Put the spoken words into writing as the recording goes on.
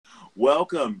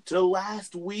Welcome to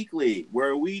Last Weekly,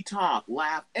 where we talk,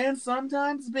 laugh, and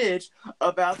sometimes bitch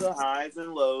about the highs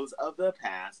and lows of the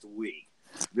past week.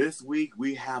 This week,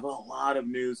 we have a lot of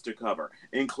news to cover,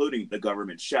 including the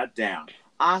government shutdown,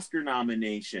 Oscar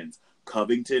nominations,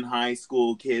 Covington High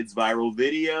School kids' viral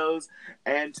videos,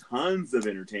 and tons of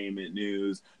entertainment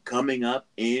news coming up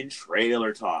in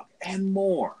Trailer Talk, and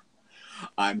more.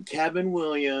 I'm Kevin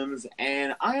Williams,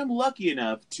 and I am lucky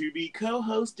enough to be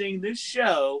co-hosting this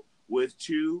show with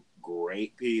two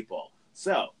great people.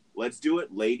 So, let's do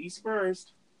it ladies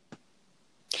first.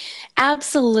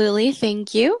 Absolutely,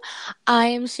 thank you. I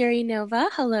am Sherry Nova.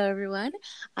 Hello, everyone.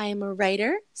 I am a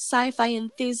writer, sci-fi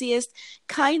enthusiast,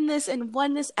 kindness and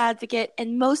oneness advocate,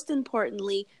 and most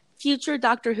importantly, future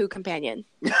Doctor Who companion.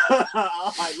 Oh,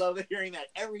 I love hearing that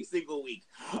every single week.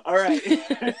 All right.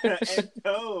 And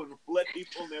Tone, let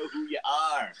people know who you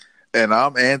are. And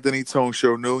I'm Anthony Tone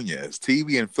Show Nunez,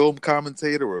 TV and film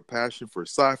commentator with a passion for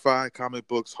sci-fi, comic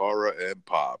books, horror, and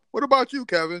pop. What about you,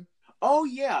 Kevin? Oh,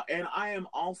 yeah, and I am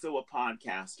also a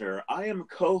podcaster. I am a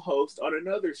co-host on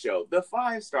another show, the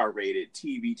 5-star rated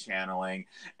TV channeling,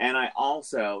 and I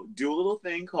also do a little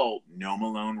thing called No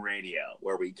Malone Radio,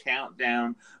 where we count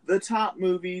down the top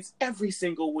movies every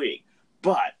single week.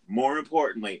 But more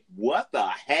importantly, what the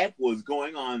heck was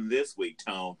going on this week,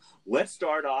 Tone? Let's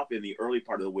start off in the early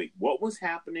part of the week. What was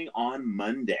happening on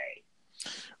Monday?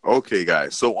 Okay,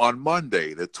 guys. So on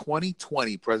Monday, the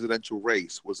 2020 presidential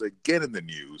race was again in the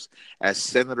news as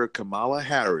Senator Kamala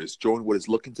Harris joined what is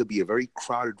looking to be a very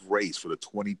crowded race for the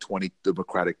 2020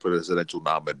 Democratic presidential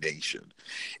nomination.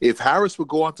 If Harris would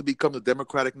go on to become the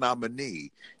Democratic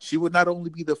nominee, she would not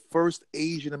only be the first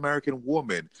Asian American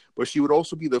woman, but she would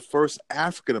also be the first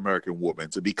African American woman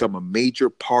to become a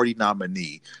major party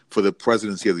nominee for the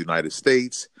presidency of the United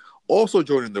States. Also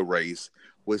joining the race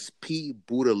was Pete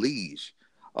Buttigieg,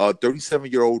 a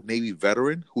 37-year-old Navy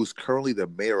veteran who's currently the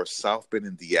mayor of South Bend,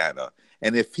 Indiana.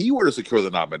 And if he were to secure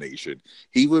the nomination,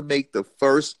 he would make the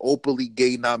first openly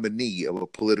gay nominee of a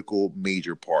political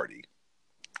major party.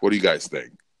 What do you guys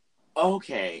think?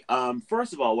 Okay,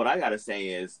 first of all, what I gotta say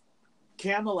is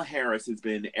Kamala Harris has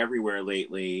been everywhere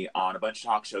lately on a bunch of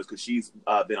talk shows because she's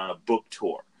been on a book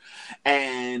tour.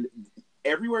 And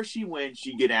everywhere she went,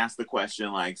 she'd get asked the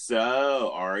question like,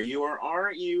 so, are you or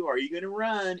aren't you? Are you going to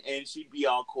run? And she'd be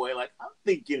all coy like, I'm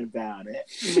thinking about it.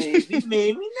 Maybe,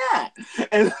 maybe not.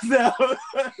 And so,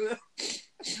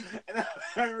 and I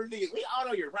remember thinking, we all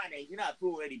know you're running. You're not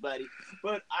fooling anybody.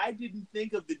 But I didn't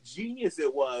think of the genius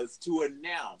it was to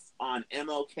announce on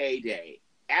MLK Day.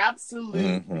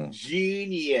 Absolute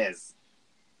genius.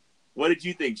 What did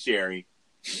you think, Sherry?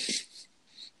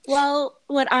 Well,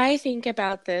 what I think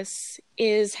about this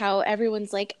is how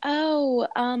everyone's like, you're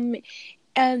going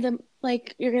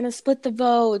to split the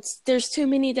votes. There's too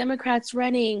many Democrats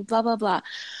running, blah, blah, blah.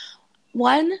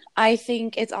 One, I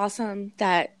think it's awesome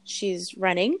that she's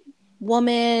running.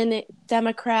 Woman,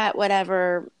 Democrat,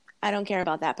 whatever. I don't care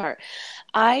about that part.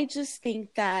 I just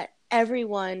think that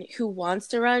everyone who wants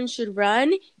to run should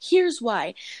run. Here's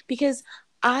why. Because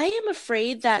I am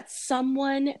afraid that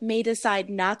someone may decide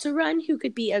not to run who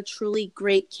could be a truly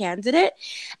great candidate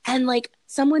and like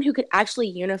someone who could actually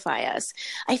unify us.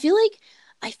 I feel like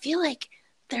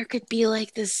there could be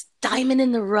like this diamond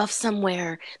in the rough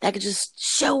somewhere that could just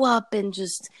show up and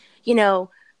just,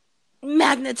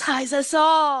 magnetize us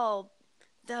all.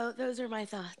 Those are my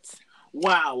thoughts.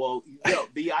 Wow. Well,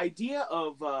 the idea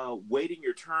of waiting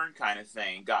your turn kind of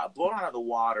thing got blown out of the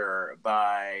water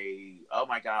by, oh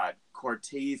my God,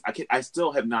 Cortez. I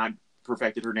still have not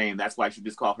perfected her name. That's why I should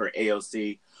just call her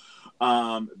AOC.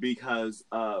 Because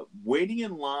waiting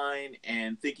in line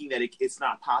and thinking that it's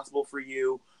not possible for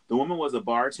you. The woman was a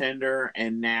bartender,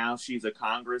 and now she's a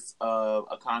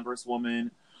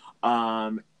congresswoman.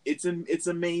 It's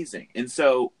amazing. And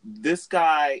so this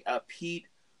guy, Pete.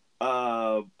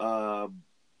 Buttigieg.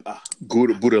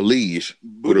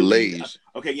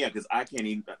 Okay, yeah, because I can't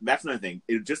even. That's another thing.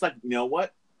 It's just like, you know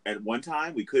what? At one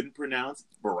time, we couldn't pronounce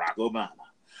Barack Obama.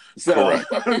 So,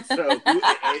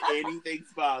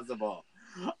 anything's possible.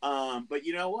 But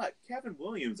you know what? Kevin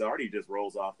Williams already just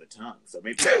rolls off the tongue, so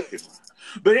maybe I could.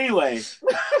 But anyway,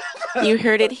 you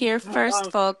heard it here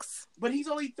first, folks. But he's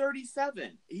only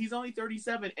 37.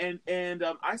 And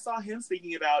I saw him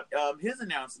speaking about his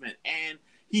announcement, and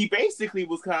he basically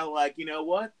was kind of like, you know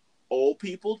what? Old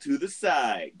people to the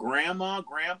side. Grandma,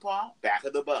 grandpa, back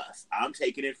of the bus. I'm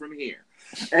taking it from here.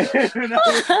 And I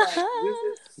was like, this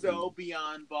is so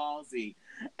beyond ballsy.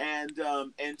 And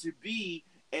to be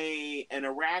an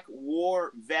Iraq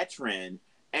war veteran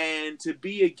And to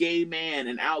be a gay man,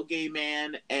 an out gay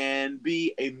man, and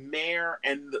be a mayor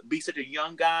and be such a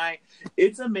young guy,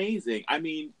 it's amazing. I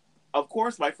mean, of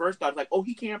course, my first thought is like, oh,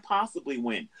 he can't possibly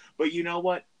win. But you know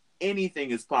what?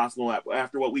 Anything is possible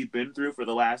after what we've been through for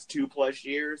the last 2+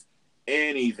 years.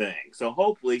 Anything. So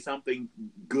hopefully something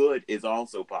good is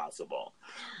also possible.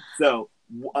 So,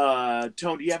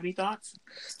 Tone, do you have any thoughts?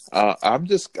 I'm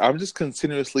just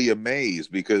continuously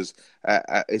amazed because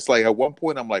it's like at one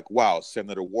point I'm like, wow,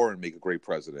 Senator Warren make a great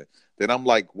president. Then I'm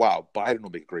like, wow, Biden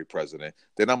will make a great president.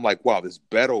 Then I'm like, wow, this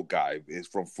Beto guy is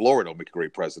from Florida will make a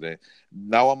great president.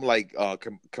 Now I'm like,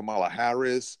 Kamala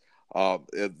Harris.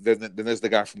 Then there's the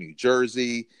guy from New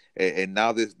Jersey, and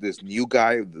now this new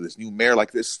guy, this new mayor.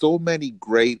 Like, there's so many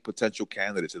great potential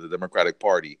candidates in the Democratic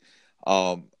Party.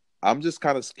 I'm just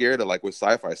kind of scared of, like what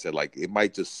Sci-Fi said, like we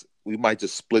might just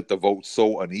split the vote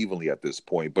so unevenly at this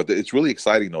point. But it's really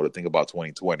exciting though to think about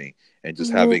 2020 and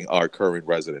just having our current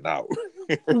resident out.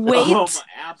 Wait,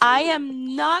 I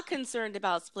am not concerned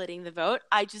about splitting the vote.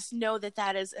 I just know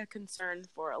that is a concern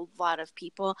for a lot of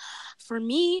people. For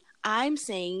me, I'm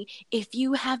saying if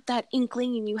you have that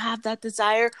inkling and you have that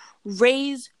desire,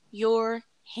 raise your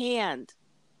hand.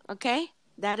 Okay?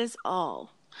 That is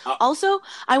all. Also,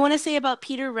 I want to say about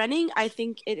Peter running, I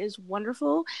think it is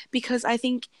wonderful because I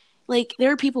think like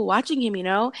there are people watching him,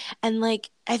 and like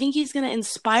I think he's going to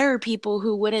inspire people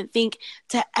who wouldn't think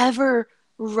to ever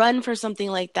run for something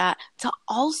like that to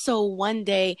also one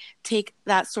day take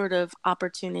that sort of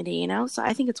opportunity, So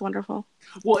I think it's wonderful.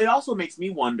 Well, it also makes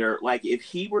me wonder, like, if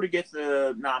he were to get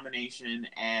the nomination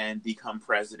and become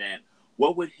president,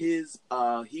 what would he's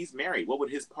married, what would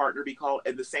his partner be called?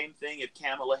 And the same thing if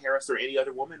Kamala Harris or any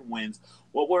other woman wins,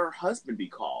 what will her husband be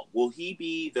called? Will he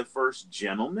be the first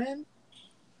gentleman?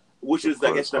 Which is,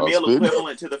 I guess, the male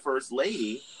equivalent to the first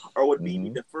lady. Or would he be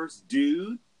the first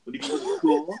dude? Would he be really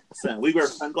cool? So we wear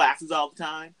sunglasses all the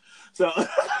time. So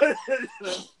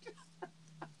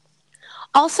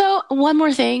also, one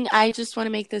more thing. I just want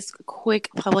to make this quick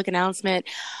public announcement.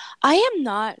 I'm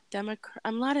not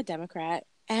a Democrat.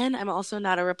 And I'm also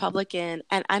not a Republican,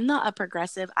 and I'm not a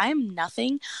progressive. I'm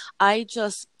nothing. I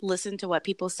just listen to what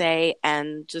people say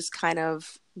and just kind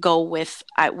of go with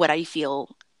what I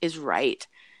feel is right.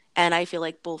 And I feel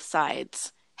like both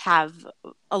sides have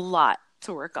a lot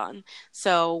to work on.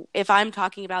 So if I'm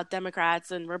talking about Democrats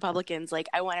and Republicans, like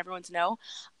I want everyone to know,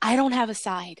 I don't have a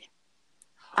side.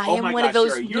 I am one of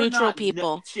those Sherry, neutral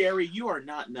people. Sherry, you are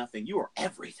not nothing. You are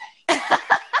everything.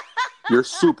 You're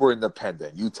super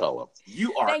independent. You tell them.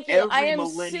 You are Thank you. every I am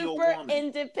millennial super woman.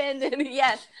 independent.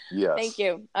 Yes. Thank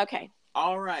you. Okay.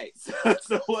 All right.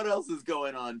 So what else is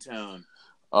going on, Tone?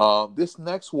 This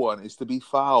next one is to be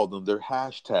filed under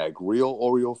hashtag Real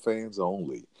Oreo Fans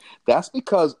Only. That's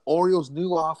because Oreo's new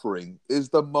offering is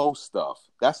the most stuff.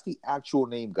 That's the actual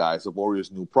name, guys, of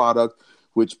Oreo's new product,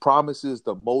 which promises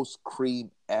the most cream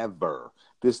ever.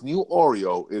 This new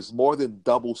Oreo is more than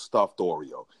double stuffed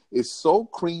Oreo. It's so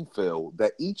cream-filled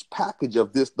that each package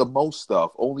of the most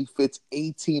stuff only fits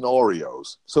 18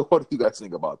 Oreos. So what do you guys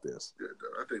think about this? Yeah,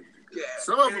 I think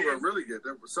some of them are really good.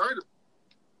 Sorry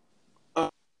to...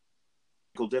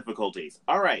 difficulties.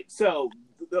 All right. So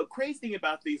the crazy thing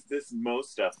about this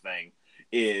most stuff thing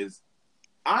is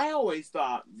I always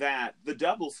thought that the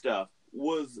double stuff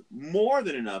was more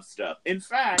than enough stuff. In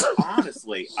fact,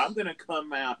 honestly, I'm going to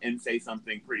come out and say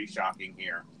something pretty shocking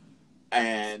here.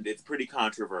 And it's pretty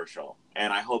controversial.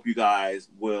 And I hope you guys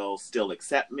will still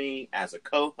accept me as a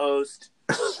co-host.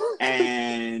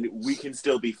 And we can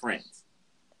still be friends.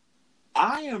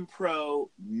 I am pro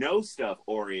no stuff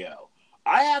Oreo.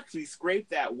 I actually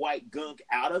scraped that white gunk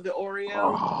out of the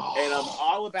Oreo. And I'm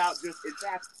all about just, in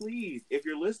fact, please, if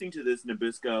you're listening to this,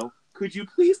 Nabisco, could you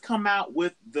please come out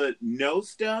with the no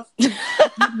stuff?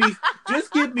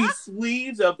 Just give me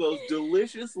sleeves of those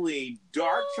deliciously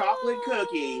dark chocolate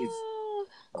cookies.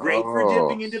 Great for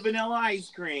dipping into vanilla ice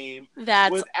cream.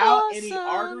 That's without awesome. any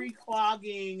artery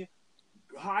clogging,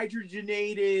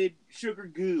 hydrogenated sugar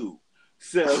goo.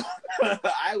 So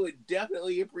I would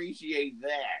definitely appreciate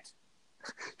that.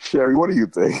 Sherry, what do you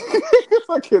think?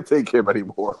 I can't take him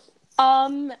anymore.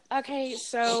 Okay,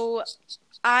 so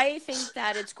I think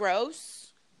that it's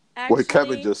gross. Actually. What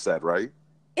Kevin just said, right?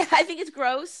 Yeah, I think it's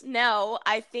gross. No,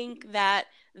 I think that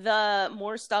the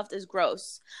more stuffed is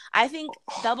gross. I think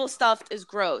double stuffed is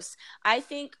gross. I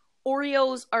think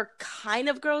Oreos are kind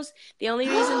of gross. The only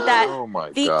reason that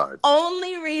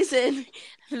only reason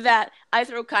that I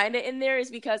throw kind of in there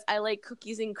is because I like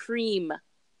cookies and cream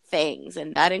things,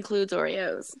 and that includes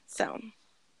Oreos. So,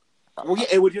 well, yeah,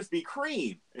 it would just be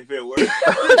cream if it were.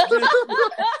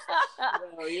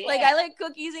 Like I like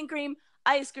cookies and cream.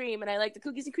 ice cream, and I like the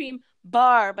cookies and cream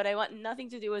bar, but I want nothing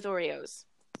to do with Oreos.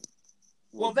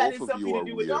 Well, that is both of something you to are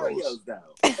do with weirdos. Oreos,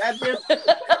 though. That's just...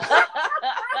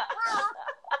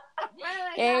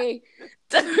 Hey.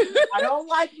 I don't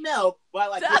like milk, but I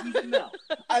like cookies and milk.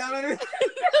 I don't understand.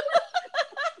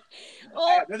 Well,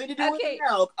 I have nothing to do with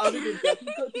milk other than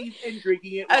baking cookies and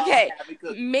drinking it while okay, having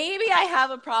cookies. maybe I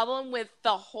have a problem with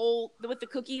the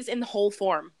cookies in the whole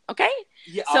form. Okay,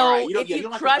 Yeah, so all right. if you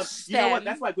don't crush like you know what? them-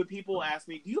 That's like when people ask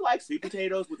me, "Do you like sweet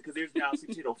potatoes?" Because there's now sweet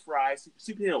potato fries,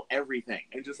 sweet potato everything,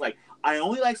 and just like I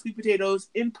only like sweet potatoes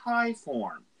in pie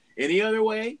form. Any other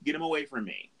way, get them away from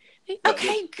me.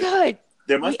 Okay, good.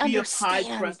 There must We be understand. a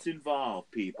pie crust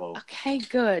involved, people. Okay,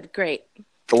 good, great.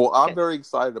 Well, I'm very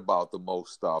excited about the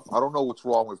most stuff. I don't know what's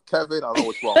wrong with Kevin. I don't know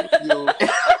what's wrong with you.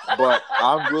 But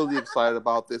I'm really excited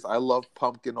about this. I love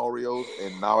pumpkin Oreos,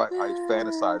 and now I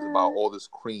fantasize about all this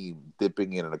cream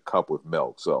dipping in a cup with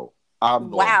milk. So I'm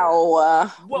normal.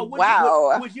 Wow. Well,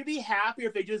 would you be happier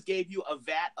if they just gave you a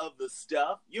vat of the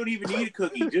stuff? You don't even need a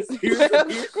cookie. Just here's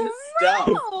the stuff.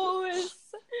 Gross.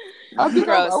 I think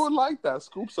Gross. I would like that.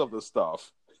 Scoops of the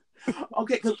stuff.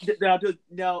 Okay,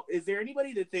 now, is there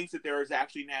anybody that thinks that there is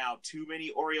actually now too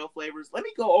many Oreo flavors? Let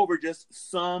me go over just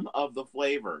some of the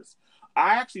flavors.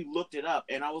 I actually looked it up,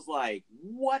 and I was like,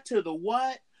 what to the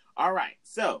what? All right,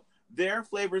 so there are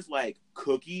flavors like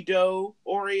cookie dough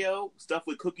Oreo, stuff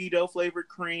with cookie dough flavored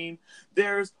cream.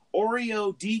 There's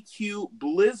Oreo DQ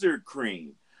Blizzard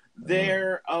cream.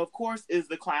 There, of course, is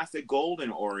the classic golden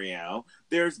Oreo.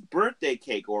 There's birthday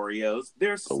cake Oreos.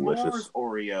 There's Delicious. s'mores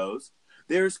Oreos.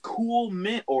 There's cool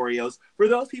mint Oreos for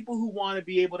those people who want to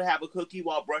be able to have a cookie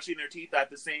while brushing their teeth at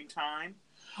the same time.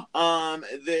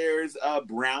 There's a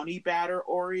brownie batter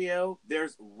Oreo.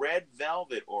 There's red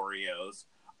velvet Oreos.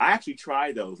 I actually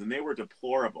tried those, and they were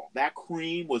deplorable. That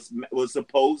cream was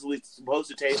supposed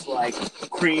to taste like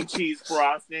cream cheese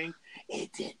frosting.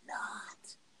 It did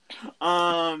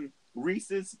not.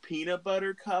 Reese's peanut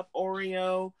butter cup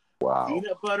Oreo. Wow.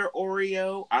 Peanut butter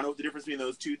Oreo. I don't know what the difference between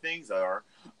those two things are.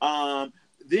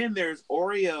 Then there's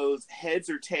Oreos heads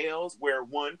or tails, where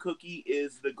one cookie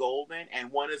is the golden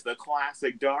and one is the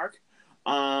classic dark.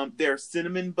 There's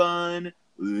cinnamon bun,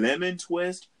 lemon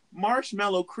twist,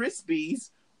 marshmallow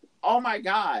crispies. Oh my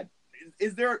God.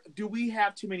 Do we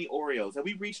have too many Oreos? Have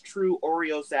we reached true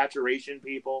Oreo saturation,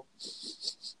 people?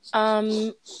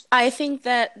 I think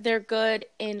that they're good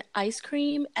in ice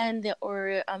cream and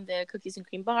the cookies and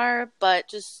cream bar, but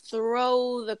just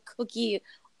throw the cookie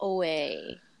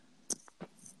away.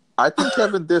 I think,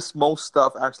 Kevin, this most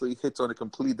stuff actually hits on a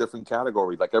completely different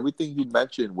category. Like everything you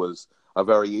mentioned was a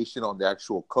variation on the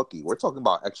actual cookie. We're talking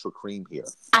about extra cream here.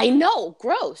 I know,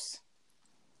 gross.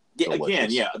 Yeah,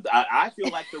 again, yeah. I feel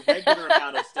like the regular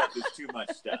amount of stuff is too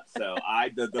much stuff. So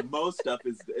the most stuff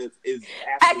is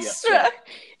actually extra. Upsetting.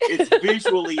 It's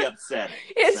visually upsetting.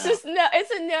 It's just no. It's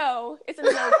a no. It's a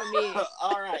no for me.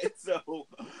 All right, so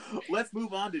let's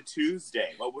move on to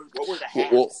Tuesday. What were the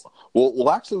hats? Well,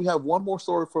 actually, we have one more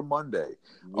story for Monday.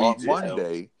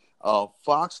 Monday,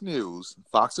 Fox News,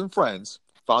 Fox and Friends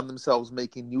found themselves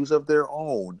making news of their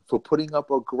own for putting up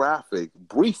a graphic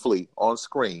briefly on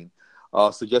screen.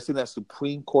 Suggesting that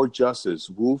Supreme Court Justice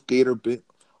Ruth Bader Ginsburg.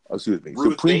 I was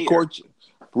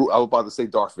about to say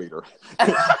Darth Vader.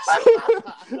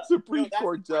 Supreme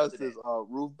Court Justice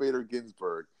Ruth Bader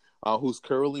Ginsburg, who's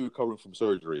currently recovering from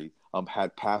surgery,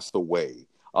 had passed away.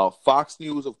 Fox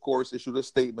News, of course, issued a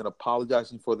statement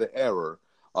apologizing for the error,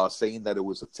 saying that it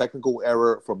was a technical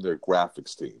error from their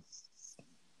graphics team.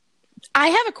 I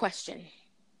have a question.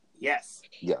 Yes.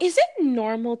 Is it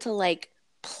normal to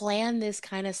plan this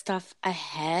kind of stuff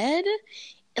ahead?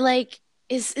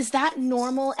 Is that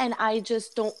normal? And I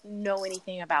just don't know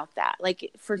anything about that.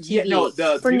 For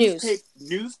TV, for news.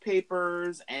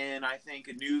 Newspapers and I think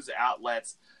news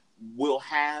outlets will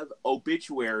have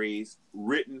obituaries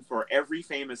written for every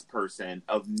famous person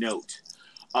of note.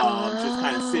 Just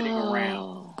kind of sitting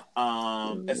around,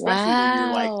 especially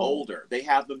when you're older. They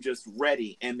have them just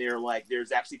ready, and they're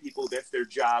there's actually people that's their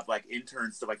job, like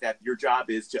interns, stuff like that. Your job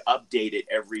is to update it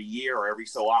every year or every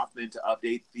so often to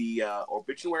update the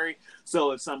obituary.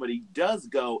 So if somebody does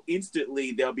go,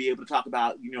 instantly they'll be able to talk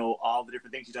about all the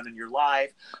different things you've done in your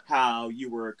life, how you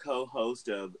were a co-host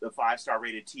of the 5-star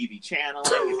rated TV channel.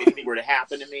 If anything were to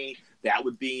happen to me, that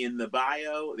would be in the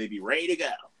bio. They'd be ready to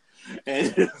go,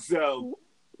 and so.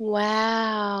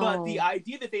 Wow. But the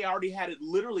idea that they already had it,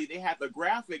 literally, they had the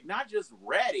graphic not just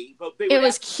ready, but they it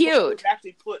was cute.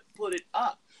 Actually put it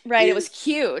up. Right, it was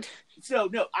cute. So,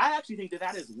 no, I actually think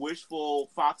that is wishful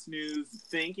Fox News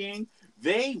thinking.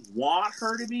 they want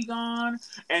her to be gone,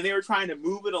 and they were trying to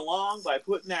move it along by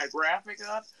putting that graphic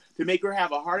up to make her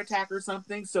have a heart attack or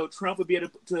something, so Trump would be able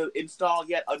to install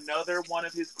yet another one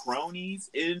of his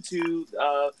cronies into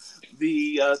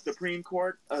the Supreme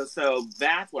Court. So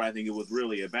that's what I think it was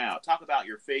really about. Talk about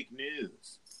your fake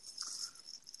news.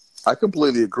 I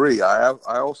completely agree. I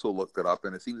also looked it up,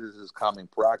 and it seems this is common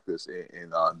practice in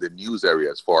the news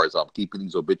area as far as keeping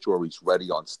these obituaries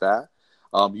ready on staff.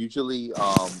 Usually,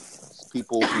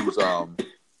 people whose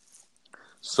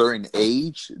certain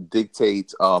age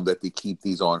dictates that they keep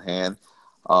these on hand.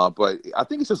 But I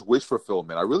think it's just wish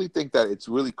fulfillment. I really think that it's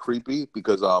really creepy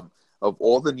because of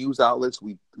all the news outlets,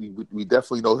 we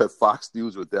definitely know that Fox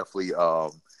News would definitely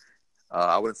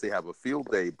I wouldn't say have a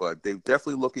field day, but they're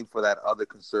definitely looking for that other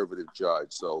conservative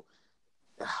judge. So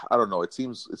I don't know. It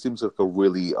seems like a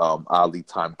really oddly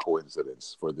timed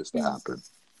coincidence for this to happen.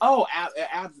 Oh,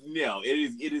 no!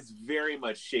 It is very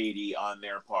much shady on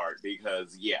their part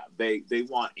because they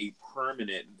want a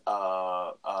permanent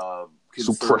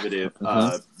conservative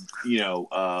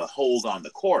hold on the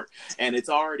court, and it's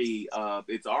already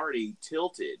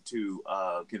tilted to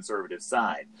conservative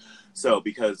side. So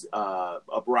because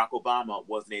Barack Obama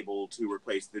wasn't able to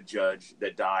replace the judge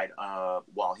that died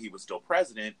while he was still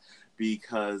president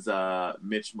because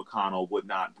Mitch McConnell would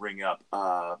not bring up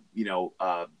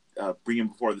bring him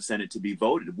before the Senate to be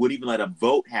voted. Wouldn't even let a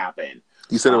vote happen.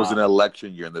 He said it was an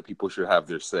election year and that people should have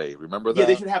their say. Remember that? Yeah,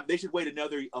 they should wait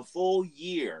a full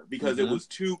year because it was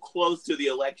too close to the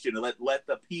election and let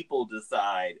the people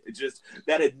decide.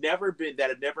 That had never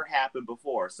happened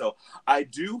before. So I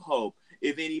do hope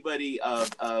if anybody I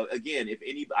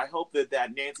hope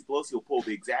that Nancy Pelosi will pull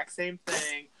the exact same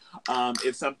thing.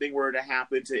 If something were to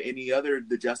happen to any other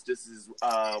the justices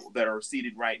that are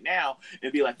seated right now,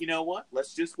 and be like, you know what?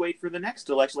 Let's just wait for the next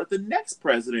election. Let the next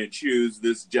president choose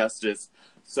this justice.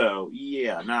 So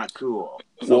not cool.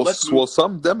 So well,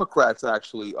 some Democrats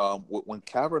actually, when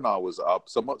Kavanaugh was up,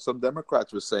 some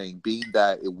Democrats were saying, being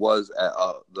that it was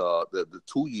the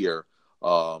 2-year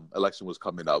election was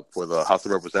coming up for the House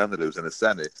of Representatives and the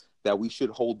Senate, that we should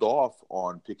hold off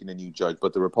on picking a new judge.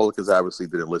 But the Republicans obviously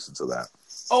didn't listen to that.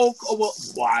 Oh well,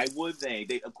 why would they?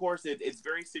 Of course, it's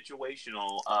very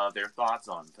situational. Their thoughts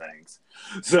on things.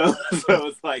 So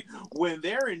it's like when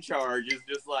they're in charge, it's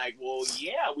just like, well,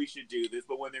 yeah, we should do this.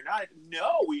 But when they're not,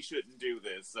 no, we shouldn't do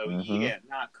this. So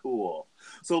not cool.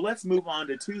 So let's move on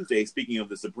to Tuesday. Speaking of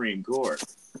the Supreme Court.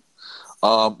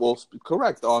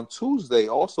 Correct. On Tuesday,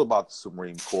 also about the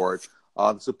Supreme Court,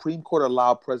 the Supreme Court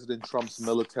allowed President Trump's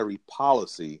military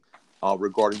policy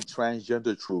regarding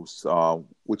transgender troops,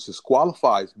 which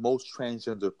disqualifies most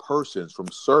transgender persons from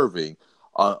serving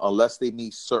unless they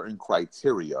meet certain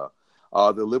criteria.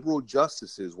 The liberal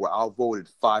justices were outvoted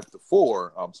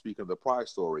 5-4, speaking of the prior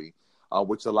story,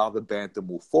 which allowed the ban to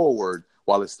move forward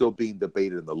while it's still being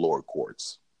debated in the lower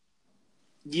courts.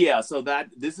 Yeah, so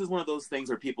this is one of those things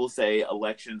where people say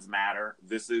elections matter.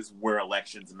 This is where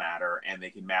elections matter, and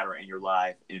they can matter in your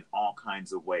life in all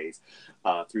kinds of ways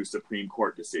through Supreme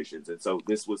Court decisions. And so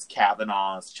this was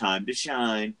Kavanaugh's time to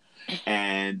shine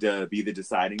and be the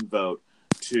deciding vote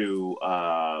to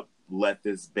let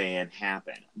this ban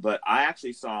happen. But I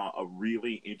actually saw a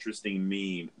really interesting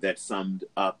meme that summed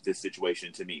up this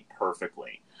situation to me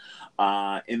perfectly.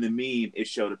 In the meme, it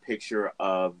showed a picture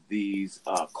of these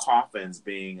coffins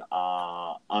being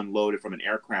unloaded from an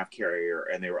aircraft carrier,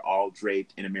 and they were all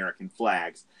draped in American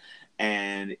flags.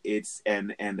 And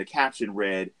the caption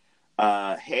read,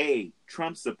 "Hey,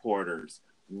 Trump supporters,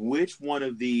 which one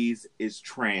of these is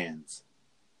trans?"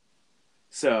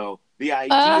 So the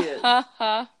idea,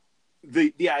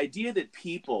 the idea that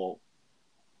people,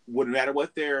 no matter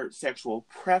what their sexual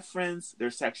preference, their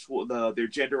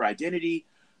gender identity,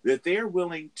 that they're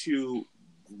willing to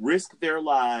risk their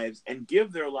lives and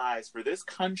give their lives for this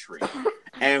country.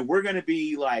 And we're going to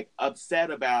be like upset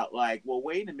about like, well,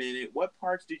 wait a minute, what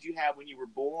parts did you have when you were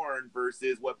born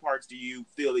versus what parts do you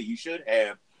feel that you should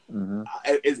have?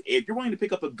 If you're willing to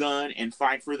pick up a gun and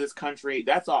fight for this country,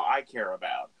 that's all I care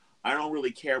about. I don't really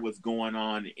care what's going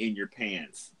on in your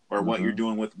pants or what you're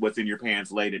doing with what's in your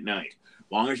pants late at night.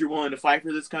 As long as you're willing to fight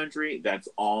for this country, that's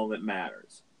all that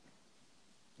matters.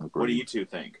 Agreed. What do you two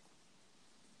think?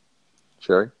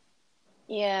 Sherry?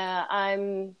 Yeah,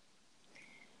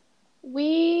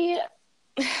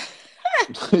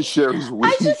 Sherry's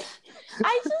weak.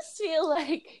 I just feel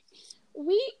like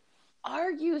we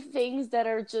argue things that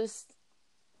are just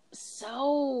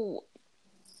so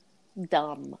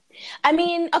Dumb. I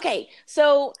mean, okay,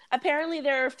 so apparently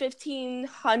there are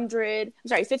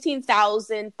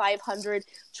 15,500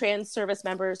 trans service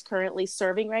members currently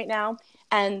serving right now,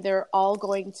 and they're all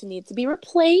going to need to be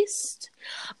replaced.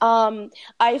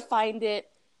 I find it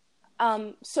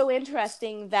so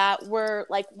interesting that we're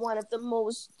like one of the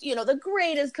most, the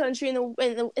greatest country in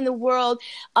the world,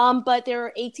 but there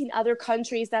are 18 other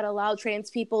countries that allow trans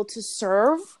people to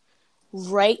serve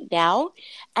right now,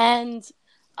 and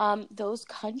those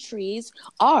countries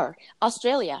are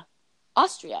Australia,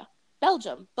 Austria,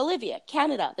 Belgium, Bolivia,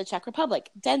 Canada, the Czech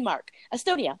Republic, Denmark,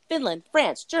 Estonia, Finland,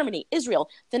 France, Germany, Israel,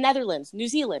 the Netherlands, New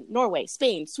Zealand, Norway,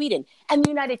 Spain, Sweden, and the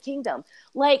United Kingdom.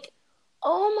 Like,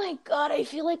 oh my God, I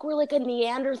feel like we're like a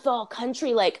Neanderthal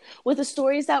country, like with the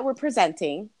stories that we're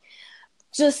presenting.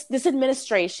 Just this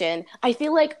administration, I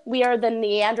feel like we are the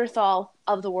Neanderthal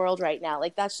of the world right now.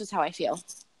 Like, that's just how I feel.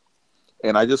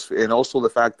 And also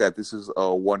the fact that this is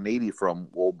 180 from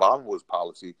Obama's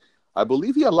policy. I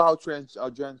believe he allowed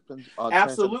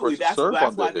absolutely. That's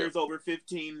why there's over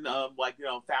 15,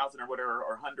 1,000 or whatever,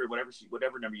 or 100,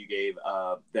 whatever number you gave,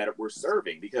 that were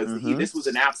serving, because this was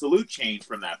an absolute change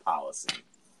from that policy.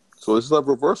 So this is like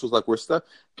reversals. Like, we're stuck.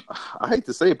 I hate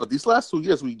to say it, but these last 2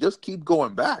 years we just keep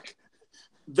going back.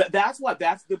 That's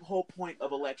the whole point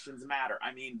of elections matter.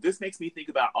 I mean, this makes me think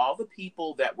about all the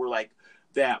people that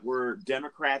were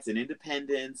Democrats and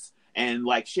independents and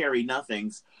like Sherry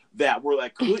Nothings that were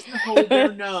like couldn't hold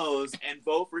their nose and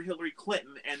vote for Hillary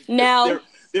Clinton. And now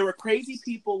there were crazy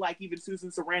people like even Susan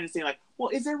Sarandon saying like, well,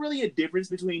 is there really a difference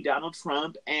between Donald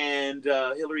Trump and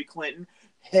Hillary Clinton?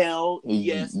 Hell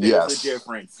yes, there's a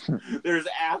difference. There's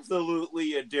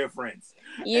absolutely a difference.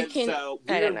 So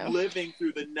we're living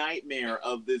through the nightmare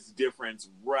of this difference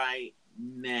right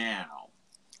now.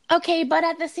 Okay, but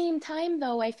at the same time,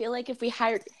 though, I feel like if we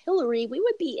hired Hillary, we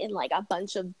would be in like a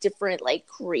bunch of different like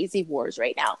crazy wars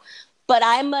right now. But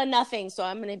I'm a nothing, so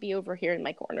I'm going to be over here in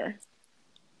my corner.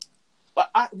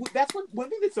 But that's one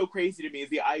thing that's so crazy to me is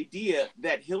the idea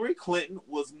that Hillary Clinton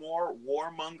was more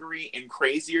warmongery and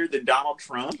crazier than Donald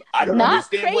Trump. I don't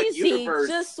understand what universe.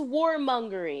 Just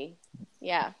warmongery.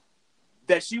 Yeah.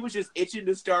 That she was just itching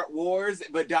to start wars,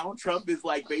 but Donald Trump is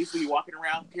like basically walking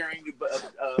around carrying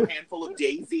a handful of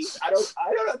daisies. I don't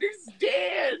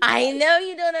understand. I know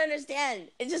you don't understand.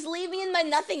 Just leave me in my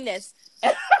nothingness.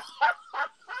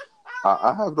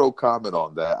 I have no comment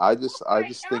on that. I just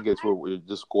think we're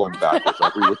just going backwards. I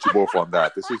agree with you both on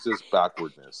that. This is just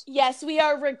backwardness. Yes, we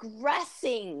are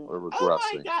regressing. We're regressing.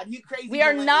 Oh my God, you crazy! We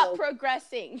are not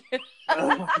progressing. Oh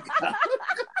my God!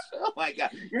 Oh my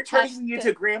God! You're turning me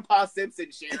into Grandpa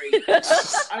Simpson, Sherry.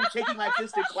 I'm shaking my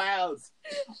fist at clouds.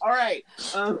 All right.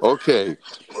 Okay.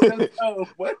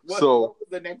 What was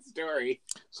the next story?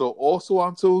 So also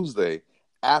on Tuesday,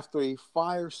 after a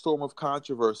firestorm of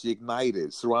controversy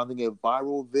ignited surrounding a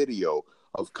viral video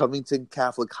of Covington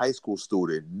Catholic High School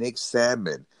student Nick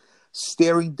Sandmann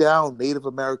staring down Native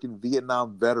American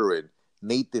Vietnam veteran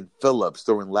Nathan Phillips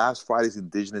during last Friday's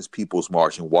Indigenous Peoples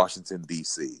March in Washington,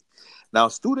 D.C. Now,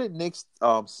 student Nick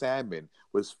Sandmann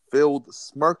was filmed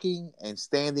smirking and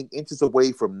standing inches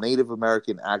away from Native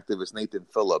American activist Nathan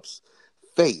Phillips'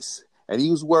 face, and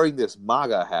he was wearing this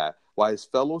MAGA hat, while his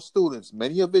fellow students,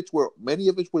 many of which were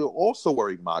also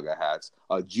wearing MAGA hats,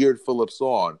 jeered Phillips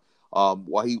on,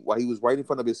 while he was right in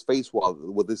front of his face while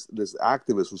this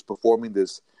activist was performing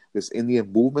this Indian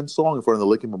movement song in front of the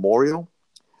Lincoln Memorial.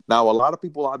 Now, a lot of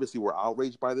people obviously were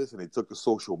outraged by this, and they took to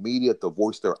social media to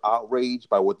voice their outrage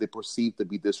by what they perceived to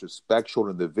be disrespect shown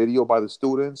in the video by the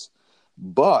students.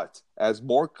 But as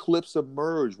more clips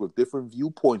emerge with different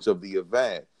viewpoints of the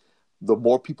event, the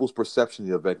more people's perception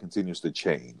of the event continues to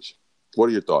change. What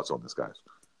are your thoughts on this, guys?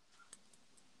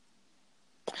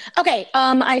 Okay,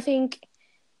 I think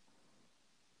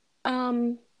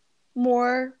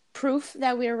more proof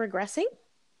that we are regressing.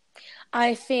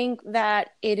 I think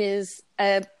that it is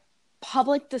a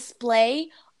public display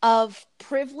of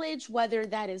privilege, whether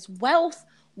that is wealth,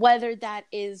 whether that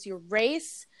is your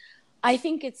race. I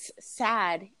think it's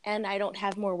sad, and I don't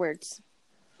have more words.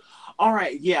 All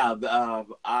right, yeah,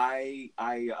 I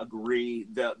agree.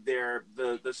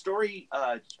 The story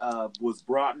was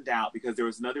broadened out because there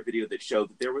was another video that showed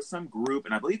that there was some group,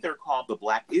 and I believe they're called the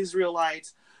Black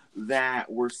Israelites, that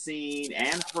were seen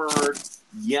and heard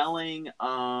yelling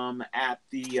at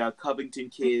the Covington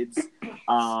kids,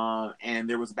 and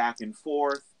there was back and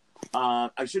forth.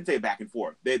 I shouldn't say back and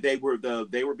forth. They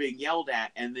were being yelled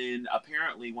at, and then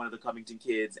apparently one of the Covington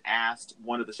kids asked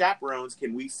one of the chaperones,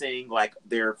 "Can we sing like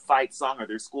their fight song or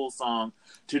their school song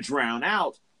to drown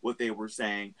out what they were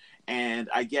saying?" And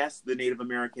I guess the Native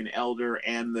American elder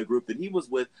and the group that he was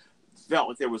with felt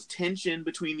like there was tension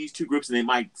between these two groups, and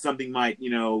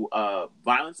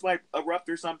violence might erupt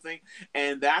or something.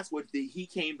 And that's what he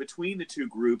came between the two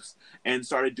groups and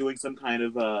started doing some kind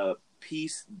of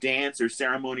peace dance or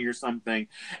ceremony or something.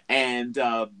 And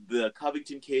the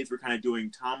Covington kids were kind of doing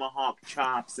tomahawk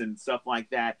chops and stuff like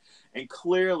that, and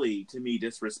clearly, to me,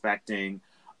 disrespecting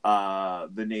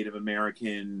the Native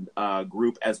American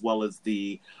group, as well as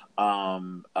the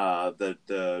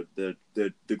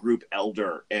group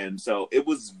elder. And so it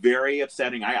was very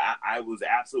upsetting. I was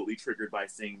absolutely triggered by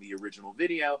seeing the original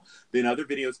video. Then other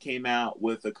videos came out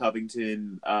with the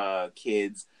Covington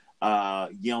kids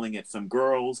yelling at some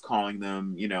girls, calling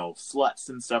them, sluts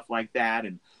and stuff like that.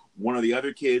 And one of the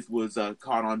other kids was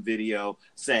caught on video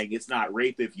saying it's not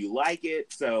rape if you like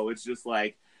it. So it's just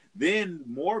like, Then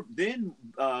more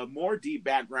deep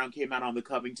background came out on the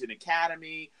Covington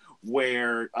Academy,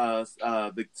 where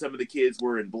some of the kids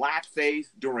were in blackface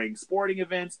during sporting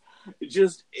events.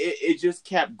 It just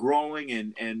kept growing,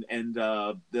 and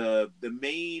the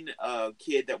main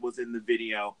kid that was in the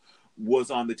video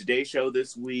was on the Today Show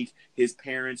this week. His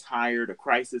parents hired a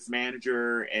crisis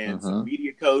manager and some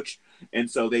media coach,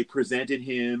 and so they presented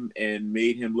him and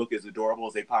made him look as adorable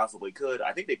as they possibly could.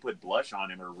 I think they put blush on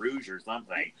him or rouge or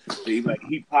something. He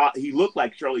looked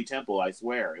like Shirley Temple, I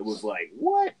swear. It was like,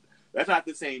 what? That's not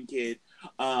the same kid.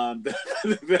 And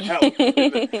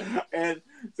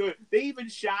so they even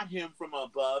shot him from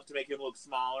above to make him look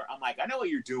smaller. I'm like, I know what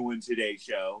you're doing, Today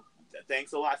Show.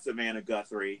 Thanks a lot, Savannah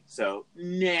Guthrie. So,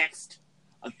 next.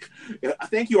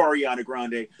 Thank you, Ariana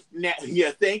Grande.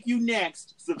 Thank you,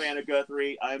 next, Savannah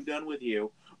Guthrie. I'm done with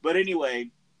you. But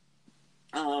anyway,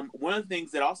 one of the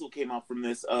things that also came out from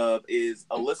this is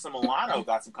Alyssa Milano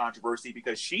got some controversy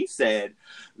because she said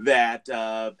that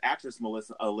actress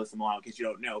Alyssa Milano, in case you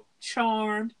don't know,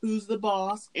 Charmed, Who's the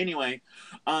Boss? Anyway,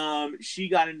 she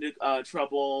got into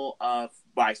trouble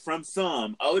from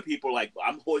some other people. Like,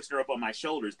 I'm hoisting her up on my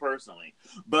shoulders personally,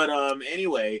 but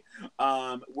anyway,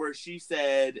 where she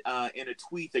said in a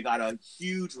tweet that got a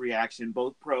huge reaction,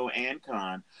 both pro and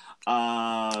con.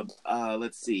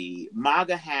 Let's see,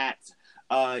 MAGA hat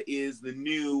is the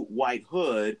new white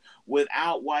hood.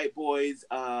 Without white boys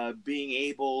being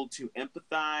able to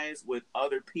empathize with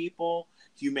other people,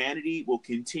 humanity will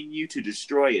continue to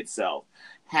destroy itself.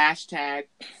 Hashtag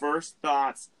first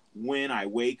thoughts when I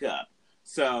wake up.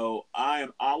 So I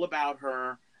am all about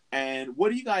her. And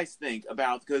what do you guys think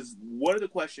about, because one of the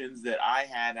questions that I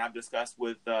had and I've discussed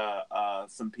with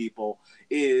some people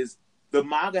is the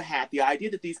MAGA hat, the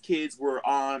idea that these kids were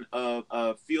on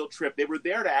a field trip. They were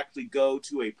there to actually go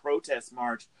to a protest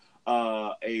march,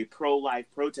 a pro-life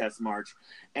protest march,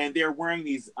 and they're wearing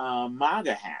these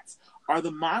MAGA hats. Are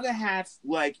the MAGA hats,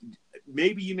 like,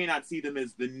 maybe you may not see them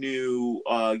as the new,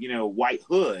 white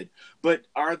hood, but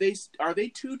are they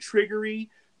too triggery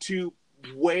to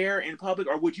wear in public,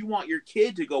 or would you want your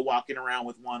kid to go walking around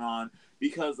with one on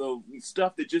because of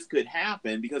stuff that just could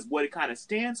happen, because what it kind of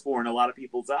stands for in a lot of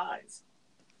people's eyes?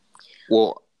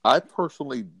 Well, I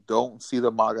personally don't see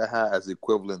the MAGA hat as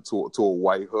equivalent to a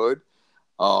white hood.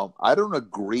 I don't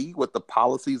agree with the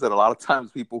policies that a lot of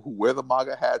times people who wear the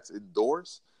MAGA hats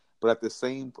endorse, but at the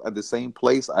same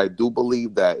place, I do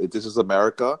believe that this is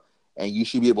America, and you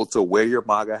should be able to wear your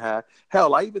MAGA hat.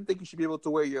 Hell, I even think you should be able to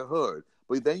wear your hood.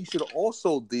 But then you should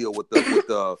also deal with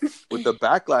the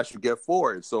backlash you get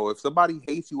for it. So if somebody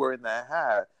hates you wearing that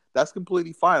hat, that's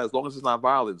completely fine as long as it's not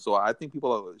violent. So I think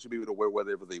people should be able to wear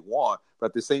whatever they want. But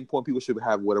at the same point, people should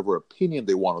have whatever opinion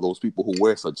they want of those people who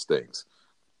wear such things.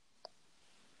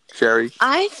 Sherry?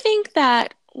 I think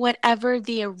that whatever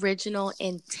the original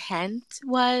intent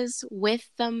was with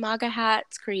the MAGA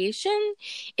hat's creation,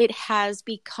 it has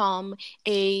become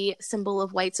a symbol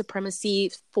of white supremacy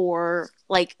for,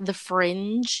 like, the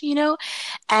fringe,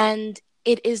 and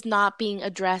it is not being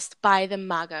addressed by the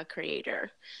MAGA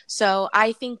creator. So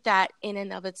I think that in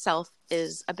and of itself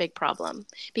is a big problem,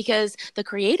 because the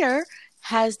creator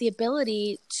has the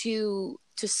ability to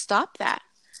stop that.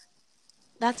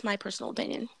 That's my personal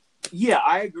opinion. Yeah,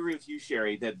 I agree with you,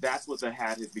 Sherry, that's what the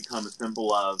hat has become a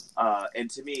symbol of. And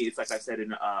to me, it's like I said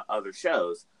in other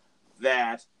shows,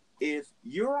 that if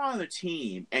you're on a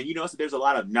team and you notice that there's a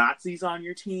lot of Nazis on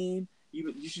your team,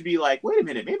 you should be like, wait a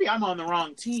minute, maybe I'm on the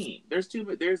wrong team. There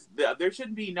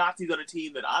shouldn't be Nazis on a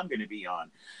team that I'm going to be on.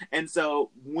 And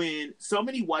so when so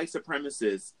many white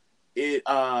supremacists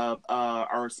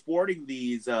are sporting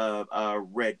these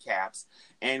red caps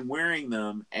and wearing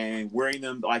them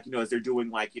like, as they're doing,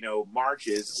 like,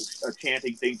 marches,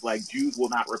 chanting things like Jews will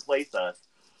not replace us.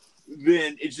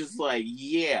 then it's just like,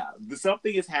 yeah,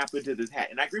 something has happened to this hat.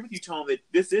 And I agree with you, Tom, that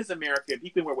this is America.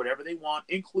 People can wear whatever they want,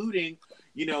 including,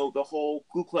 the whole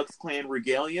Ku Klux Klan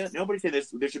regalia. Nobody's saying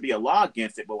there should be a law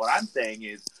against it. But what I'm saying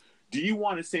is, do you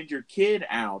want to send your kid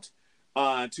out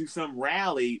to some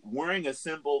rally wearing a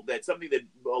symbol something that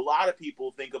a lot of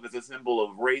people think of as a symbol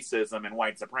of racism and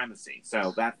white supremacy?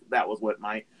 So that was what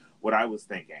I was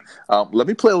thinking. Let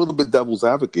me play a little bit devil's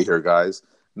advocate here, guys.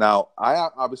 Now, I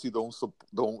obviously don't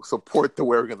support the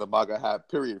wearing of the MAGA hat,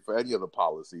 period, for any of the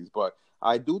policies. But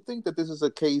I do think that this is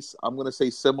a case, I'm going to say,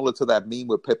 similar to that meme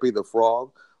with Pepe the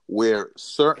Frog, where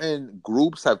certain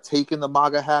groups have taken the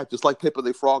MAGA hat, just like Pepe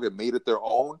the Frog, and made it their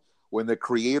own. When the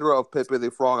creator of Pepe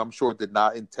the Frog, I'm sure, did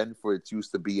not intend for its use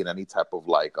to be in any type of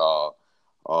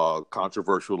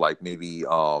controversial, like maybe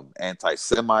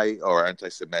anti-Semite or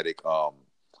anti-Semitic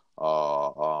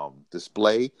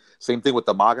display. Same thing with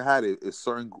the MAGA hat. Is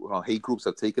certain hate groups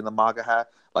have taken the MAGA hat.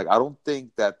 Like, I don't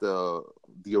think that the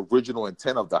original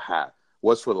intent of the hat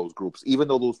was for those groups, even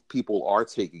though those people are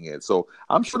taking it. So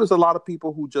I'm sure there's a lot of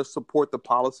people who just support the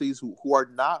policies who are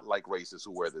not like racists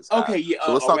who wear this hat. Okay, yeah.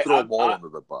 So let's not throw them all under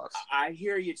the bus. I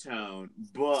hear you, Tone,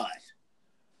 but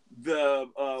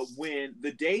when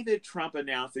the day that Trump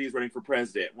announced that he's running for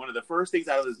president, one of the first things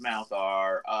out of his mouth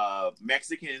are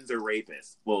Mexicans are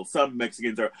rapists. Well, some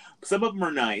Mexicans are. Some of them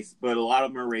are nice, but a lot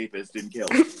of them are rapists and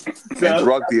killers. And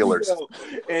drug dealers.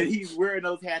 And he's wearing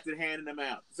those hats and handing them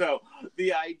out. So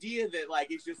the idea that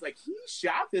it's just like he's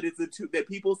shocked that that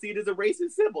people see it as a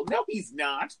racist symbol. No, he's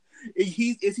not.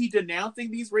 Is he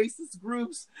denouncing these racist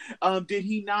groups? Did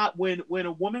he not when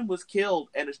a woman was killed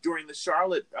and it's during the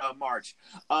Charlotte march?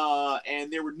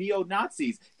 And there were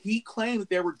neo-Nazis. He claimed that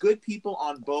there were good people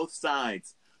on both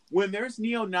sides. When there's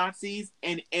neo-Nazis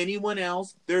and anyone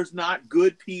else, there's not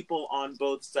good people on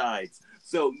both sides.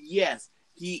 So yes,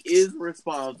 he is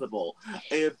responsible.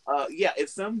 If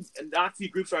some Nazi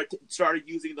groups started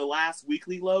using the Last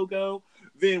Weekly logo,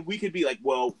 then we could be like,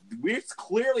 well, we're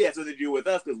clearly has something to do with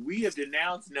us because we have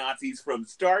denounced Nazis from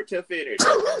start to finish.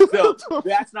 So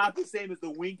that's not the same as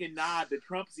the wink and nod that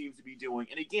Trump seems to be doing.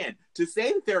 And again, to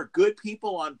say that there are good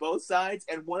people on both sides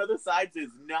and one of the sides is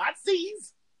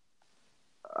Nazis.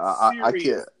 I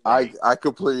can't. I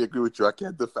completely agree with you. I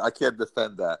can't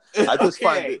defend that. I just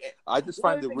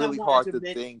find it really hard to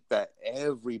think that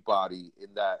everybody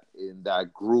in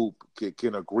that group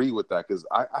can agree with that, because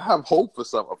I have hope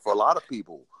for a lot of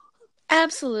people.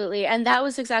 Absolutely, and that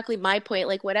was exactly my point.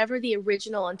 Like, whatever the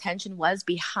original intention was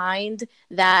behind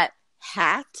that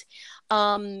hat,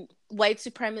 white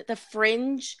supremacy, the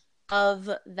fringe of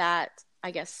that,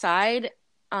 I guess, side.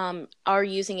 Are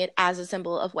using it as a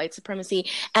symbol of white supremacy,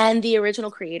 and the original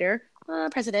creator,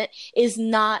 president, is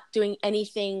not doing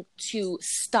anything to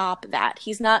stop that.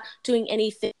 He's not doing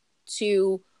anything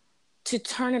to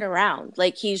turn it around.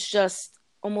 Like, he's just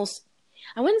almost,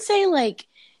 I wouldn't say like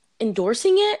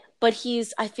endorsing it, but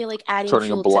I feel like adding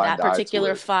fuel to that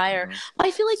particular fire. Mm-hmm.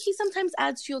 I feel like he sometimes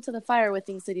adds fuel to the fire with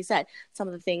things that he said, some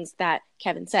of the things that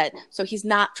Kevin said. So he's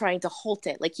not trying to halt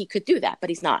it. Like, he could do that, but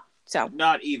he's not. So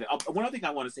not even. One other thing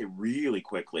I want to say really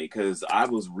quickly, because I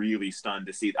was really stunned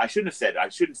to see. I shouldn't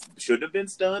have been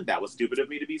stunned. That was stupid of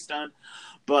me to be stunned.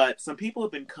 But some people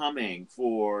have been coming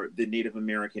for the Native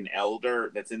American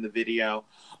elder that's in the video.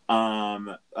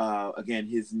 Again,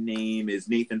 his name is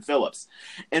Nathan Phillips,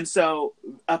 and so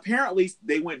apparently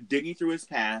they went digging through his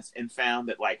past and found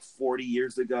that 40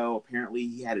 years ago, apparently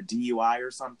he had a DUI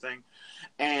or something.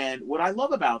 And what I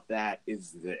love about that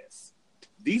is this.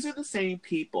 These are the same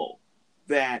people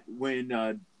that when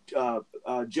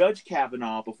Judge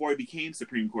Kavanaugh, before he became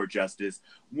Supreme Court Justice,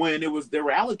 when there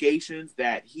were allegations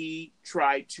that he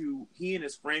and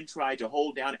his friend tried to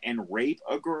hold down and rape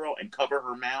a girl and cover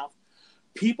her mouth,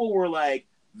 people were like,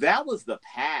 that was the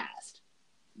past.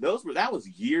 That was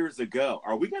years ago.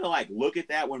 Are we going to look at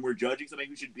that when we're judging somebody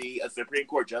who should be a Supreme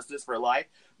Court Justice for life?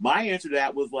 My answer to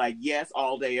that was yes,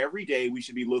 all day, every day, we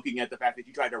should be looking at the fact that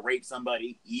you tried to rape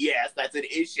somebody. Yes, that's an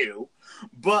issue.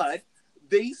 But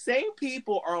these same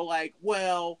people are like,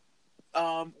 well,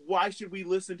 why should we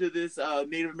listen to this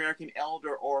Native American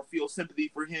elder or feel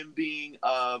sympathy for him being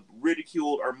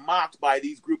ridiculed or mocked by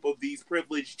these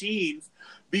privileged teens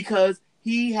because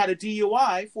he had a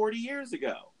DUI 40 years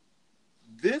ago?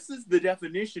 This is the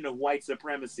definition of white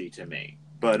supremacy to me.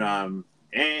 But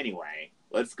anyway,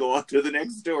 let's go on to the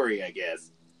next story, I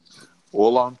guess.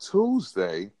 Well, on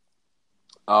Tuesday,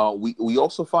 we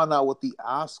also found out what the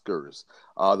Oscars,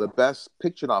 the Best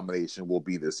Picture nomination will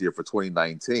be this year for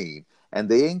 2019. And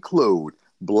they include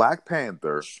Black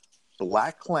Panther,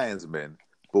 BlacKkKlansman,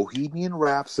 Bohemian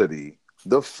Rhapsody,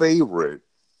 The Favorite,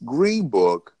 Green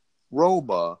Book,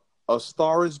 Roma, A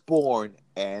Star is Born,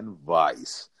 and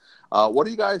Vice. What are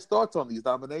you guys' thoughts on these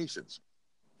nominations?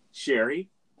 Sherry?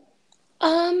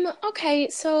 Okay,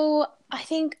 so I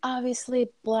think obviously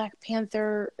Black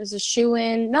Panther is a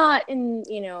shoo-in, not in,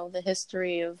 the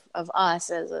history of us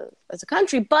as a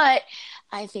country, but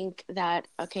I think that,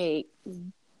 okay,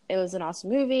 it was an awesome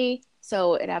movie,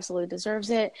 so it absolutely deserves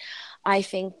it. I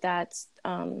think that's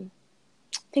the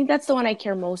one I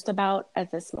care most about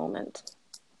at this moment.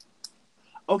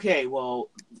 Okay, well,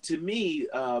 to me,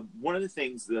 one of the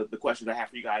things, the questions I have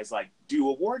for you guys, like, do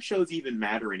award shows even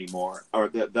matter anymore? Or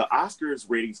the Oscars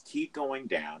ratings keep going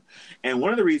down. And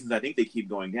one of the reasons I think they keep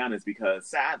going down is because,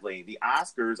 sadly, the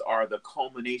Oscars are the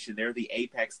culmination. They're the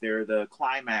apex. They're the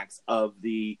climax of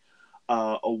the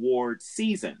award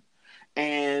season.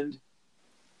 And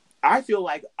I feel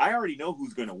like I already know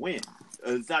who's going to win.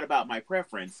 It's not about my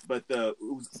preference, but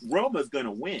Roma's going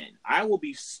to win. I will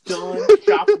be stunned,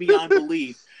 shocked beyond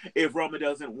belief if Roma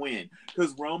doesn't win.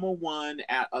 Because Roma won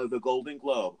at the Golden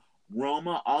Globe.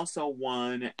 Roma also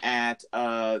won at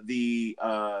the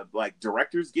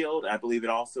Directors Guild. I believe it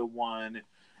also won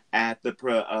at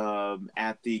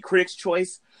the Critics'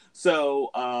 Choice.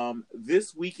 So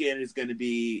this weekend is going to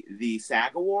be the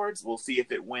SAG Awards. We'll see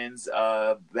if it wins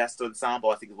Best Ensemble.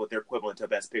 I think is what their equivalent to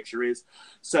Best Picture is.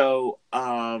 So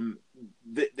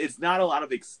it's not a lot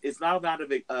of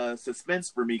suspense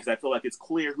for me because I feel like it's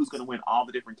clear who's going to win all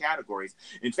the different categories.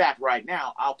 In fact, right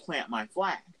now I'll plant my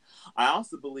flag. I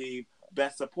also believe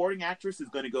Best Supporting Actress is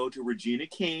going to go to Regina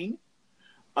King.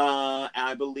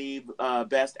 I believe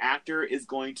Best Actor is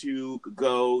going to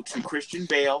go to Christian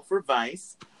Bale for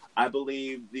Vice. I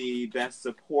believe the Best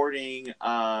Supporting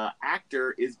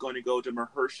Actor is going to go to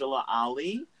Mahershala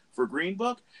Ali for Green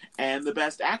Book. And the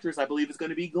Best Actress, I believe, is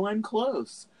going to be Glenn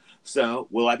Close. So,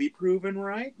 will I be proven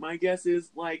right? My guess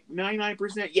is like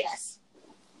 99% yes.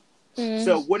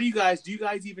 So, what do you guys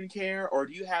even care? Or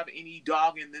do you have any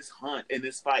dog in this hunt, in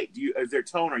this fight? Is there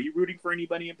tone? Are you rooting for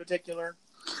anybody in particular?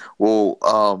 Well,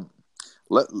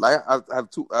 I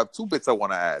have two bits I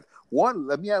want to add. One,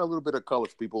 let me add a little bit of color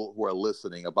for people who are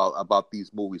listening about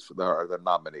these movies that are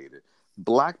nominated.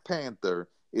 Black Panther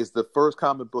is the first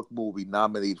comic book movie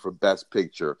nominated for Best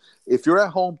Picture. If you're at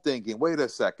home thinking, wait a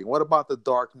second, what about The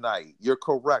Dark Knight? You're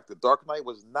correct. The Dark Knight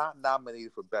was not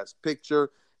nominated for Best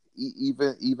Picture,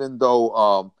 even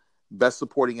though Best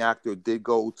Supporting Actor did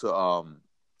go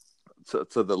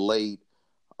to the late.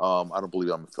 I don't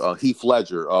believe Heath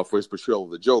Ledger for his portrayal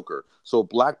of the Joker. So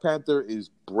Black Panther is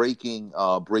breaking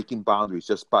boundaries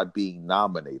just by being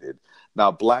nominated.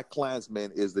 Now,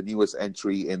 BlacKkKlansman is the newest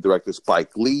entry in director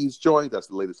Spike Lee's joint. That's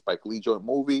the latest Spike Lee joint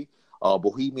movie.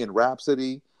 Bohemian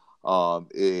Rhapsody.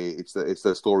 It's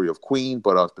the story of Queen,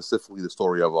 but specifically the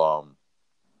story of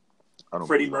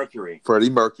Freddie Mercury. Freddie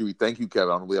Mercury. Thank you, Kevin.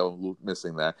 I don't believe I'm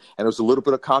missing that. And there's a little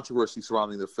bit of controversy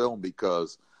surrounding the film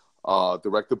because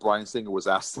director Bryan Singer was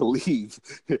asked to leave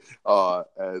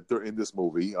in this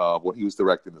movie when he was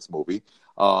directing this movie.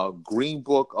 Green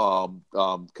Book,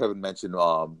 Kevin mentioned.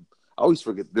 I always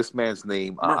forget this man's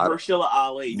name. Mahershala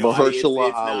Ali.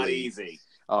 Mahershala Ali. Not easy.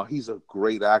 He's a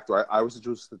great actor. I was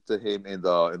introduced to him in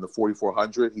the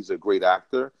 4400. He's a great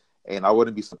actor, and I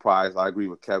wouldn't be surprised. I agree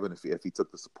with Kevin if he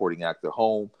took the supporting actor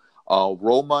home.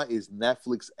 Roma is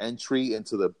Netflix entry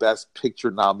into the Best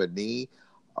Picture nominee.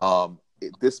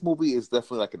 This movie is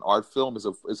definitely like an art film.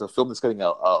 It's a film that's getting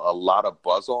a lot of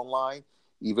buzz online,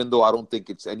 even though I don't think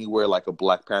it's anywhere like a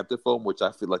Black Panther film, which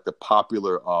I feel like the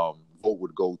popular vote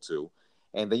would go to.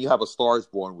 And then you have A Star is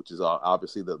Born, which is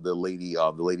obviously the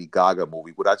Lady Gaga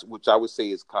movie, which I would say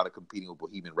is kind of competing with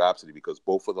Bohemian Rhapsody because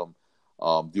both of them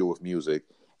deal with music.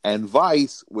 And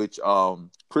Vice, which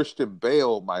Christian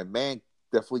Bale, my man,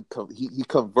 definitely he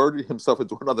converted himself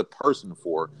into another person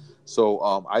for.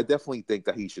 So I definitely think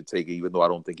that he should take it, even though I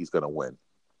don't think he's going to win.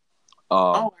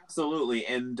 Absolutely.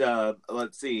 And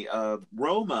let's see.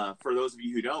 Roma, for those of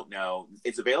you who don't know,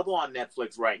 it's available on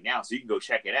Netflix right now, so you can go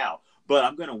check it out. But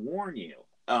I'm going to warn you,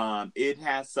 it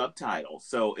has subtitles.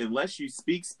 So unless you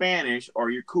speak Spanish or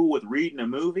you're cool with reading a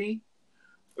movie,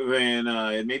 then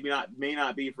it may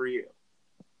not be for you.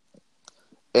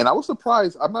 And I was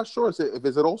surprised. I'm not sure. Is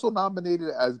it also nominated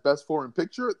as Best Foreign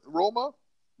Picture, Roma?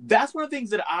 That's one of the things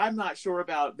that I'm not sure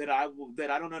about. That I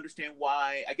don't understand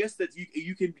why. I guess that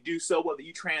you can do so well that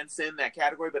you transcend that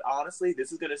category. But honestly,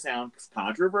 this is going to sound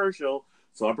controversial,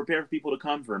 so I'm prepared for people to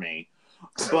come for me.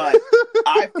 But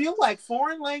I feel like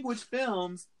foreign language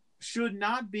films should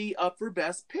not be up for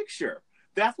Best Picture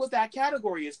That's what that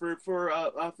category is for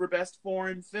best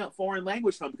foreign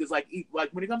language film, because like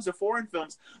when it comes to foreign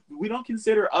films, we don't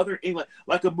consider other English,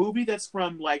 like a movie that's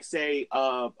from like say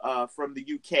from the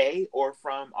UK or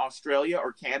from Australia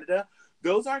or Canada.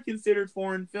 Those aren't considered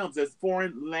foreign films. As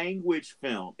foreign language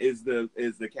film is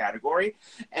the category.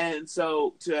 And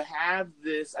so to have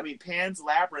this, I mean, Pan's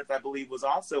Labyrinth, I believe, was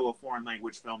also a foreign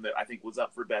language film that I think was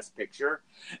up for Best Picture.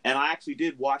 And I actually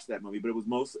did watch that movie, but it was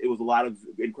a lot of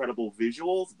incredible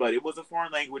visuals, but it was a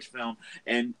foreign language film.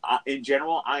 And in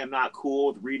general, I am not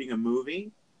cool with reading a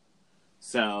movie.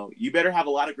 So you better have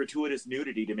a lot of gratuitous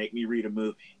nudity to make me read a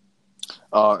movie.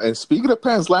 And speaking of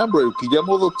Pan's Labyrinth,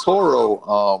 Guillermo del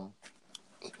Toro,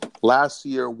 last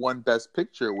year won Best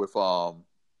Picture with I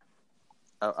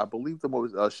believe the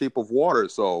movie Shape of Water.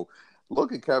 So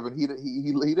look at Kevin. He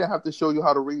didn't have to show you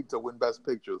how to read to win Best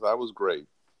Picture. That was great.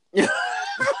 I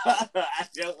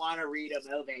don't want to read a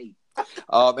movie.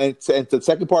 And the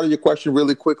second part of your question,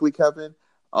 really quickly, Kevin.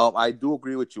 I do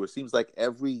agree with you. It seems like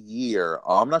every year.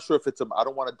 I'm not sure if it's I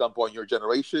don't want to dump on your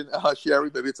generation,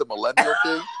 Sherry. Maybe it's a millennial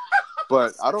thing.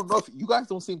 But I don't know if you guys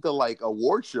don't seem to like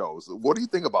award shows. What do you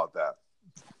think about that?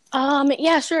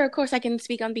 Yeah, sure. Of course, I can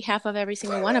speak on behalf of every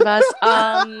single one of us.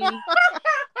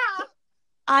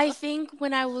 I think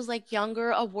when I was like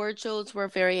younger, award shows were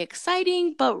very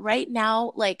exciting, but right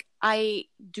now, like, I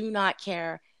do not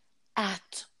care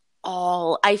at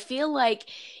all. I feel like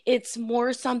it's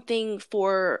more something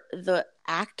for the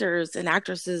actors and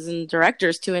actresses and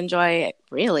directors to enjoy,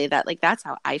 really. That's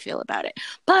how I feel about it.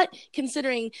 But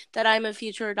considering that I'm a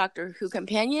future Doctor Who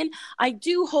companion, I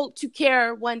do hope to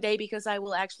care one day, because I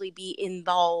will actually be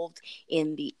involved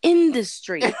in the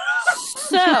industry.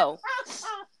 So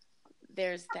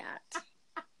there's that.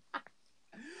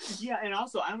 Yeah, and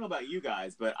also, I don't know about you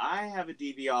guys, but I have a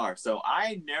DVR, so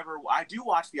I do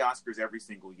watch the Oscars every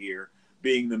single year,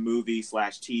 being the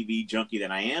movie/TV junkie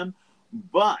that I am,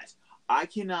 but I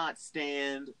cannot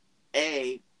stand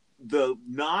the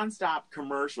nonstop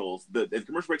commercials. The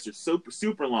commercial breaks are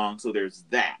super long, so there's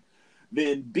that.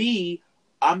 Then B,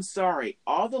 I'm sorry,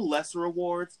 all the lesser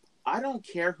awards, I don't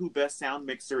care who best sound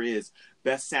mixer is,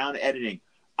 best sound editing.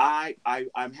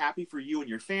 I'm happy for you and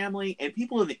your family, and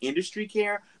people in the industry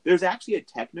care. There's actually a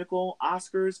technical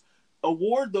Oscars.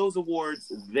 Award those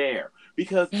awards there,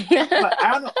 because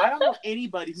I don't know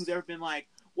anybody who's ever been like,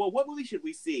 well, what movie should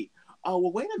we see? Oh,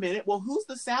 well, wait a minute. Well, who's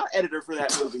the sound editor for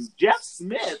that movie? Jeff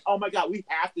Smith. Oh my God, we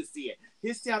have to see it.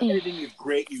 His sound editing is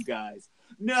great, you guys.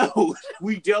 No,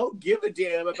 we don't give a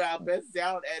damn about best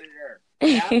sound editor.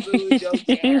 Absolutely don't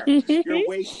care. You're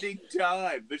wasting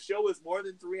time. The show is more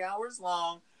than 3 hours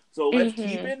long, so let's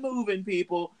keep it moving,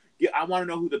 people. I want to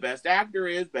know who the best actor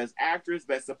is, best actress,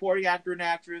 best supporting actor and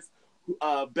actress,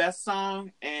 best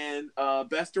song, and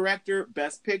best director,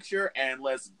 best picture, and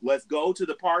let's go to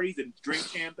the parties and drink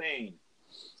champagne.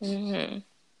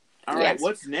 All right,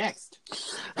 what's next?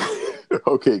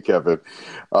 Okay, Kevin.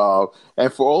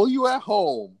 And for all you at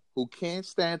home who can't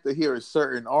stand to hear a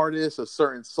certain artist, a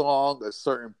certain song, a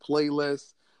certain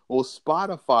playlist, well,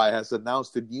 Spotify has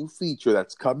announced a new feature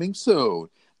that's coming soon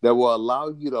that will allow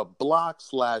you to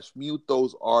block/mute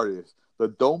those artists. The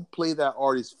Don't Play That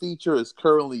Artist feature is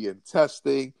currently in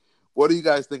testing. What do you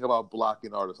guys think about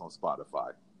blocking artists on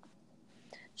Spotify?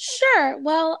 Sure.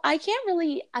 Well, I can't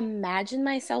really imagine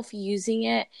myself using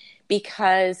it,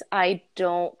 because I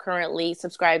don't currently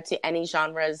subscribe to any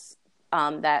genres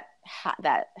that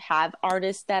have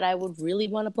artists that I would really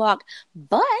want to block.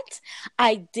 But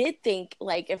I did think,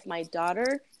 like, if my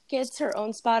daughter gets her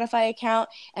own Spotify account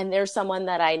and there's someone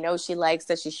that I know she likes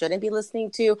that she shouldn't be listening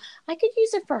to, I could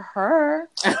use it for her.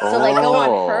 So like go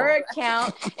on her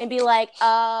account and be like,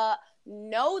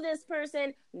 know this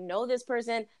person,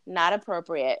 not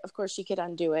appropriate. Of course she could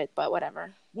undo it, but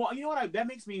whatever. Well, you know what? That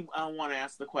makes me want to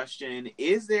ask the question: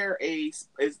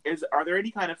 are there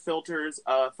any kind of filters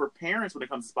for parents when it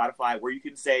comes to Spotify where you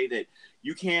can say that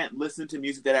you can't listen to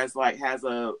music that has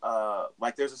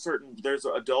there's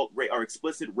adult or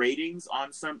explicit ratings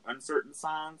on certain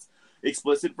songs,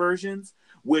 explicit versions?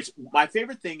 Which my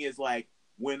favorite thing is like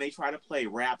when they try to play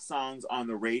rap songs on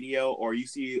the radio, or you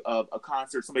see a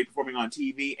concert, somebody performing on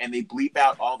TV, and they bleep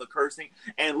out all the cursing,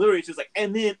 and literally it's just like,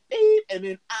 and then beep, and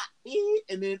then beep,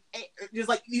 and then just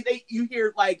like you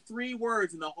hear like 3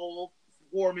 words in the whole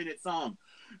 4-minute song.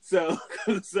 So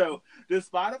does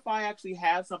Spotify actually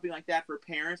have something like that for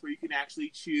parents, where you can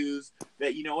actually choose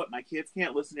that, you know what, my kids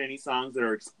can't listen to any songs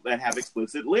that have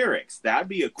explicit lyrics? That'd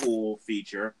be a cool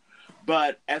feature.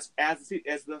 But as far as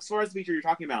the feature you're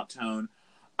talking about, Tone,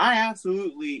 I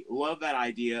absolutely love that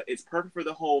idea. It's perfect for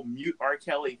the whole mute R.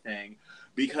 Kelly thing,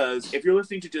 because if you're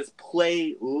listening to just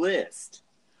playlist,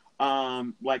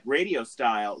 like radio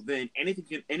style, then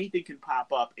anything can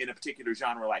pop up in a particular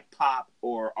genre like pop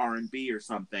or R&B or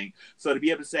something. So to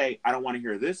be able to say, I don't want to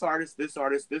hear this artist, this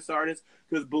artist, this artist,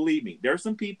 because believe me, there's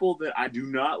some people that I do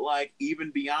not like,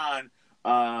 even beyond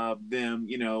them,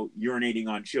 urinating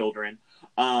on children.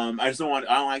 I don't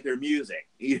like their music,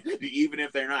 even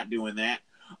if they're not doing that.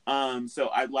 So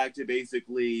I'd like to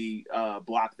basically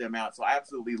block them out. So I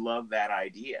absolutely love that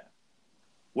idea.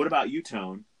 What about you,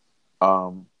 Tone?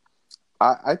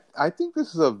 I think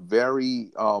this is a very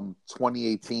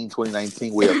 2018,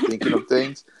 2019 way of thinking of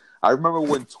things. I remember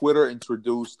when Twitter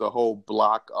introduced the whole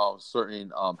block of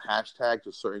certain hashtags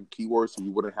or certain keywords, so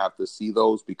you wouldn't have to see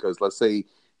those because, let's say,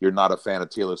 you're not a fan of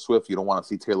Taylor Swift, you don't want to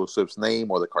see Taylor Swift's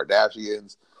name or the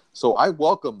Kardashians. So I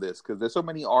welcome this because there's so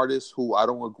many artists who I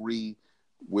don't agree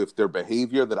with their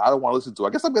behavior that I don't want to listen to. I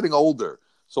guess I'm getting older,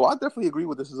 so I definitely agree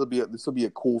with this. This will be a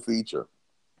cool feature.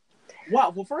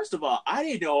 Wow. Well, first of all, I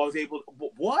didn't know I was able to.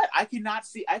 What? I can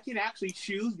actually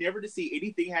choose never to see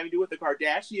anything having to do with the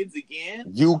Kardashians again?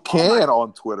 You can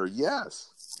on Twitter,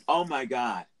 yes. Oh, my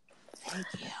God. Thank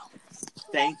you.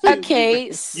 Thank you.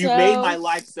 Okay, you made my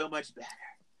life so much better.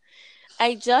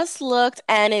 I just looked,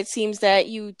 and it seems that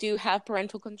you do have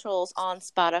parental controls on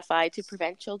Spotify to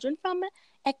prevent children from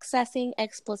accessing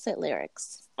explicit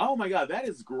lyrics. Oh my God, that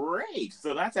is great.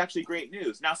 So that's actually great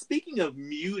news. Now, speaking of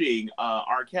muting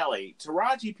R. Kelly,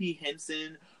 Taraji P.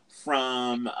 Henson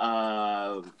from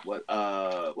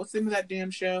what's the name of that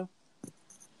damn show?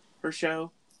 Her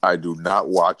show? I do not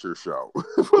watch her show.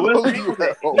 What's the name of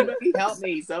it? Anybody help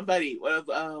me? Somebody.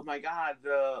 Oh my God,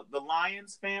 the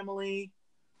Lyons family.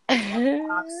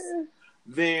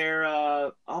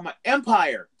 They're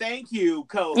Empire. Thank you,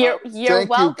 co-host. You're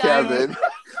welcome. You, Kevin.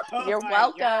 You're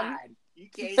welcome. God. You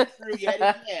came through yet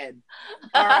again.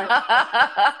 All right.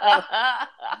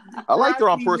 I like their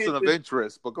own person of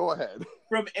interest, but go ahead.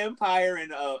 From Empire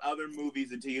and other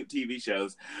movies and TV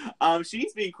shows,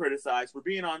 she's being criticized for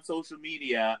being on social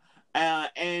media,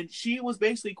 and she was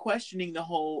basically questioning the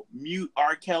whole mute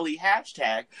R. Kelly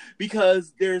hashtag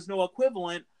because there's no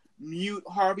equivalent mute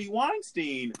Harvey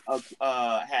Weinstein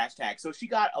hashtag. So she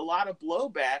got a lot of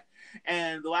blowback,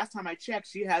 and the last time I checked,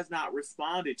 she has not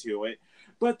responded to it.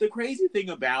 But the crazy thing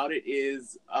about it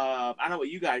is, I don't know what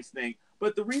you guys think,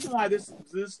 but the reason why this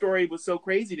story was so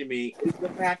crazy to me is the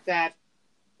fact that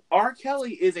R.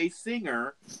 Kelly is a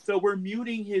singer, so we're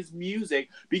muting his music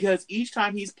because each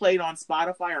time he's played on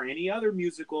Spotify or any other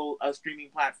musical streaming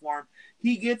platform,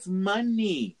 he gets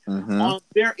money. Mm-hmm.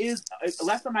 There is,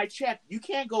 last time I checked, you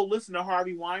can't go listen to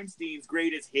Harvey Weinstein's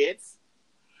greatest hits.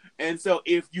 And so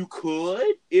if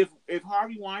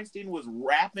Harvey Weinstein was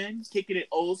rapping, kicking it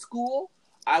old school,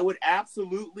 I would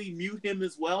absolutely mute him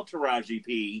as well, Taraji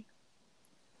P.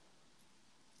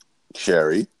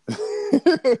 Sherry.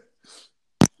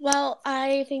 Well,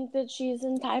 I think that she's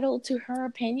entitled to her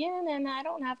opinion, and I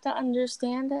don't have to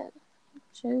understand it.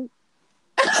 Shoot.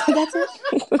 That's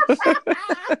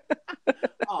it.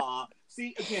 Aw.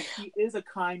 See, again, he is a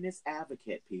kindness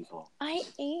advocate, people. I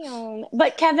am.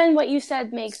 But Kevin, what you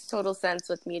said makes total sense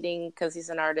with muting because he's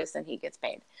an artist and he gets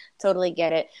paid. Totally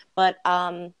get it. But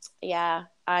yeah,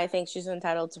 I think she's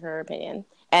entitled to her opinion.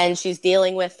 And she's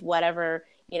dealing with whatever,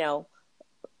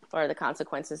 or the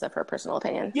consequences of her personal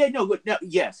opinion. Yeah, no,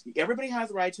 yes, everybody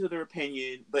has a right to their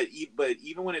opinion, but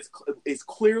even when it's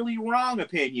clearly wrong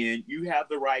opinion, you have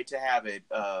the right to have it,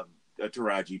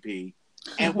 Taraji P.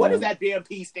 And what does that damn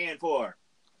P stand for?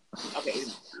 Okay.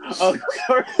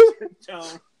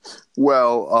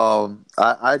 Well,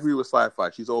 I agree with Sci-Fi.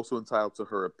 She's also entitled to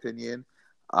her opinion.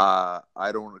 I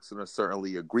don't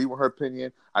necessarily agree with her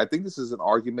opinion. I think this is an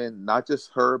argument, not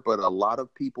just her, but a lot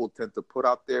of people tend to put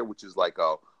out there, which is like,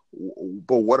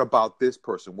 but what about this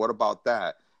person? What about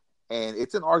that? And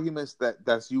it's an argument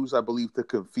that's used, I believe, to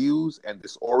confuse and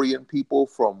disorient people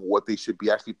from what they should be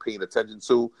actually paying attention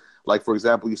to. Like, for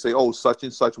example, you say, oh, such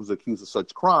and such was accused of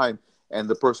such crime. And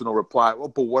the person will reply, well,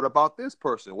 but what about this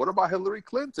person? What about Hillary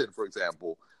Clinton, for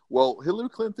example? Well, Hillary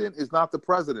Clinton is not the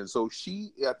president. So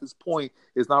she, at this point,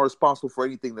 is not responsible for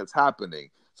anything that's happening.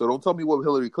 So don't tell me what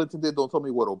Hillary Clinton did. Don't tell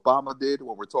me what Obama did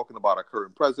when we're talking about our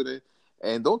current president.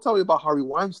 And don't tell me about Harvey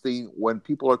Weinstein when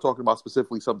people are talking about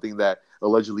specifically something that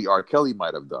allegedly R. Kelly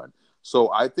might have done.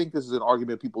 So I think this is an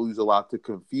argument people use a lot to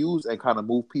confuse and kind of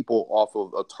move people off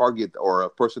of a target or a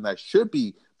person that should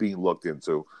be being looked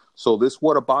into. So this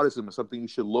whataboutism is something you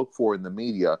should look for in the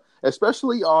media,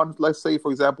 especially on, let's say, for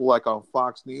example, like on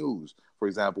Fox News, for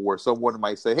example, where someone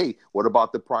might say, hey, what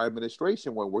about the prior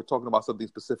administration when we're talking about something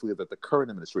specifically that the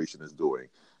current administration is doing?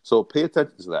 So pay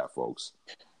attention to that, folks.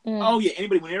 Oh yeah,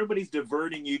 when everybody's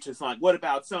diverting you to like, what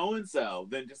about so and so?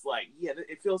 Then just like, yeah,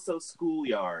 it feels so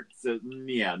schoolyard. So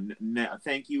yeah,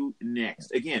 thank you.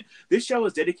 Next, again, this show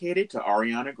is dedicated to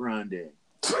Ariana Grande.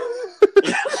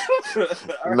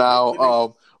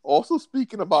 Now, also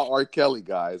speaking about R. Kelly,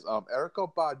 guys,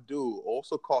 Erykah Badu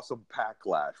also caught some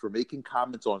backlash for making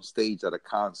comments on stage at a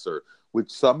concert,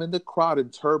 which some in the crowd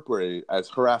interpreted as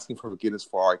her asking for forgiveness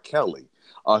for R. Kelly.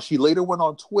 She later went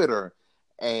on Twitter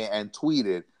and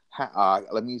tweeted,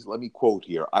 let me quote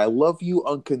here: "I love you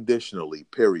unconditionally.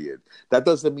 Period. That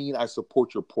doesn't mean I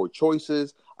support your poor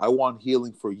choices. I want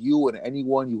healing for you and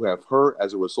anyone you have hurt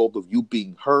as a result of you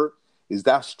being hurt. Is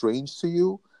that strange to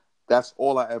you? That's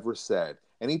all I ever said.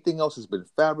 Anything else has been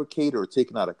fabricated or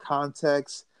taken out of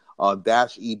context."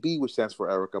 Dash EB, which stands for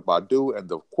Erykah Badu, and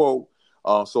the quote.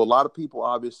 So a lot of people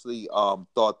obviously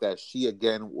thought that she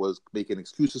again was making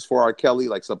excuses for R. Kelly,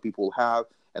 like some people have,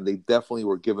 and they definitely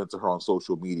were given to her on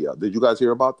social media. Did you guys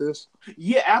hear about this?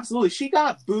 Yeah, absolutely. She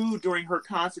got booed during her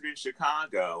concert in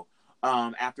Chicago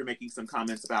after making some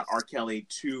comments about R. Kelly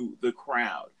to the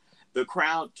crowd. The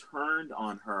crowd turned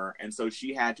on her, and so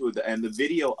she had to, and the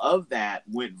video of that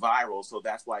went viral, so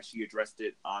that's why she addressed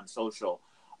it on social,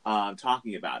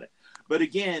 talking about it. But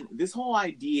again, this whole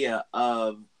idea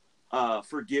of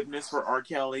forgiveness for R.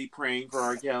 Kelly, praying for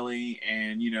R. Kelly,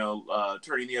 and,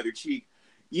 turning the other cheek,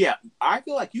 yeah, I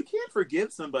feel like you can't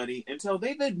forgive somebody until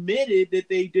they've admitted that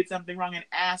they did something wrong and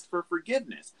asked for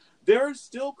forgiveness. There are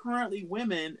still currently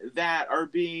women that are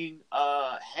being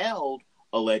held,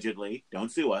 allegedly, don't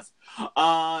sue us,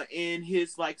 in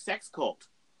his like sex cult,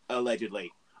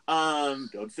 allegedly.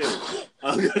 Don't sue.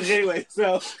 Anyway,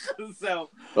 so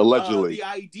Allegedly. the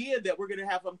idea that we're gonna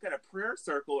have some kind of prayer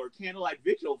circle or candlelight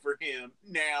vigil for him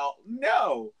now,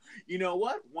 no. You know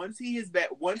what? Once he's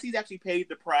actually paid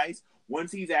the price,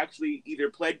 once he's actually either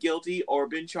pled guilty or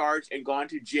been charged and gone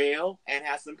to jail and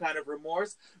has some kind of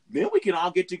remorse, then we'll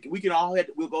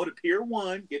go to Pier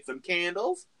 1, get some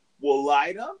candles, we'll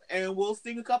light them, and we'll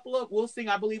sing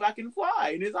I Believe I Can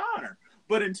Fly in his honor.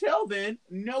 But until then,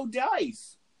 no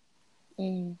dice.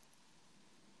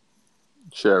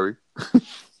 Sherry.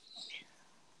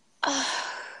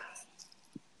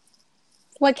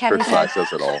 What Kevin Her said. side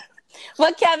says it all.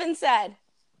 What Kevin said.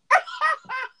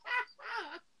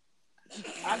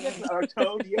 I guess,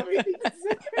 Toad, do you have anything to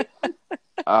say?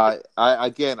 I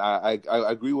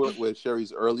agree with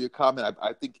Sherry's earlier comment.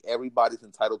 I think everybody's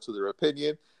entitled to their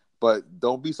opinion, but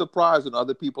don't be surprised when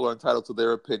other people are entitled to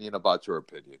their opinion about your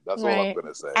opinion. That's all I'm going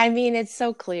to say. I mean, it's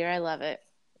so clear. I love it.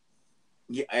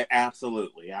 Yeah,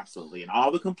 absolutely. And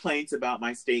all the complaints about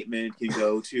my statement can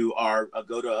go to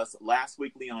us last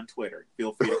weekly on Twitter.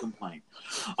 Feel free to complain.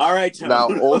 All right, Toad. Now,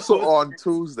 also on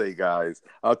Tuesday, guys,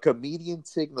 comedian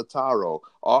Tig Notaro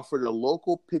offered a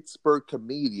local Pittsburgh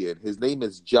comedian. His name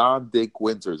is John Dick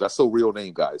Winters. That's a real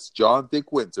name, guys. John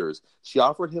Dick Winters. She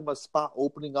offered him a spot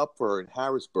opening up for her in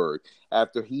Harrisburg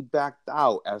after he backed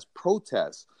out as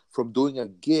protest from doing a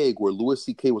gig where Louis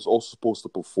C.K. was also supposed to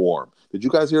perform. Did you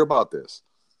guys hear about this?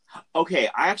 Okay,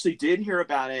 I actually did hear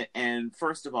about it, and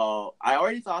first of all, I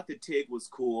already thought that Tig was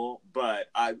cool, but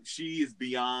she is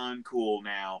beyond cool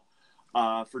now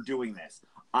for doing this.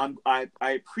 I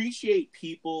appreciate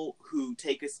people who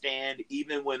take a stand,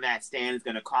 even when that stand is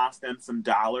going to cost them some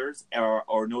dollars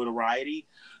or notoriety.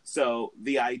 So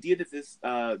the idea that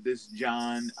this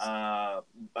John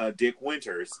Dick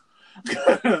Winters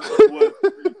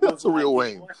that's a real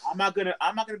name. I'm not gonna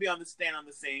be on the stand on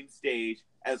the same stage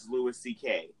as Louis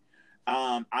C.K.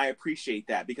 I appreciate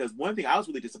that, because one thing I was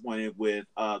really disappointed with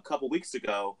a couple weeks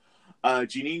ago,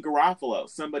 Janine Garofalo,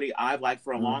 somebody I've liked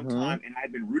for a long time, and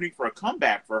I've been rooting for a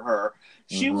comeback for her.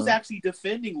 She was actually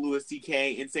defending Louis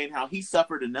C.K. and saying how he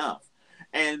suffered enough.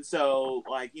 And so,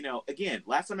 again,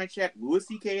 last time I checked, Louis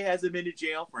C.K. hasn't been to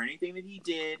jail for anything that he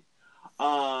did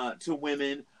to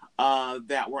women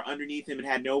that were underneath him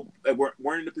and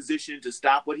weren't in a position to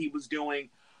stop what he was doing.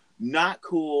 Not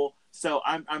cool. So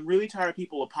I'm really tired of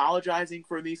people apologizing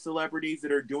for these celebrities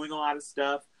that are doing a lot of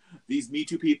stuff. These Me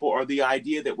Too people, or the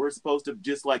idea that we're supposed to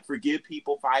just forgive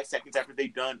people 5 seconds after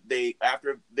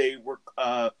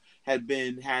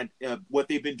what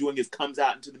they've been doing comes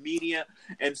out into the media,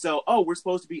 and so we're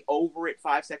supposed to be over it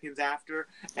 5 seconds after.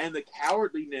 And the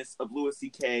cowardliness of Louis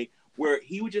C.K., where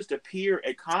he would just appear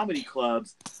at comedy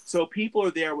clubs, so people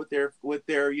are there with their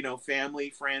family,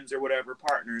 friends, or whatever,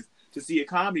 partners, to see a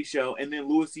comedy show, and then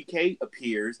Louis C.K.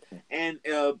 appears, and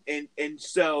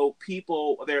so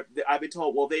people I've been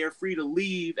told, well, they are free to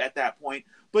leave at that point,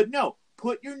 but no,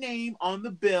 put your name on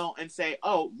the bill and say,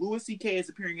 oh, Louis C.K. is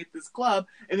appearing at this club,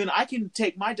 and then I can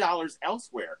take my dollars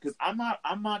elsewhere, because I'm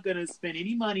not going to spend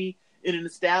any money in an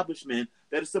establishment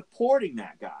that is supporting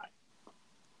that guy.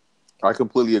 I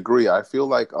completely agree. I feel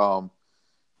like, for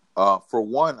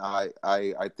one,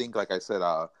 I think, like I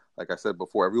said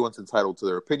before, everyone's entitled to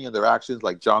their opinion, their actions.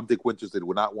 Like John Dick Winters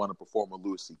would not want to perform with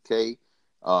Louis C.K.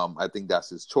 I think that's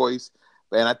his choice,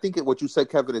 and I think what you said,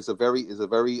 Kevin, is a very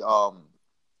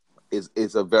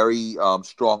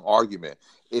strong argument.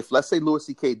 If, let's say, Louis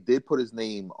C.K. did put his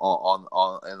name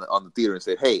on the theater and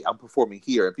say, "Hey, I'm performing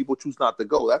here," and people choose not to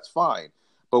go, that's fine.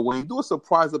 But when you do a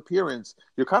surprise appearance,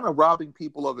 you're kind of robbing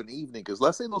people of an evening. Because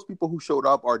let's say those people who showed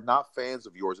up are not fans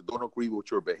of yours and don't agree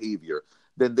with your behavior,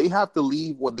 then they have to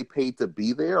leave when they paid to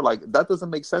be there. Like, that doesn't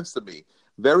make sense to me.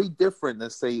 Very different than,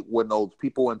 say, when those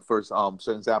people went first.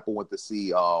 For example, went to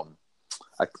see. I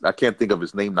can't think of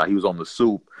his name now. He was on The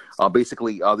Soup.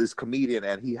 Basically, this comedian,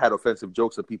 and he had offensive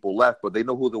jokes and people left, but they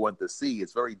know who they went to see.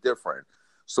 It's very different.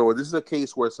 So this is a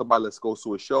case where somebody goes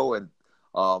to a show, and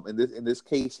in this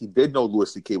case, he did know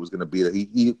Louis C.K. was going to be there.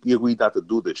 He agreed not to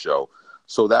do the show,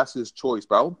 so that's his choice.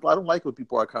 But I don't like when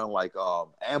people are kind of like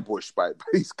ambushed by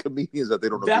these comedians that they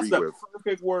don't agree with. That's the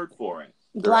perfect word for it.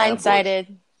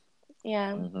 Blindsided.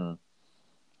 Yeah. Mm-hmm.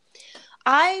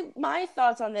 My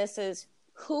thoughts on this is,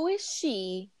 who is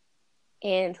she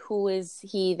and who is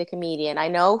he, the comedian? I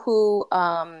know who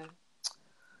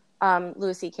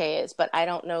Louis C.K. is, but I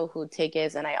don't know who Tig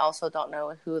is, and I also don't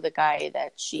know who the guy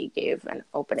that she gave an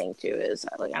opening to is.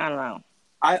 Like, I don't know.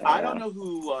 I don't know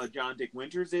who John Dick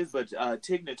Winters is, but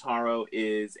Tig Notaro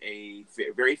is a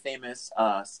very famous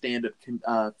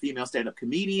female stand-up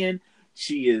comedian.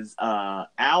 She is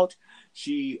out.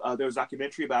 There was a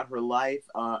documentary about her life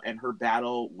and her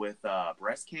battle with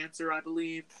breast cancer, I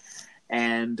believe.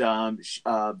 And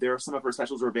there are some of her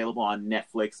specials are available on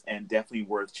Netflix and definitely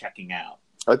worth checking out.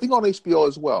 I think on HBO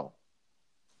as well.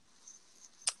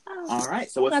 Oh. All right.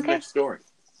 So what's the next story?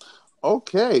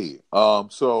 Okay.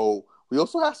 So we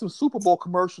also have some Super Bowl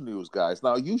commercial news, guys.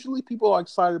 Now, usually people are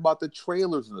excited about the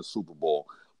trailers in the Super Bowl,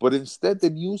 but instead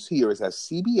the news here is that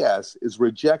CBS is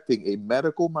rejecting a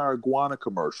medical marijuana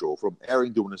commercial from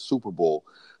airing during the Super Bowl.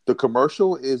 The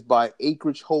commercial is by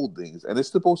Acreage Holdings, and it's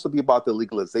supposed to be about the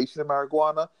legalization of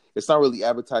marijuana. It's not really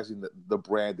advertising the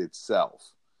brand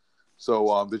itself.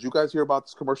 So did you guys hear about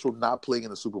this commercial not playing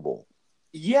in the Super Bowl?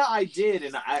 Yeah, I did,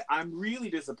 and I'm really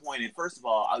disappointed. First of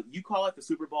all, you call it the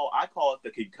Super Bowl. I call it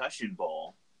the Concussion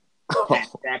Bowl.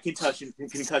 That Concussion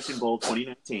Bowl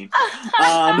 2019.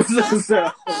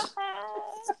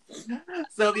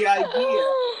 So the idea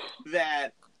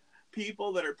that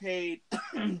people that are paid,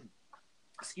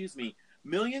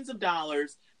 millions of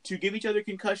dollars to give each other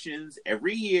concussions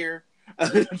every year,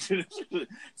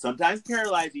 sometimes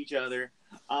paralyze each other,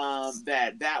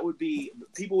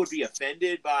 people would be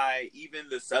offended by even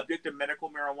the subject of medical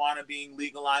marijuana being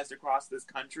legalized across this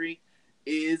country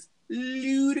is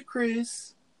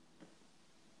ludicrous.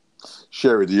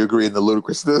 Sherry, do you agree in the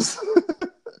ludicrousness?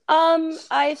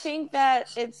 I think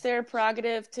that it's their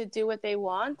prerogative to do what they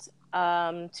want,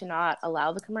 to not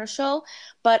allow the commercial.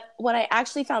 But what I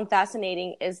actually found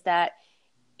fascinating is that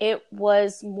it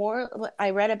was more, I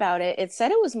read about it, it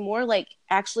said it was more like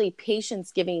actually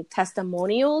patients giving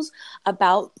testimonials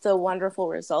about the wonderful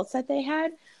results that they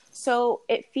had. So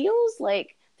it feels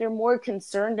like they're more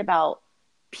concerned about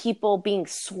people being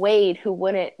swayed who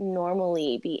wouldn't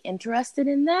normally be interested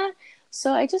in that.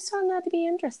 So I just found that to be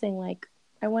interesting. Like,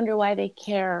 I wonder why they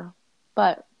care,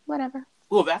 but whatever.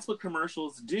 Well, that's what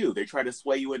commercials do. They try to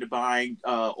sway you into buying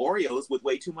Oreos with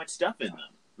way too much stuff in them.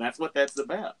 That's what that's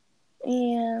about.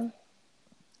 Yeah.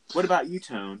 What about you,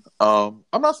 Tone? I'm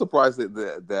not surprised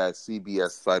that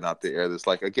CBS decided not to air this.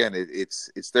 Like, again,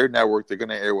 it's their network. They're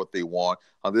gonna air what they want.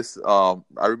 On this, I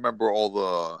remember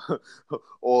all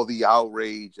the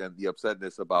outrage and the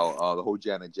upsetness about the whole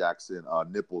Janet Jackson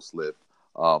nipple slip.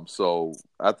 So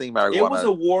I think marijuana. It was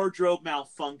a wardrobe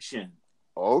malfunction.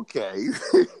 Okay,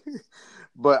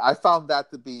 but I found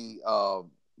that to be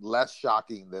less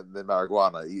shocking than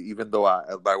marijuana, even though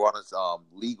marijuana is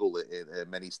legal in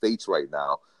many states right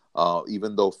now.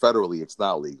 Even though federally it's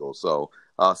not legal. So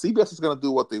CBS is going to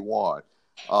do what they want.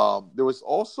 There was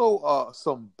also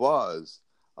some buzz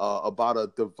about a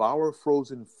Devour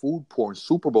Frozen food porn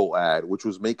Super Bowl ad, which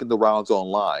was making the rounds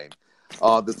online.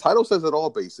 The title says it all,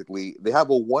 basically. They have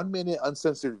a 1-minute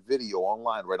uncensored video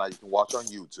online right now you can watch on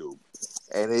YouTube.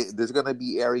 And there's going to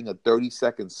be airing a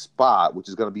 30-second spot, which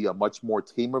is going to be a much more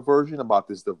tamer version about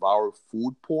this Devour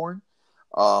food porn.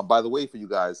 By the way, for you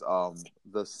guys,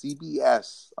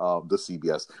 CBS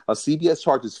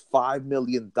charges $5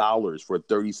 million for a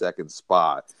 30-second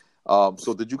spot.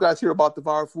 So did you guys hear about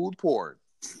Devour food porn?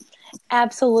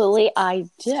 Absolutely, I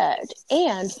did.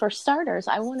 And for starters,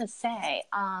 I want to say,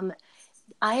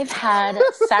 I've had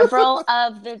several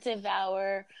of the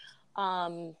Devour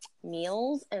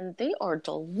meals, and they are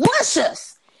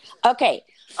delicious. Okay.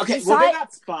 Okay, well, they're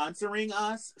not sponsoring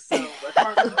us, so as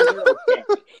far as they're okay.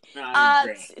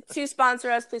 No, to sponsor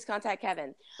us, please contact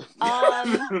Kevin.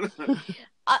 But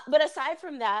aside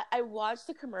from that, I watched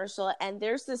the commercial, and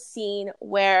there's this scene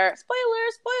where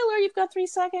spoiler, you've got 3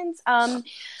 seconds.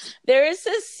 There is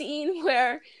this scene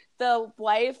where the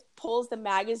wife pulls the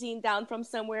magazine down from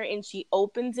somewhere, and she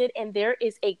opens it, and there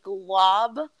is a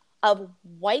glob of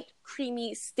white,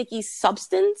 creamy, sticky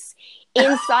substance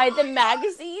inside the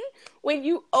magazine. When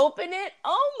you open it,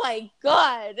 oh my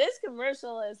God, this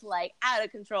commercial is like out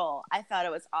of control. I thought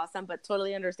it was awesome, but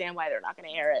totally understand why they're not going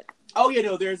to air it. Oh, yeah,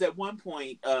 no, there's at one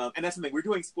point, and that's something, we're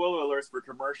doing spoiler alerts for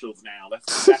commercials now.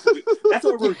 That's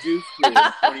what we're reduced to in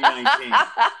 2019.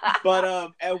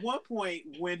 But at one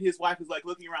point, when his wife is like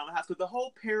looking around the house, because the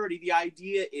whole parody, the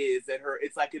idea is that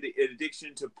it's like an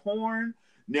addiction to porn.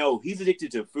 No, he's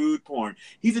addicted to food porn.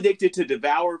 He's addicted to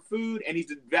devour food, and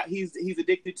he's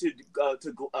addicted to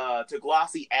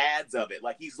glossy ads of it.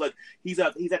 Like he's at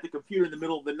the computer in the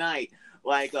middle of the night,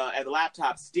 like at the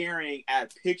laptop, staring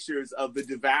at pictures of the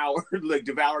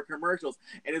devour commercials.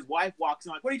 And his wife walks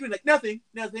in like, "What are you doing?" Like, nothing.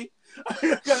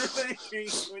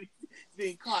 He's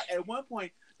being caught. At one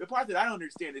point, the part that I don't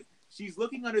understand is she's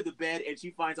looking under the bed and she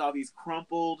finds all these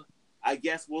crumpled, I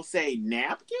guess we'll say,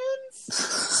 napkins.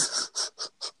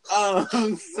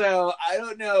 So I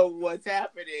don't know what's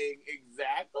happening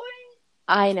exactly.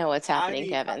 I know what's happening,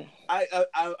 Kevin. I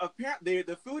apparently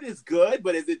the food is good,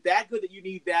 but is it that good that you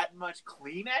need that much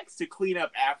Kleenex to clean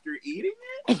up after eating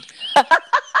it?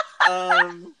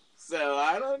 So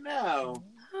I don't know.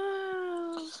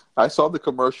 I saw the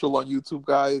commercial on YouTube,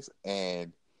 guys,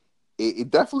 and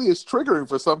it definitely is triggering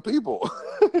for some people.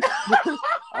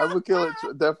 I would kill it.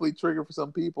 Definitely trigger for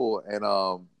some people, and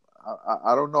I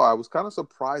don't know. I was kind of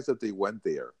surprised that they went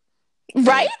there.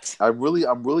 Right? I'm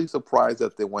really surprised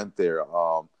that they went there.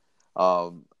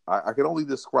 I can only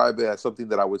describe it as something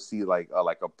that I would see like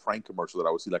a prank commercial that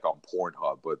I would see like on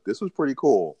Pornhub. But this was pretty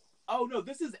cool. Oh no,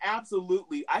 this is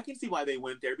absolutely. I can see why they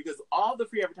went there because all the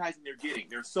free advertising they're getting.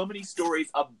 There's so many stories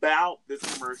about this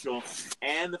commercial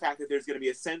and the fact that there's going to be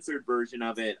a censored version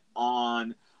of it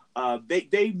on.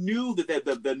 They knew that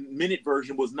the minute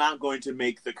version was not going to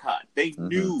make the cut. They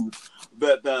knew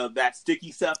that that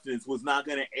sticky substance was not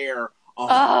going to air.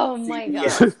 Oh my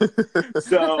God!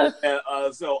 So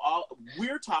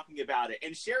we're talking about it,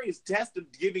 and Sherry is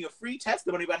giving a free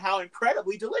testimony about how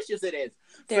incredibly delicious it is.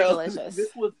 They're delicious.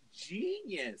 This was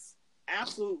genius,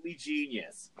 absolutely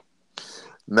genius.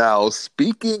 Now,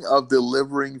 speaking of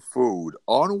delivering food,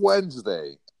 on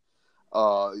Wednesday,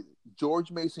 George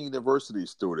Mason University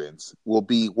students will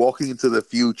be walking into the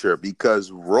future because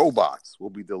robots will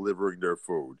be delivering their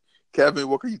food. Kevin,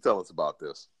 what can you tell us about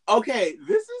this? Okay,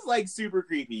 this is like super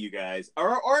creepy, you guys,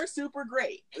 or super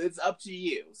great. It's up to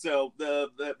you. So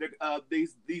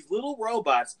these little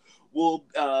robots will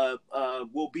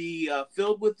be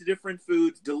filled with different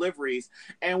foods deliveries,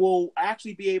 and will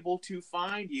actually be able to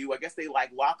find you. I guess they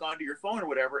like lock onto your phone or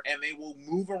whatever, and they will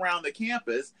move around the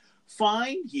campus,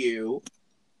 find you,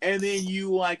 and then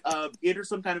you like enter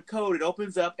some kind of code. It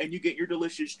opens up, and you get your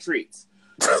delicious treats.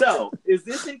 So, is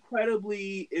this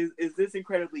incredibly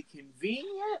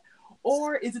convenient,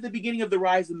 or is it the beginning of the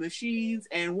rise of machines?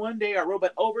 And one day, our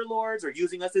robot overlords are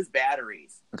using us as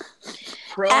batteries.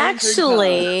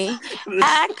 Actually,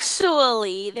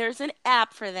 there's an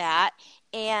app for that,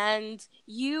 and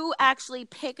you actually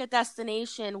pick a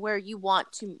destination where you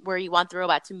want the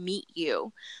robot to meet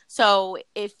you. So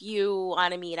if you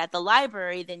want to meet at the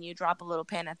library, then you drop a little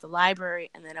pin at the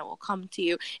library and then it will come to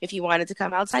you. If you wanted to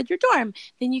come outside your dorm,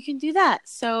 then you can do that.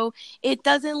 So it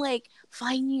doesn't like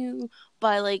find you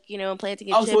by like,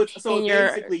 planting a chip in your...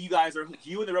 basically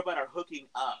you and the robot are hooking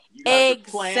up. You guys are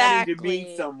planning to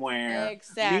meet somewhere.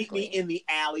 Exactly. Meet me in the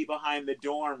alley behind the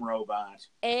dorm, robot.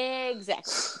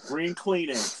 Exactly. Bring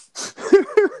Kleenex.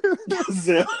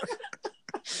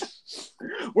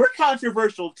 We're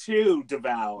controversial too,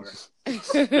 Devour. I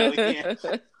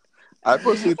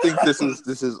personally think this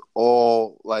is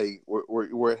all like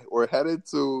we're headed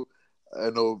to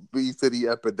an obesity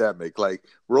epidemic. Like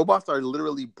robots are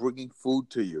literally bringing food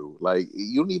to you. Like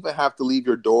you don't even have to leave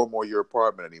your dorm or your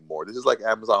apartment anymore. This is like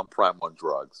Amazon Prime on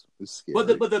drugs. It's scary.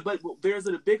 But there's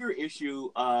a bigger issue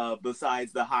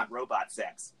besides the hot robot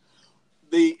sex.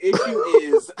 The issue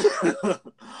is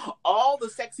all the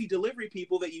sexy delivery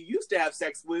people that you used to have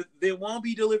sex with, they won't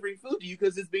be delivering food to you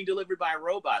because it's being delivered by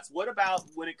robots. What about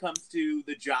when it comes to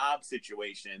the job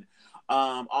situation?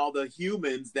 All the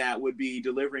humans that would be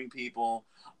delivering people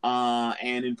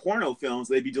And in porno films,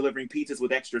 they'd be delivering pizzas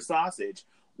with extra sausage.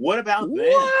 What about them?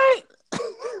 What?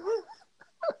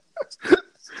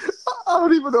 I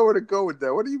don't even know where to go with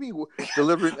that. What do you mean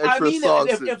delivering extra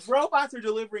sausage? If robots are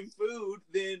delivering food,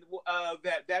 then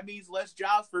that means less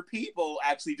jobs for people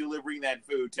actually delivering that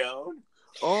food, Tone.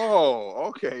 Oh,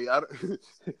 okay.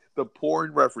 The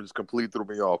porn reference completely threw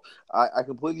me off. I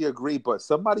completely agree, but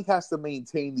somebody has to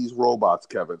maintain these robots,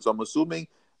 Kevin. So I'm assuming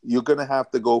you're going to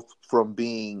have to go from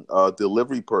being a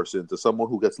delivery person to someone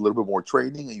who gets a little bit more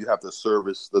training, and you have to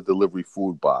service the delivery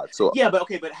food bot. So yeah,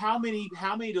 but how many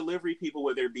delivery people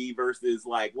would there be versus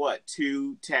like what,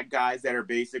 2 tech guys that are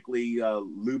basically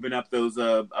lubing up those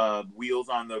wheels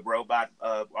on the robot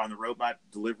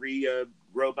delivery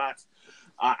robots?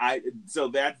 So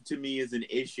that to me is an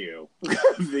issue.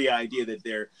 The idea that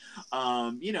they're,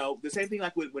 the same thing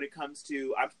like when it comes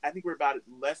to, I think we're about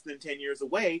less than 10 years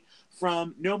away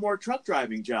from no more truck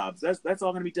driving jobs. That's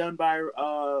all going to be done by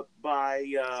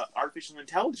artificial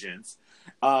intelligence.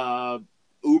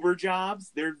 Uber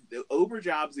jobs,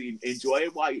 you enjoy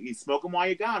it while you smoke them while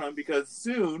you got them, because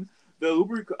soon the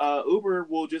Uber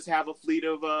will just have a fleet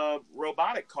of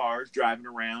robotic cars driving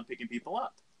around picking people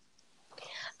up.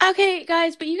 Okay,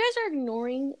 guys, but you guys are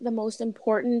ignoring the most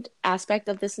important aspect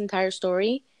of this entire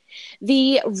story.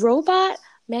 The robot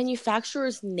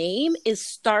manufacturer's name is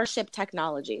Starship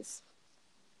Technologies.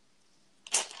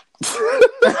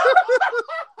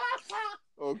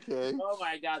 Okay. Oh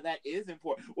my God, that is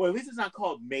important. Well, at least it's not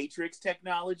called Matrix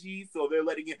Technology, so they're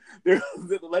letting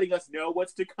us know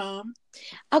what's to come.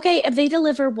 Okay, if they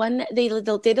deliver they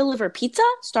deliver pizza,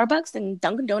 Starbucks, and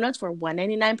Dunkin' Donuts for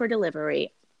 $1.99 per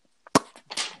delivery.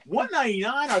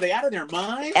 $1.99? Are they out of their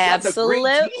minds?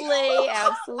 Absolutely,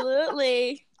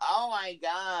 absolutely. Oh my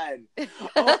God!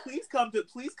 Oh, please come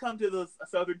to the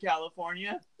Southern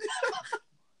California.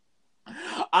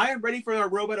 I am ready for our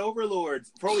robot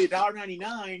overlords for only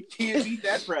 $1.99. Can't beat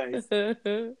that price,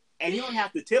 and you don't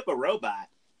have to tip a robot.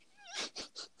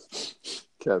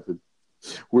 Kevin,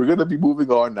 we're gonna be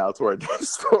moving on now to our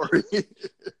next story.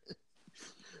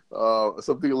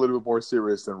 Something a little bit more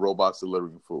serious than robots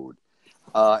delivering food.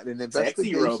 An investigation.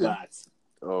 Sexy robots.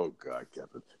 Oh God,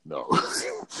 Kevin, no.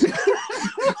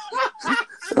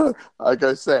 Like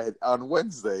I said, on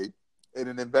Wednesday, in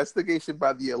an investigation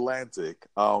by The Atlantic,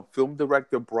 film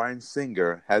director Bryan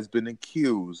Singer has been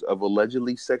accused of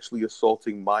allegedly sexually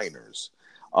assaulting minors,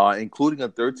 including a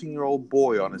 13-year-old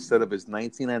boy on a set of his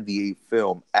 1998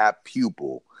 film Apt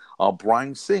Pupil.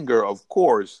 Bryan Singer, of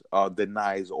course,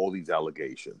 denies all these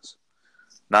allegations.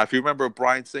 Now, if you remember,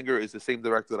 Bryan Singer is the same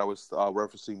director that I was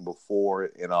referencing before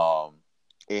in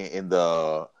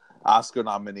the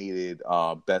Oscar-nominated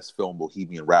Best Film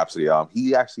Bohemian Rhapsody.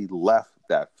 He actually left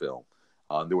that film.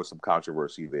 There was some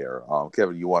controversy there.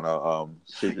 Kevin, you want to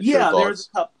share thoughts?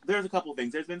 There's a couple of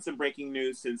things. There's been some breaking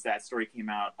news since that story came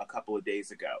out a couple of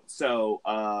days ago. So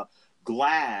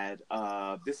GLAAD,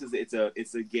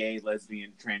 it's a gay,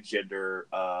 lesbian, transgender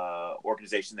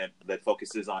organization that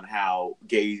focuses on how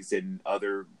gays and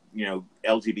other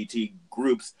LGBT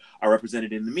groups are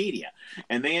represented in the media.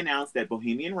 And they announced that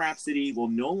Bohemian Rhapsody will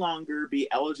no longer be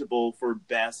eligible for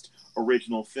Best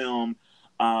Original Film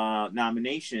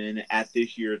nomination at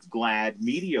this year's GLAAD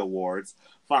Media Awards,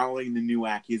 following the new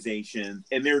accusations.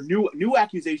 And they're new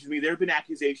accusations. I mean, there have been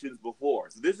accusations before.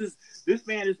 So this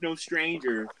man is no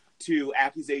stranger to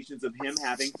accusations of him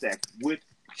having sex with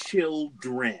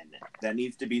children. That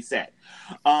needs to be said.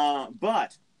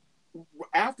 But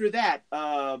after that,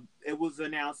 it was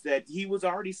announced that he was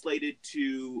already slated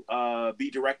to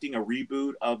be directing a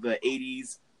reboot of the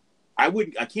 80s. I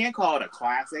can't call it a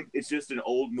classic. It's just an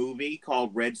old movie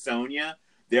called Red Sonja.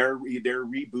 They're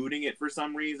rebooting it for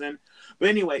some reason. But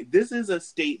anyway, this is a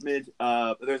statement.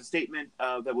 There's a statement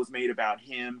that was made about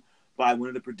him by one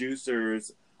of the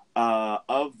producers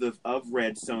of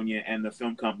Red Sonja and the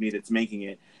film company that's making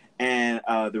it, and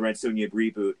the Red Sonja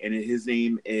reboot. And his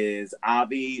name is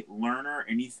Avi Lerner,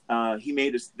 and he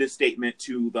made this statement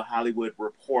to the Hollywood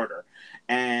Reporter.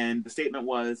 And the statement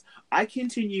was, "I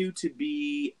continue to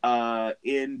be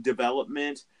in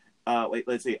development."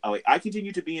 I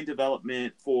continue to be in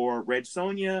development for Red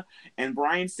Sonja, and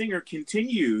Bryan Singer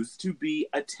continues to be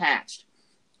attached.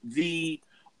 The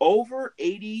over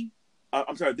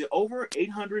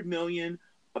 800 million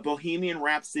Bohemian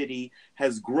Rhapsody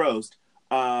has grossed,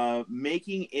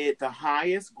 making it the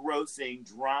highest grossing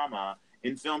drama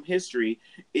in film history,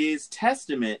 is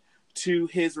testament to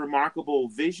his remarkable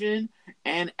vision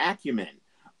and acumen.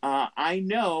 I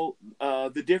know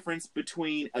the difference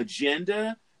between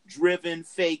agenda-driven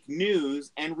fake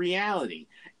news and reality,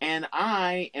 and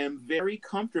I am very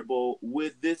comfortable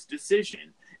with this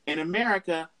decision. In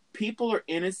America, people are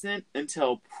innocent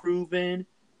until proven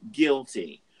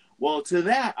guilty. Well, to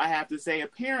that, I have to say,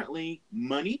 apparently,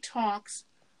 money talks,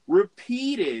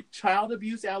 repeated child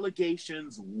abuse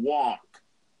allegations walk.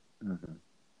 Mm-hmm.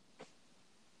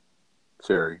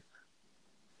 Sherry.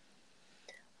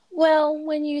 Well,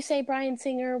 when you say Bryan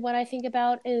Singer, what I think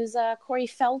about is Corey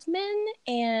Feldman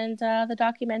and the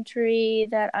documentary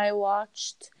that I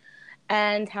watched,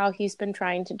 and how he's been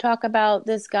trying to talk about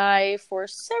this guy for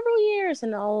several years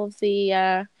and all of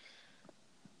the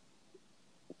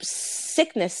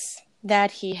sickness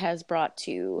that he has brought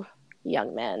to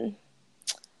young men.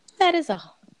 That is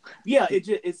all. Yeah,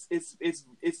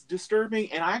 it's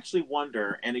disturbing, and I actually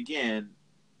wonder. And again,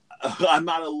 I'm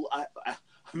not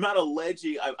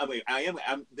alleging. I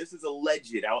am. This is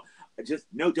alleged.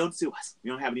 Don't sue us. We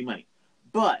don't have any money.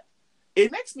 But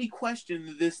it makes me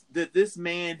question this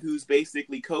man who's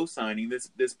basically co-signing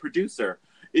this producer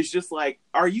is just like,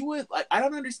 are you like? I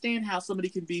don't understand how somebody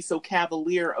can be so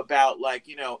cavalier about, like,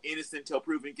 innocent till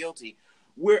proven guilty,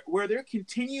 where there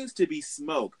continues to be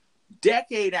smoke,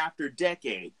 decade after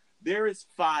decade. There is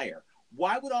fire.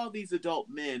 Why would all these adult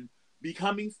men be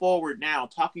coming forward now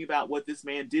talking about what this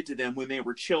man did to them when they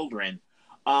were children?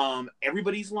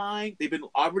 Everybody's lying.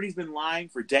 Everybody's been lying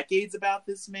for decades about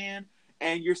this man,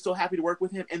 and you're still happy to work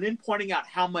with him. And then pointing out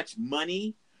how much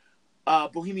money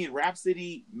Bohemian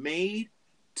Rhapsody made,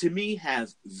 to me,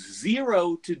 has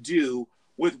zero to do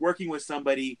with working with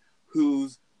somebody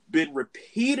who's been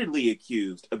repeatedly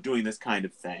accused of doing this kind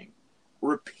of thing.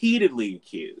 Repeatedly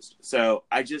accused. So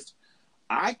I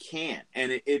can't.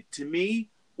 And it to me,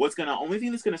 only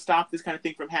thing that's gonna stop this kind of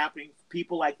thing from happening,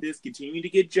 people like this continuing to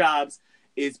get jobs,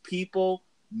 is people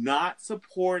not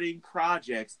supporting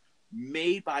projects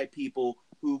made by people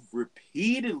who've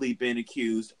repeatedly been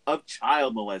accused of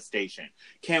child molestation.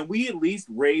 Can we at least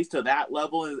raise to that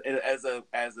level as a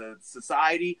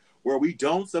society where we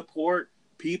don't support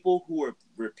people who have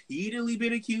repeatedly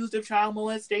been accused of child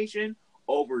molestation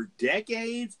over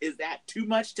decades? Is that too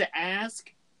much to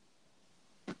ask?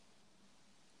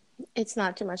 It's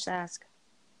not too much to ask.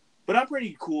 But I'm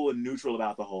pretty cool and neutral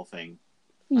about the whole thing.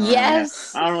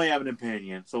 Yes. I don't really have an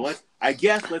opinion. So let's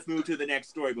move to the next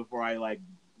story before I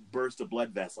burst a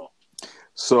blood vessel.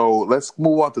 So let's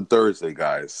move on to Thursday,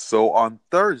 guys. So on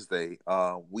Thursday,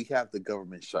 we have the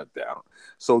government shutdown.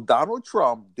 So Donald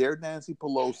Trump dared Nancy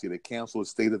Pelosi to cancel a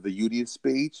State of the Union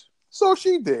speech. So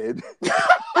she did.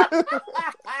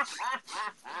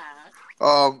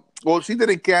 Well, she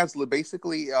didn't cancel it.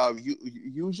 Basically,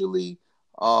 usually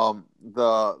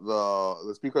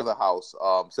the Speaker of the House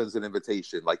sends an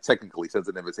invitation, technically sends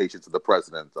an invitation to the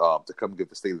president to come give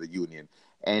the State of the Union.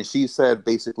 And she said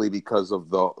basically because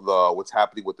of the what's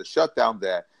happening with the shutdown,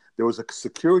 that there was a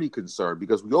security concern,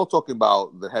 because we're all talking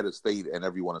about the head of state and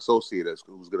everyone associated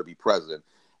who's going to be president.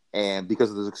 And because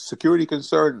of the security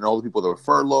concern and all the people that were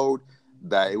furloughed,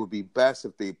 that it would be best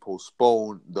if they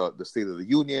postponed the State of the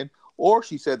Union, or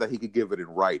she said that he could give it in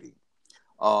writing.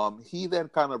 He then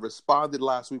kind of responded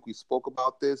last week. We spoke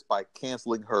about this by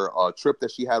canceling her trip that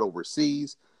she had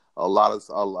overseas.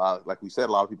 Like we said,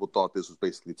 a lot of people thought this was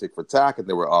basically tick for tack, and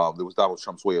there was Donald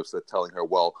Trump's way of telling her,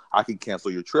 well, I can cancel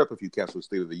your trip if you cancel the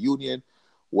State of the Union.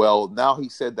 Well, now he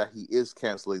said that he is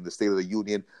canceling the State of the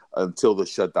Union until the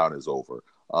shutdown is over.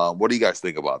 What do you guys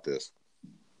think about this?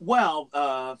 Well,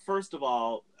 first of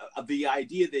all, the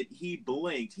idea that he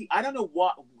blinked, I don't know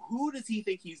who does he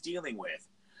think he's dealing with?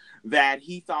 That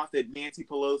he thought that Nancy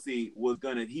Pelosi was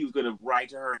gonna write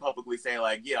to her and publicly say,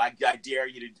 like, yeah, I dare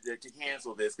you to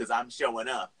cancel this because I'm showing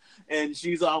up. And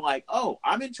she's all like, oh,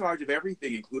 I'm in charge of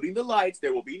everything, including the lights.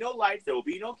 There will be no lights, there will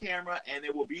be no camera, and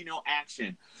there will be no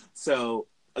action. So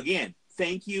again,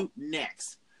 thank you.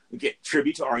 Next, okay,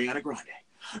 tribute to Ariana Grande.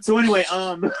 So anyway,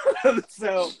 the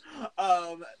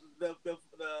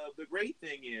great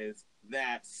thing is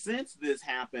that since this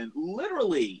happened,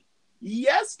 literally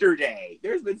yesterday,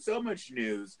 there's been so much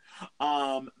news.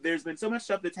 There's been so much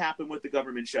stuff that's happened with the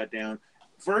government shutdown.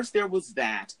 First, there was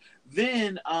that.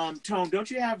 Then, Tone,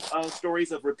 don't you have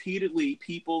stories of repeatedly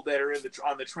people that are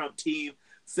on the Trump team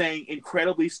saying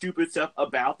incredibly stupid stuff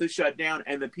about the shutdown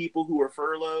and the people who are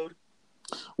furloughed?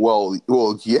 Well,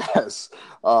 yes.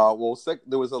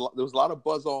 There was a lot of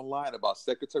buzz online about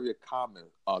Secretary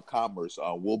of Commerce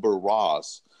Wilbur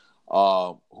Ross,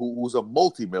 who's a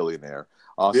multimillionaire,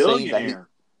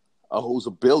 who's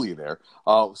a billionaire,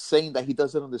 saying that he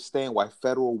doesn't understand why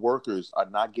federal workers are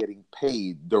not getting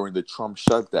paid during the Trump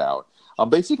shutdown. I'm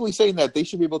basically saying that they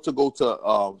should be able to go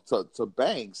to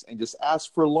banks and just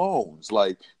ask for loans,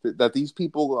 like that these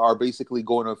people are basically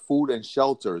going to food and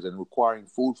shelters and requiring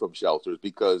food from shelters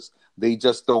because they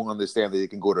just don't understand that they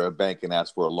can go to a bank and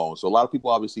ask for a loan. So a lot of people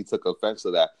obviously took offense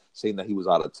to that, saying that he was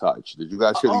out of touch. Did you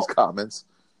guys hear these comments?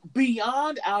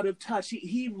 Beyond out of touch.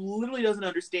 He literally doesn't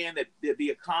understand that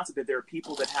the concept that there are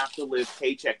people that have to live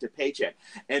paycheck to paycheck,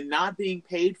 and not being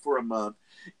paid for a month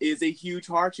is a huge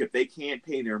hardship. They can't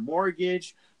pay their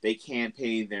mortgage, they can't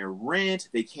pay their rent,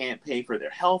 they can't pay for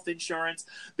their health insurance.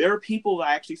 There are people,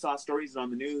 I actually saw stories on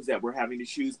the news that were having to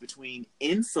choose between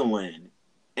insulin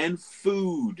and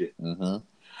food. Mm-hmm.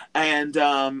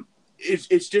 And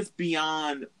it's just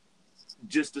beyond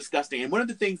just disgusting. And one of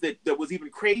the things that was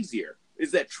even crazier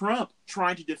is that Trump,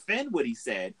 trying to defend what he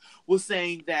said, was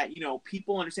saying that,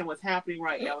 people understand what's happening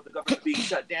right now with the government being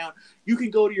shut down. You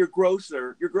can go to your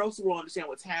grocer will understand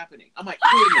what's happening. I'm like,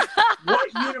 wait a minute,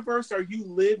 what universe are you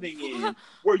living in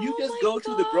where you just go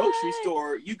to the grocery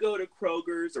store, you go to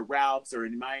Kroger's or Ralph's, or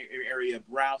in my area,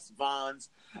 Ralph's, Vons,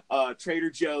 Trader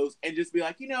Joe's, and just be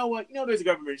like, you know what, there's a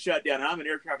government shutdown and I'm an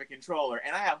air traffic controller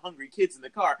and I have hungry kids in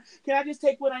the car. Can I just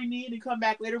take what I need and come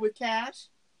back later with cash?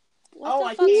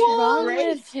 What the fuck's wrong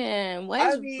with him? What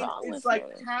is wrong with him? It's like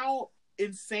how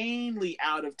insanely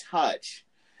out of touch.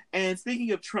 And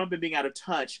speaking of Trump and being out of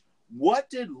touch, what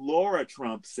did Laura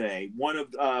Trump say? One of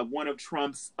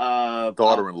Trump's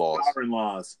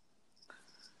daughter-in-laws.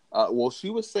 Well, she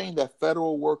was saying that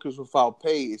federal workers without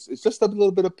pay, it's just a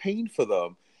little bit of pain for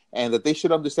them, and that they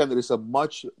should understand that it's a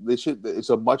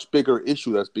much bigger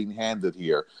issue that's being handled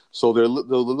here. So the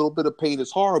little bit of pain is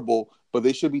horrible, but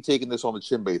they should be taking this on the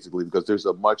chin, basically, because there's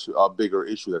a much bigger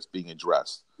issue that's being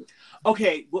addressed.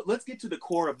 Okay, well, let's get to the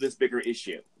core of this bigger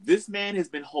issue. This man has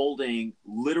been holding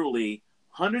literally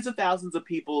hundreds of thousands of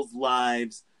people's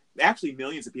lives, actually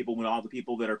millions of people, with all the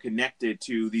people that are connected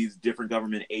to these different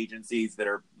government agencies that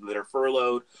are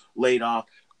furloughed, laid off,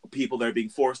 people that are being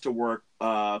forced to work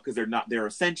because they're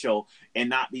essential and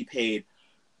not be paid.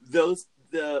 This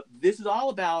is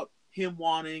all about him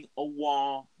wanting a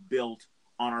wall built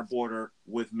on our border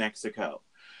with Mexico.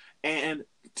 And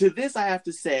to this, I have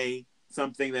to say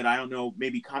something that I don't know,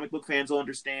 maybe comic book fans will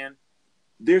understand.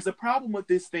 There's a problem with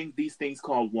these things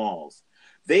called walls.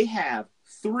 They have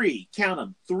three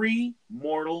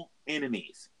mortal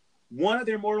enemies. One of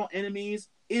their mortal enemies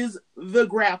is the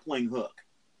grappling hook.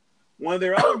 One of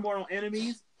their other mortal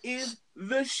enemies is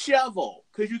the shovel,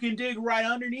 because you can dig right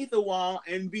underneath the wall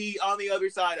and be on the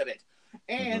other side of it.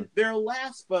 And their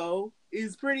last foe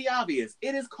is pretty obvious.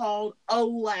 It is called a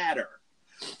ladder.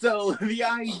 So the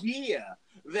idea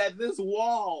that this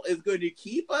wall is going to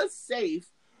keep us safe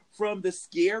from the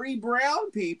scary brown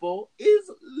people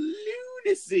is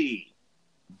lunacy.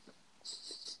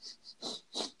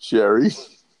 Sherry?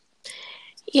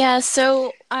 Yeah,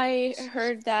 so I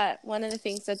heard that one of the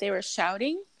things that they were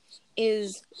shouting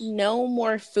is no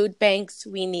more food banks,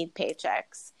 we need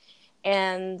paychecks.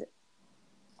 And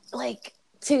like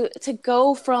to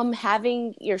go from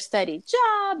having your steady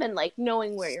job and like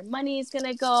knowing where your money is going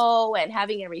to go and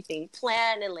having everything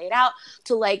planned and laid out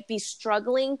to like be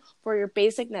struggling for your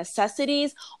basic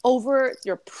necessities over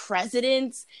your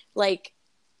president's like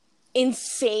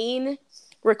insane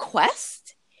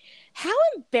request. How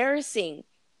embarrassing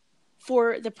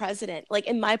for the president, like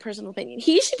in my personal opinion.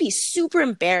 He should be super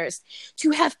embarrassed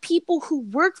to have people who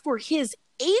work for his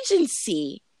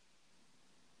agency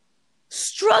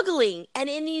struggling and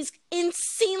in these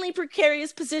insanely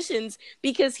precarious positions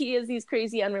because he has these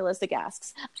crazy unrealistic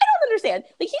asks. I don't understand.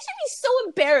 Like, he should be so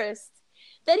embarrassed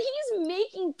that he's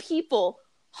making people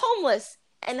homeless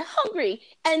and hungry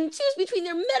and choose between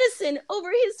their medicine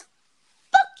over his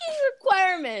fucking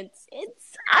requirements.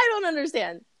 I don't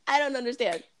understand.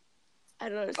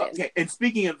 Okay, and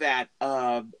speaking of that,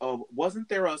 wasn't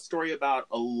there a story about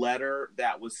a letter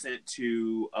that was sent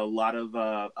to a lot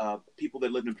of people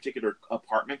that lived in a particular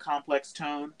apartment complex,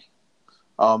 Tone?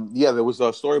 Yeah, there was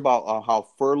a story about how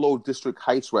furloughed District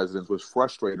Heights residents was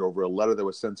frustrated over a letter that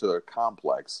was sent to their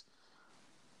complex.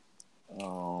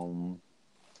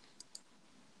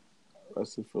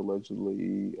 Arrested for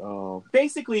allegedly...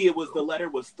 Basically, the letter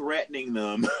was threatening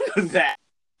them that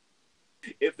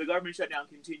if the government shutdown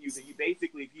continues, and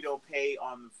if you don't pay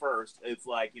on the 1st, it's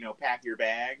like, pack your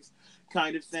bags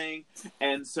kind of thing.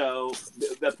 And so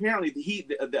apparently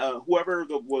whoever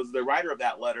was the writer of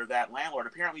that letter, that landlord,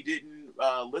 apparently didn't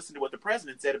listen to what the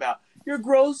president said about your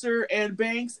grocer and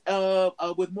banks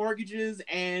with mortgages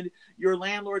and your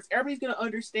landlords. Everybody's going to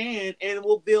understand, and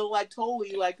they'll like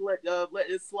totally like let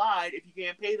it slide if you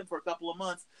can't pay them for a couple of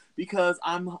months because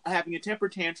I'm having a temper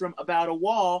tantrum about a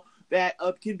wall that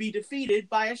can be defeated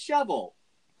by a shovel.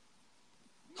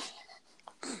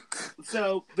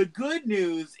 So the good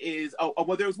news is,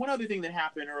 well, there was one other thing that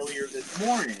happened earlier this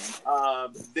morning.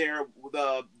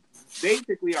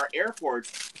 Basically our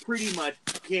airports pretty much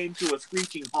came to a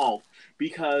screeching halt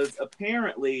because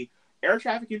apparently air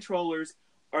traffic controllers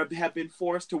have been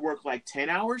forced to work like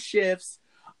 10-hour shifts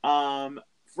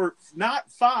for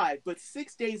not 5 but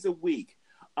 6 days a week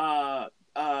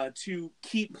to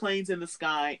keep planes in the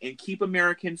sky and keep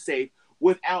Americans safe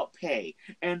without pay.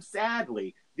 And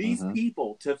sadly, these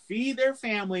people, to feed their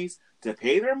families, to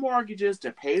pay their mortgages,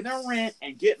 to pay their rent,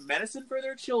 and get medicine for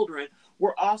their children,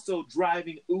 were also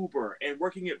driving Uber and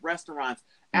working at restaurants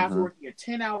after working a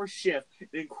 10-hour shift, an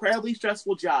incredibly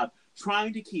stressful job,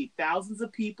 trying to keep thousands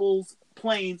of people's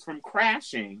planes from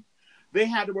crashing. They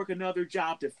had to work another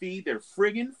job to feed their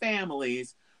friggin'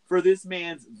 families for this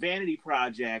man's vanity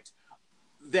project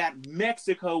that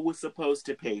Mexico was supposed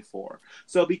to pay for.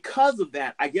 So because of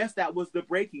that, I guess that was the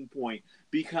breaking point,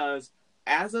 because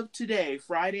as of today,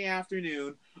 Friday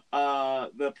afternoon,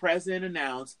 the president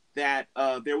announced that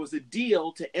there was a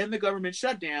deal to end the government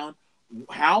shutdown.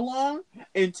 How long?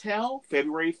 Until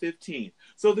February 15th.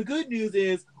 So the good news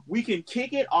is we can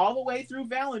kick it all the way through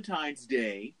Valentine's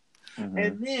Day.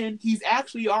 And then he's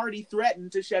actually already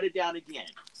threatened to shut it down again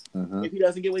if he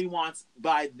doesn't get what he wants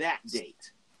by that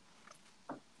date.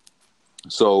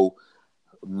 So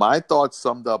my thoughts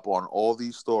summed up on all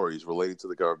these stories related to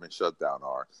the government shutdown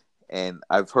are, and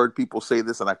I've heard people say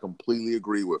this and I completely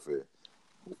agree with it.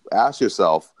 Ask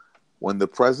yourself, when the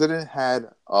president had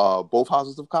both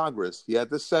houses of Congress, he had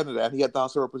the Senate and he had the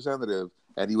House of Representatives,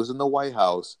 and he was in the White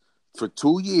House for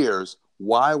 2 years,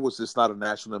 why was this not a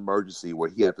national emergency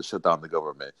where he had to shut down the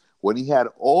government? When he had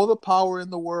all the power in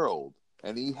the world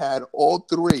and he had all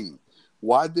three,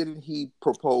 why didn't he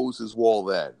propose his wall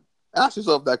then? Ask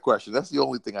yourself that question. That's the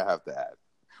only thing I have to add.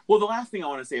 Well, the last thing I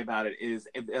want to say about it is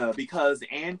because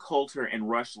Ann Coulter and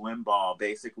Rush Limbaugh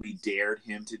basically dared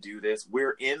him to do this,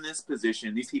 we're in this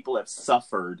position. These people have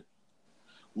suffered.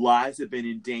 Lives have been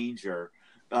in danger.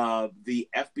 The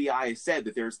FBI has said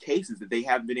that there's cases that they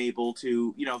haven't been able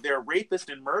to, there are rapists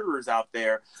and murderers out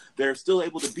there. They're still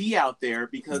able to be out there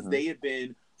because they have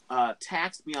been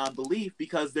taxed beyond belief,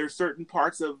 because there's certain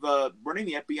parts of running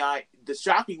the FBI that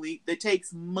shockingly that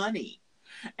takes money.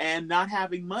 And not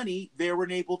having money, they were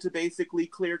able to basically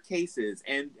clear cases,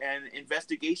 and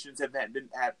investigations had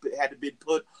to be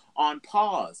put on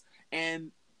pause.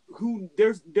 And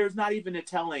there's not even a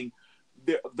telling.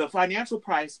 The financial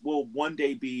price will one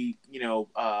day be,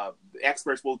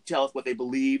 experts will tell us what they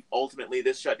believe. Ultimately,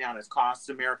 this shutdown has cost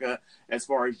America as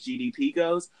far as GDP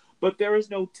goes. But there is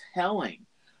no telling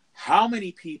how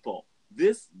many people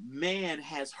this man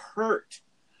has hurt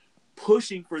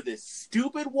pushing for this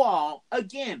stupid wall,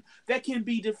 again, that can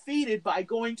be defeated by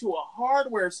going to a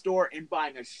hardware store and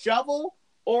buying a shovel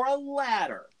or a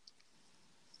ladder.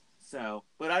 So,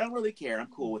 but I don't really care. I'm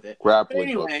cool with it. But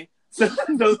anyway, so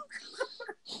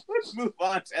let's move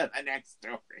on to the next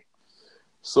story.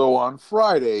 So on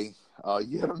Friday,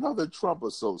 yet another Trump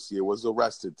associate was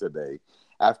arrested today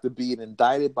after being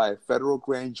indicted by a federal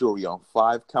grand jury on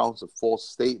 5 counts of false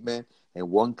statement and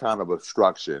 1 count of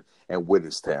obstruction and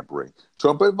witness tampering.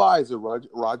 Trump advisor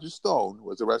Roger Stone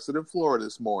was arrested in Florida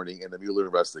this morning in the Mueller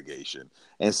investigation.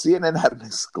 And CNN had an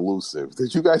exclusive.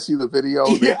 Did you guys see the video?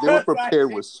 Yes, they were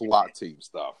prepared with SWAT team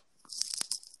stuff.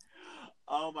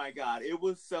 Oh my God, it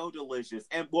was so delicious.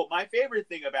 And my favorite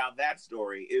thing about that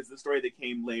story is the story that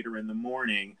came later in the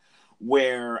morning,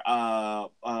 where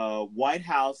White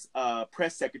House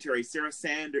Press Secretary Sarah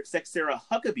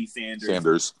Huckabee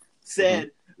Sanders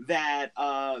said that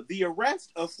the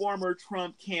arrest of former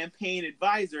Trump campaign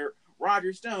advisor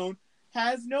Roger Stone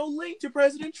has no link to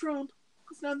President Trump.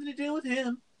 It's nothing to do with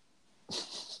him.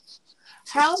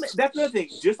 That's another thing.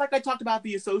 Just like I talked about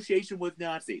the association with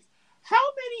Nazis, how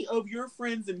many of your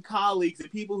friends and colleagues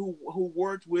and people who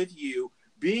worked with you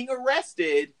being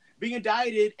arrested, being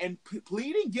indicted, and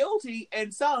pleading guilty,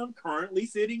 and some currently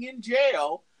sitting in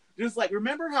jail? Just like,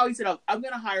 remember how he said, I'm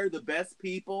going to hire the best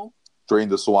people? Drain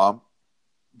the swamp.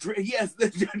 Yes,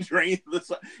 drain the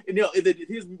swamp.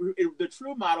 The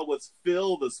true model was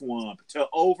fill the swamp to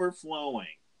overflowing.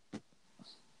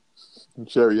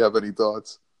 Sherry, you have any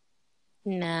thoughts?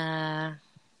 Nah.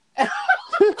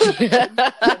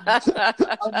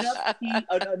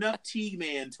 enough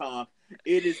T-man talk.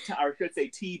 It is, or I should say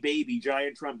T-baby,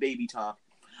 giant Trump baby talk.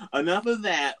 Enough of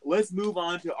that. Let's move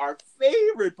on to our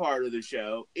favorite part of the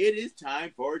show. It is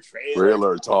time for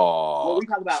Trailer Talk. Where we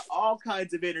talk about all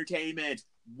kinds of entertainment.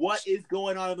 What is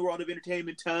going on in the world of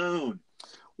entertainment, Tone?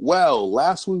 Well,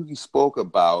 last week we spoke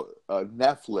about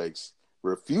Netflix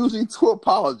refusing to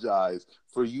apologize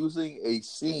for using a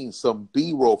scene, some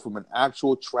B-roll from an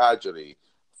actual tragedy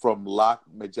from Lac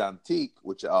Mégantic,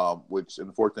 which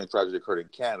unfortunately tragedy occurred in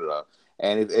Canada,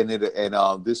 and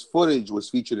this footage was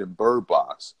featured in Bird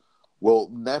Box.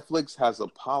 Well, Netflix has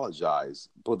apologized,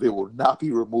 but they will not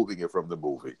be removing it from the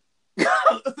movie.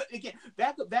 Again,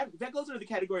 that goes under the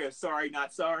category of sorry,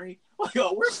 not sorry. Like,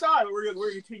 oh, we're sorry, but we're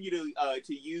going to continue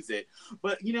to use it.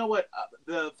 But you know what?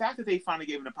 The fact that they finally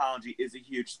gave an apology is a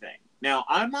huge thing. Now,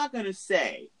 I'm not going to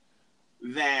say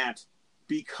that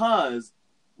because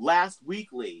Last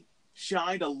Weekly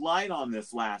shined a light on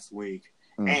this last week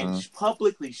and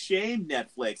publicly shamed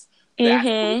Netflix.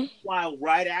 That's while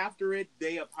right after it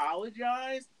they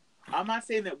apologized. I'm not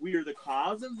saying that we are the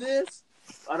cause of this.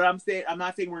 But I'm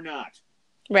not saying we're not.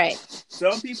 Right.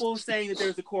 Some people are saying that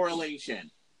there's a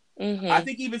correlation. I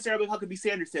think even Sarah Huckabee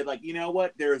Sanders said, like, you know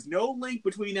what? There is no link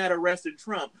between that arrest and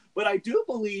Trump. But I do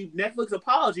believe Netflix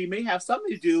apology may have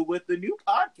something to do with the new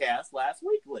podcast Last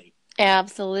Weekly.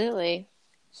 Absolutely.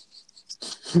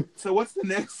 So what's the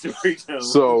next story, Tone?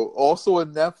 So also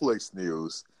in Netflix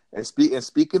news, and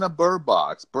speaking of Bird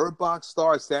Box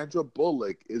star Sandra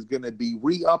Bullock is going to be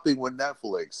re-upping with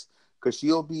Netflix, because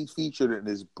she'll be featured in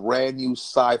this brand new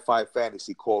sci-fi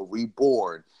fantasy called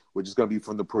Reborn, which is going to be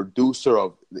from the producer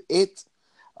of It,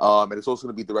 and it's also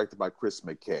going to be directed by Chris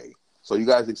McKay. So you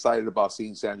guys excited about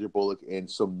seeing Sandra Bullock in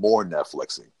some more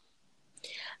Netflixing?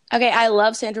 Okay, I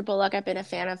love Sandra Bullock. I've been a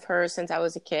fan of her since I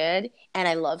was a kid, and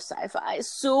I love sci-fi.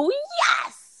 So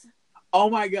yes! Oh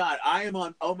my God,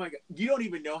 oh my God, you don't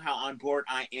even know how on board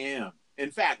I am. In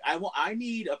fact, I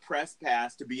need a press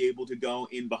pass to be able to go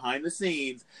in behind the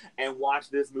scenes and watch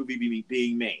this movie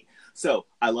being made. So,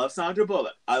 I love Sandra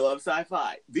Bullock. I love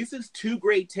sci-fi. This is two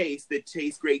great tastes that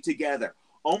taste great together.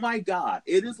 Oh my God,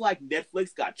 it is like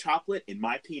Netflix got chocolate in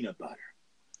my peanut butter.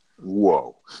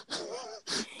 Whoa.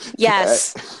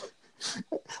 Yes.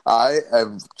 I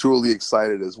am truly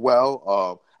excited as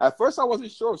well. At first, I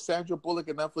wasn't sure if Sandra Bullock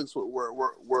and Netflix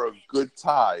were a good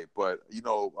tie, but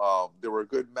they were a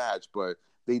good match. But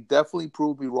they definitely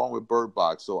proved me wrong with Bird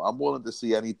Box. So I'm willing to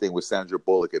see anything with Sandra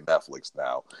Bullock and Netflix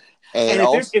now. And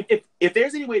if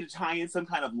there's any way to tie in some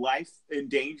kind of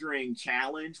life-endangering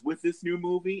challenge with this new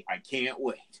movie, I can't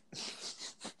wait.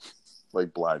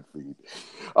 Like Blind Feed.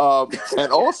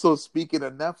 And also, speaking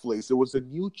of Netflix, there was a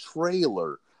new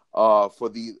trailer for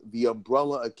the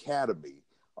Umbrella Academy.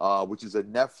 Which is a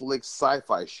Netflix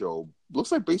sci-fi show.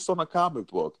 Looks like based on a comic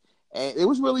book. And it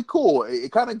was really cool.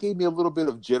 It kind of gave me a little bit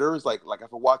of jitters, like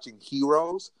after watching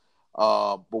Heroes,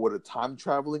 but with a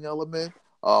time-traveling element.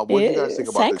 What do you guys think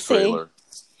about this trailer?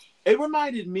 It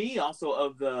reminded me also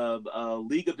of the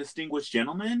League of Distinguished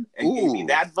Gentlemen. It gave me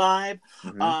that vibe.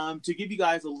 To give you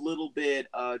guys a little bit,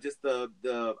 just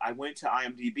I went to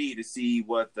IMDb to see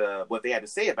what they had to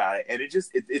say about it, and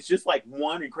it's just like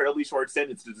one incredibly short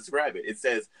sentence to describe it. It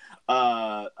says,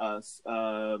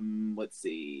 let's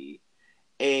see.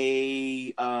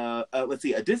 A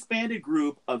disbanded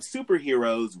group of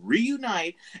superheroes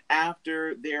reunite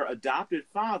after their adopted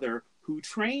father, who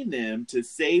trained them to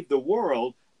save the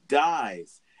world,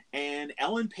 dies, and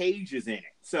Ellen Page is in it.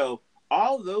 So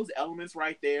all of those elements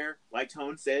right there, like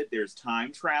Tone said, there's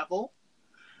time travel.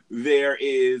 There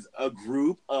is a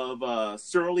group of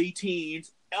surly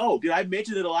teens. Oh, did I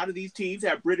mention that a lot of these teens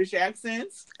have British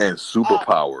accents? And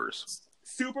superpowers.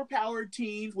 Superpowered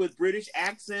teens with British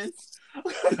accents.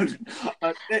 And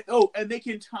they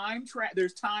can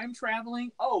there's time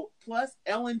traveling. Oh, plus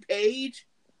Ellen Page.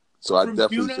 So I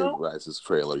definitely think guys, this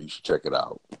trailer, you should check it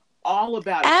out. All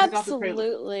about it.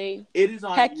 Absolutely. It is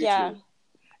on Heck YouTube. Yeah.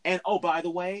 And oh, by the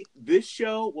way, this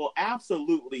show will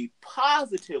absolutely,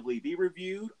 positively be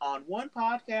reviewed on one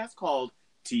podcast called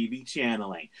TV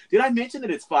Channeling. Did I mention that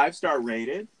it's 5-star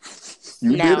rated?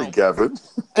 You didn't, Kevin.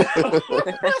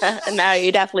 No,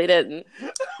 you definitely didn't.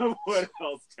 What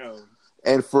else, Tone?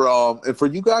 And for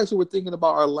you guys who were thinking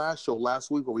about our last show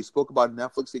last week where we spoke about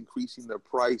Netflix increasing their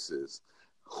prices,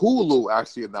 Hulu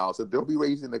actually announced that they'll be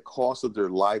raising the cost of their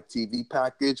live TV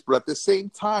package, but at the same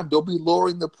time, they'll be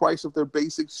lowering the price of their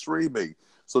basic streaming.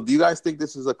 So do you guys think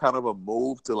this is a kind of a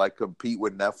move to like compete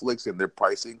with Netflix and their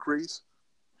price increase?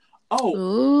 Oh.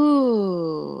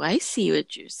 Ooh, I see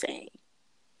what you're saying.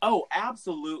 Oh,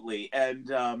 absolutely. And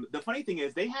the funny thing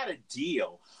is they had a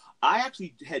deal. I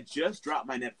actually had just dropped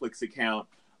my Netflix account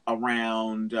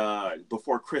around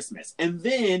before Christmas. And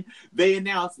then they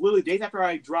announced, literally days after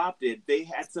I dropped it, they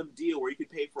had some deal where you could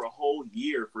pay for a whole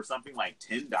year for something like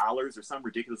 $10 or some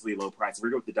ridiculously low price. I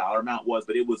forget what the dollar amount was,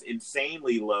 but it was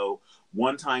insanely low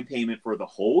one-time payment for the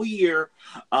whole year,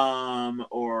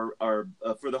 or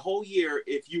for the whole year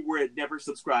if you were never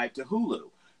subscribed to Hulu.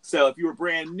 So if you were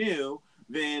brand new,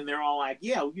 then they're all like,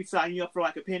 yeah, we could sign you up for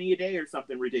like a penny a day or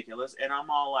something ridiculous. And I'm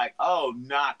all like, oh,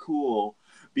 not cool.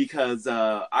 Because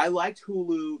I liked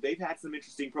Hulu. They've had some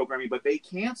interesting programming, but they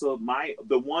canceled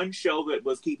the one show that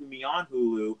was keeping me on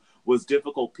Hulu was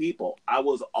Difficult People. I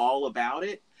was all about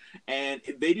it. And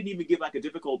they didn't even give like a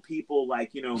Difficult People,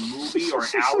 like, movie or an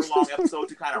hour-long episode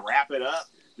to kind of wrap it up.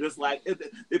 Just like,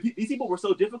 these people were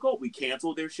so difficult, we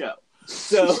canceled their show.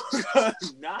 So,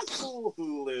 not cool,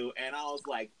 Hulu. And I was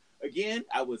like, again,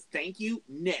 I was thank you,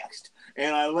 next.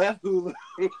 And I left Hulu.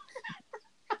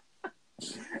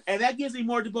 And that gives me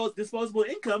more disposable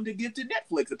income to give to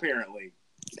Netflix, apparently.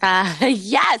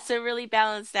 Yes, it really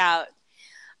balanced out.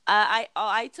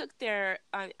 I took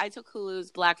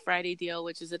Hulu's Black Friday deal,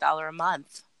 which is $1 a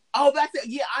month. Oh, that's it.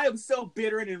 Yeah, I am so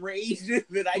bitter and enraged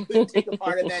that I couldn't take a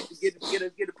part of that to get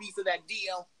a piece of that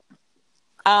deal.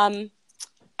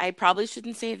 I probably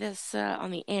shouldn't say this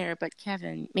on the air, but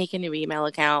Kevin, make a new email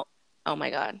account. Oh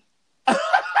my God.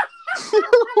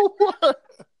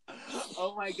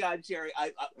 Oh my God, Jerry!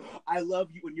 I love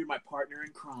you when you're my partner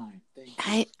in crime. Thank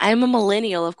you. I'm a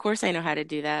millennial. Of course, I know how to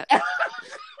do that.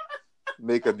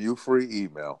 Make a new free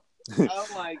email. Oh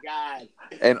my God!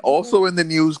 And also in the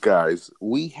news, guys,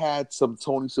 we had some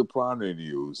Tony Soprano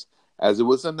news, as it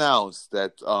was announced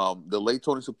that the late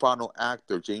Tony Soprano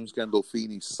actor James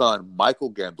Gandolfini's son,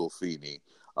 Michael Gandolfini,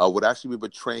 would actually be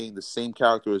portraying the same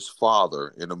character as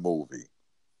father in a movie.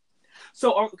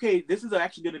 So, okay, this is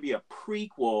actually going to be a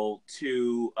prequel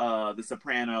to the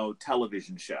Soprano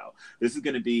television show. This is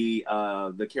going to be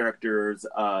the character's,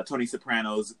 Tony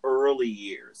Soprano's early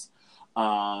years.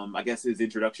 I guess his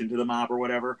introduction to the mob or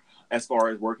whatever, as far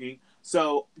as working.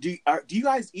 So, do you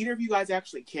guys, either of you guys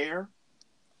actually care?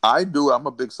 I do. I'm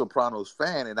a big Sopranos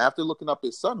fan. And after looking up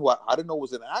his son, who I didn't know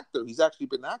was an actor, he's actually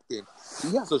been acting.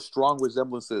 He has a strong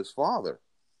resemblance to his father.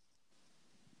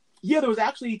 Yeah, there was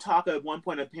actually talk at one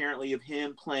point, apparently, of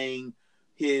him playing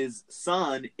his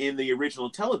son in the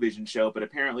original television show, but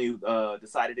apparently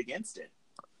decided against it.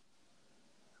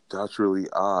 That's really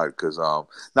odd, because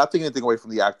not taking anything away from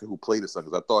the actor who played his son,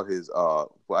 because I thought his, I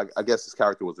guess his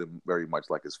character was very much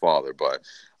like his father, but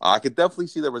I could definitely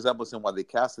see the resemblance in why they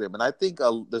casted him. And I think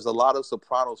there's a lot of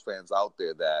Sopranos fans out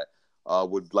there that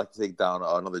would like to take down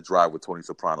another drive with Tony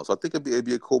Soprano. So I think it'd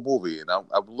be a cool movie, and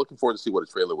I'm looking forward to see what a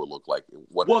trailer would look like.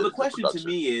 Well, the question to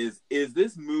me is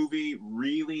this movie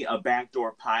really a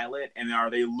backdoor pilot, and are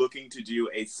they looking to do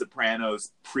a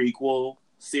Sopranos prequel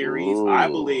series? Ooh. I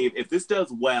believe if this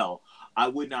does well, I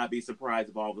would not be surprised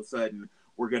if all of a sudden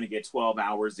we're going to get 12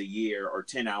 hours a year or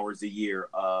 10 hours a year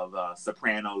of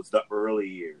Sopranos, the early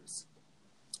years.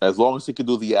 As long as he can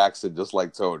do the accent just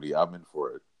like Tony, I'm in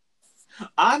for it.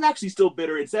 I'm actually still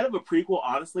bitter. Instead of a prequel,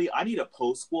 honestly, I need a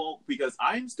postquel, because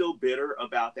I'm still bitter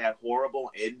about that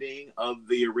horrible ending of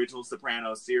the original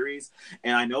Sopranos series.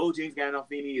 And I know James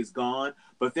Gandolfini is gone,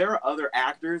 but there are other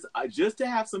actors, just to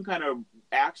have some kind of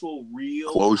actual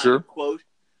real closure.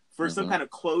 Some kind of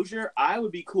closure, I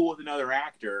would be cool with another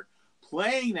actor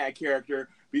playing that character,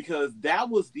 because that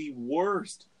was the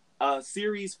worst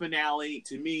series finale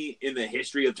to me in the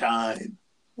history of time.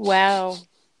 Wow.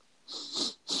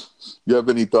 You have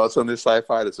any thoughts on this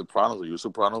sci-fi, The Sopranos? Are you a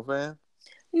Soprano fan?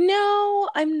 No,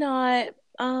 I'm not.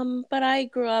 But I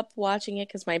grew up watching it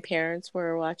because my parents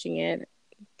were watching it.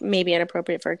 Maybe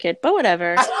inappropriate for a kid, but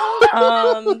whatever.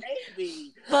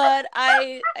 Maybe. But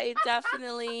I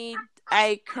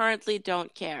currently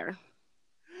don't care.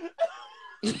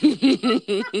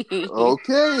 Okay,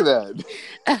 then.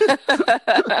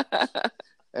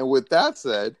 And with that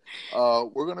said,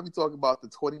 we're going to be talking about the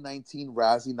 2019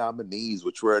 Razzie nominees,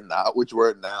 which were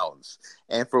announced.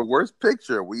 And for Worst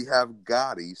Picture, we have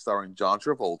Gotti, starring John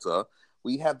Travolta.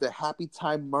 We have The Happy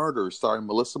Time Murder, starring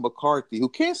Melissa McCarthy, who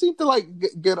can't seem to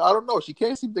get. I don't know. She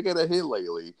can't seem to get a hit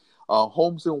lately.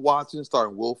 Holmes and Watson,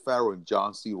 starring Will Ferrell and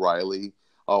John C. Reilly.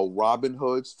 Robin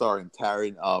Hood, starring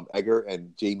Taron Egerton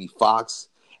and Jamie Foxx.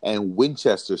 And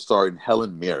Winchester, starring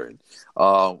Helen Mirren.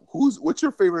 What's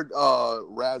your favorite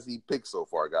Razzie pick so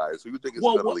far, guys? Who do you think is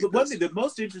going to lead this? The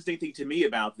most interesting thing to me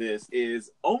about this is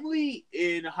only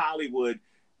in Hollywood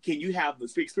can you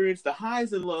experience the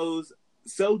highs and lows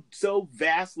so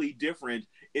vastly different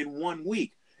in 1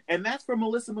 week. And that's for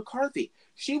Melissa McCarthy.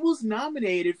 She was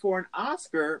nominated for an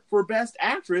Oscar for Best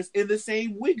Actress in the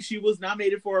same week she was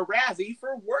nominated for a Razzie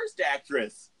for Worst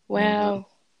Actress. Wow.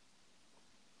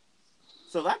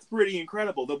 So that's pretty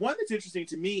incredible. The one that's interesting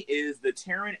to me is the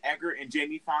Taron Egerton and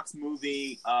Jamie Foxx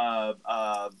movie,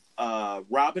 Robin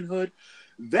Hood.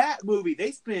 That movie,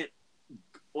 they spent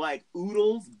like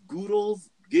oodles, goodles,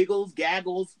 giggles,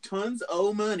 gaggles, tons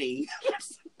of money.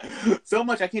 So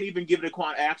much I can't even give it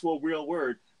a actual real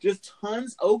word. Just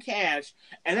tons of cash.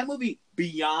 And that movie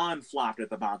beyond flopped at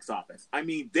the box office. I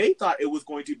mean, they thought it was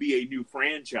going to be a new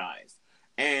franchise.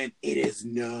 And it is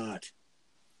not.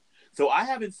 So I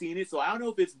haven't seen it, so I don't know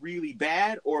if it's really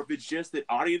bad or if it's just that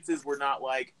audiences were not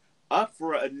like up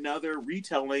for another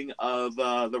retelling of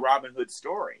the Robin Hood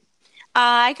story.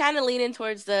 I kind of lean in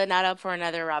towards the not up for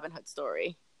another Robin Hood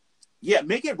story. Yeah,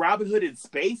 make it Robin Hood in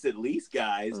space at least,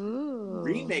 guys. Ooh.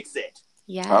 Remix it.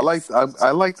 Yes.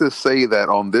 I like to say that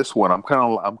on this one, I'm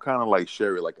kind of like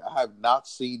Sherry. Like I have not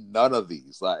seen none of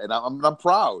these, and I'm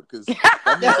proud because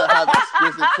that means I have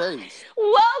exquisite taste.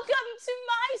 Welcome to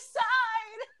my side.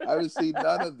 I haven't seen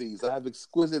none of these. I have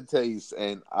exquisite taste,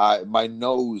 and my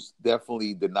nose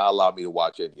definitely did not allow me to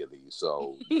watch any of these.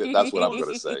 So that's what I'm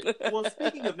going to say. Well,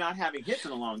 speaking of not having hits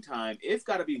in a long time, it's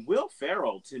got to be Will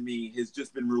Ferrell. To me, has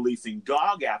just been releasing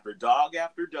dog after dog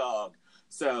after dog.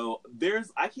 So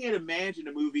I can't imagine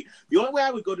a movie. The only way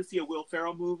I would go to see a Will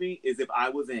Ferrell movie is if I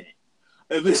was in it.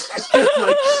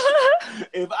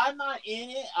 If I'm not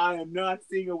in it, I am not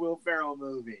seeing a Will Ferrell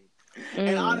movie.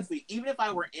 And honestly, even if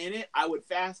I were in it, I would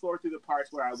fast forward through the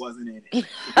parts where I wasn't in it.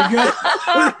 Because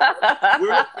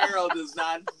Will Ferrell does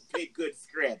not pick good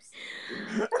scripts.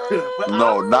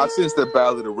 No, not since the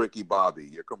Ballad of Ricky Bobby.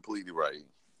 You're completely right.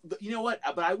 You know what?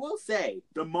 But I will say,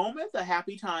 the moment the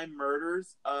Happy Time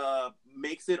Murders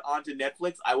makes it onto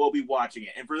Netflix, I will be watching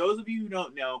it. And for those of you who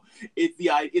don't know,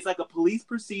 it's like a police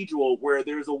procedural where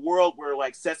there's a world where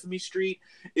like Sesame Street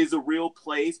is a real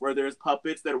place where there's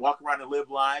puppets that walk around and live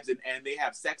lives and they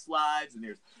have sex lives and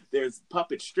there's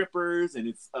puppet strippers and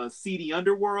it's a seedy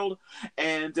underworld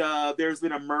and there's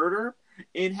been a murder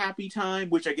in Happy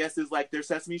Time, which I guess is like their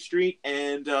Sesame Street,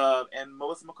 and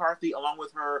Melissa McCarthy along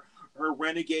with her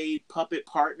renegade puppet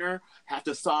partner have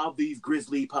to solve these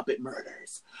grisly puppet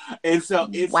murders. And so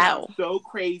it's so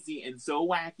crazy and so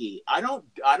wacky. I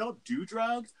don't do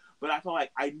drugs, but I feel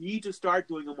like I need to start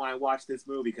doing them when I watch this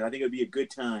movie because I think it would be a good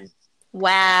time.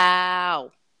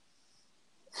 Wow.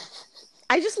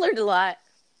 I just learned a lot.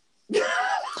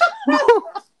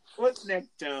 What's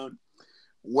next, Tone?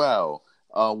 Well,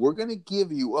 we're going to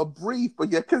give you a brief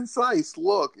but yet concise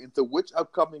look into which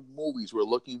upcoming movies we're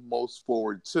looking most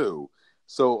forward to.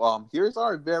 So here's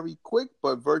our very quick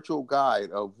but virtual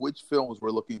guide of which films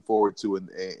we're looking forward to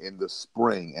in the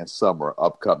spring and summer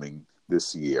upcoming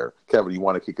this year. Kevin, you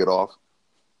want to kick it off?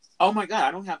 Oh my God,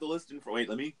 I don't have the list in for. Wait,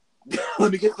 let me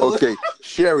get the list. Okay,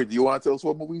 Sherry, do you want to tell us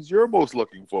what movies you're most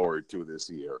looking forward to this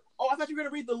year? Oh, I thought you were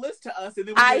going to read the list to us. And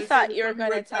then I thought you were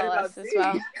going to tell us as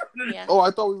well. Yeah. Oh,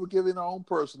 I thought we were giving our own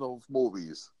personal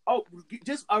movies. Oh,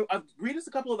 just read us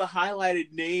a couple of the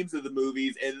highlighted names of the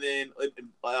movies, and then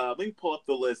let me pull up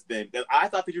the list then. I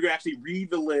thought that you were going to actually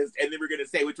read the list, and then we're going to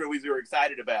say which movies you were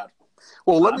excited about.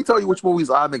 Well, let me tell you which movies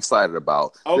I'm excited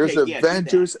about. Okay, there's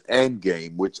Avengers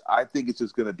Endgame, which I think is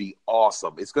just going to be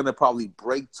awesome. It's going to probably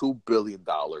break $2 billion.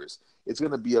 It's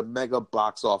going to be a mega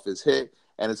box office hit,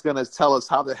 and it's going to tell us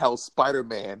how the hell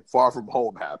Spider-Man Far From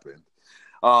Home happened.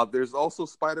 There's also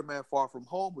Spider-Man Far From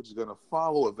Home, which is going to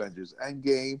follow Avengers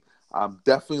Endgame. I'm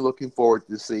definitely looking forward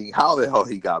to seeing how the hell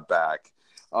he got back.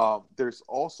 There's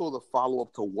also the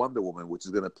follow-up to Wonder Woman, which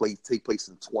is going to take place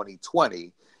in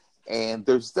 2020. And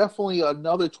there's definitely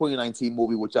another 2019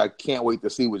 movie, which I can't wait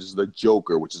to see, which is The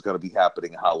Joker, which is going to be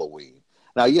happening Halloween.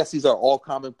 Now, yes, these are all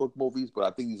comic book movies, but I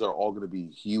think these are all going to be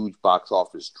huge box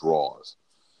office draws.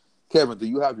 Kevin, do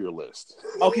you have your list?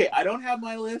 Okay, I don't have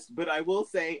my list, but I will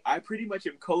say I pretty much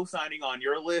am co-signing on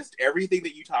your list. Everything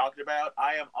that you talked about,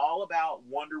 I am all about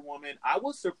Wonder Woman. I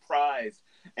was surprised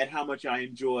at how much I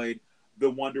enjoyed the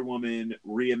Wonder Woman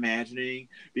reimagining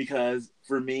because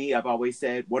for me, I've always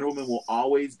said Wonder Woman will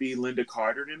always be Linda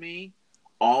Carter to me.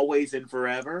 Always and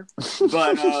forever, but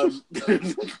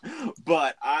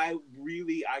Gal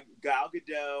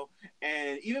Gadot,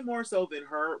 and even more so than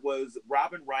her was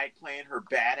Robin Wright playing her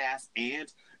badass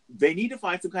aunt. They need to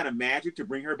find some kind of magic to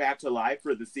bring her back to life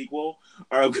for the sequel,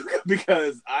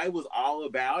 because I was all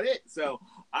about it. So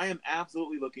I am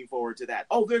absolutely looking forward to that.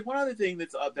 Oh, there's one other thing that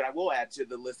I will add to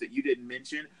the list that you didn't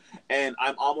mention, and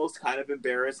I'm almost kind of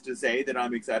embarrassed to say that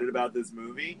I'm excited about this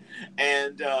movie,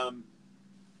 and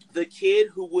The Kid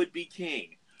Who Would Be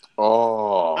King.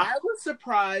 Oh, I was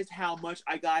surprised how much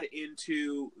I got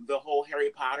into the whole Harry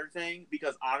Potter thing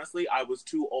because honestly, I was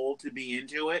too old to be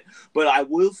into it. But I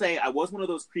will say I was one of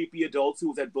those creepy adults who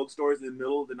was at bookstores in the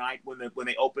middle of the night when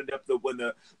they opened up when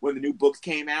the new books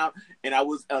came out, and I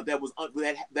was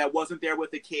that wasn't there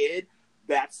with the kid.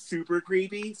 That's super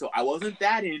creepy. So I wasn't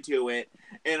that into it,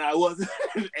 and I wasn't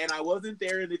and I wasn't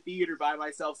there in the theater by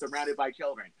myself, surrounded by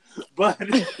children. But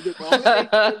the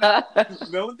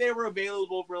moment they were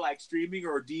available for like streaming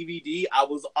or DVD, I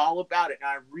was all about it, and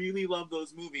I really love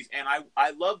those movies, and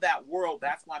I love that world.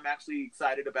 That's why I'm actually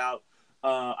excited about.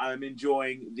 I'm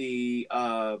enjoying the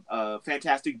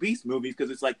Fantastic Beasts movies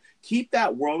because it's like keep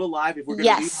that world alive. If we're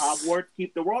going to leave Hogwarts,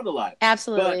 keep the world alive.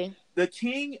 Absolutely. But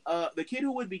the kid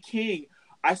who would be king,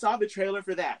 I saw the trailer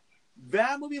for that.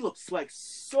 That movie looks like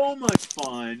so much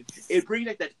fun. It brings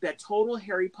like that total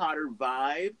Harry Potter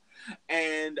vibe,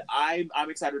 and I'm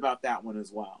excited about that one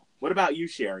as well. What about you,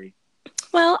 Sherry?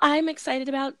 Well, I'm excited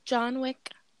about John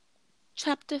Wick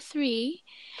Chapter 3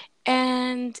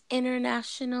 and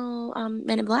International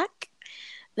Men in Black.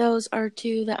 Those are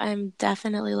two that I'm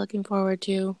definitely looking forward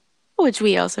to, which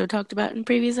we also talked about in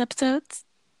previous episodes.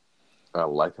 I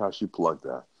like how she plugged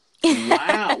that.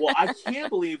 Wow. Well, I can't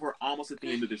believe we're almost at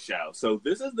the end of the show. So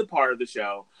this is the part of the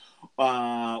show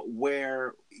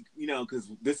where,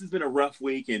 because this has been a rough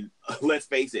week, and let's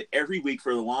face it, every week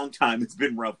for a long time it's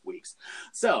been rough weeks.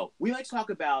 So we like to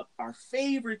talk about our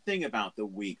favorite thing about the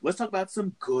week. Let's talk about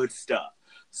some good stuff.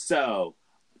 So,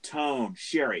 Tone,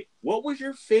 Sherry, what was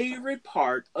your favorite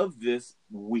part of this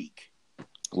week?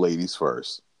 Ladies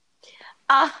first.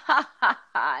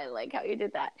 I like how you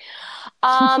did that.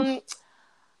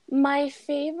 My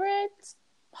favorite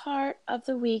part of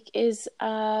the week is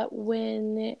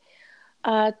when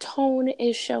Tone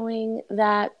is showing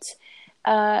that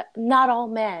not all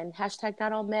men, hashtag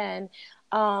not all men,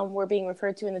 were being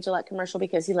referred to in the Gillette commercial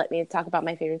because he let me talk about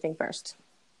my favorite thing first.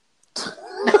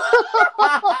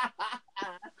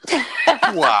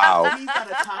 Wow. He's not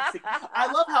a toxic.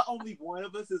 I love how only one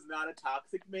of us is not a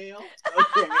toxic male.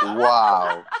 Okay.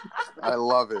 Wow. I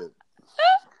love it.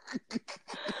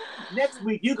 Next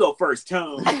week, you go first,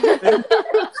 Tone.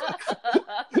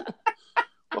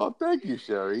 Well, thank you,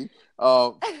 Sherry.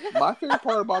 My favorite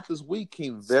part about this week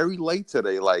came very late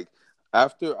today. Like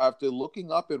after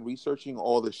looking up and researching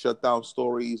all the shutdown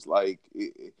stories, like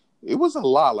it was a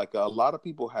lot. Like a lot of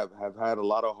people have had a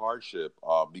lot of hardship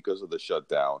because of the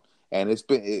shutdown. And it's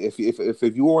been if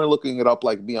you weren't looking it up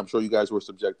like me, I'm sure you guys were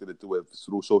subjected to it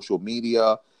through social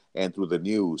media and through the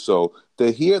news. So to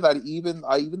hear that even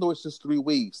though it's just 3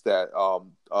 weeks, that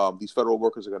these federal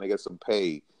workers are going to get some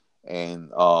pay,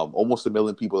 and almost 1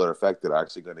 million people that are affected are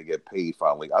actually going to get paid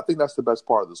finally. I think that's the best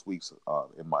part of this week's,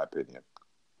 in my opinion.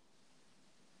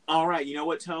 All right, you know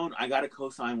what, Tone? I got to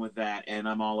co-sign with that, and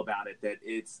I'm all about it. That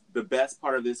it's the best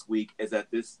part of this week is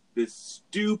that this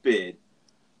stupid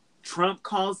Trump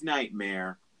calls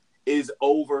nightmare is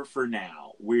over for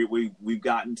now. We've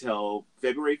got until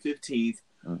February 15th.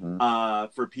 Mm-hmm.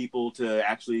 For people to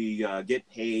actually get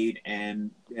paid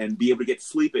and be able to get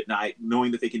sleep at night,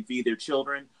 knowing that they can feed their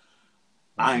children.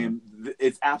 Mm-hmm.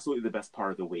 It's absolutely the best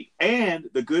part of the week. And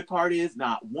the good part is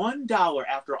not $1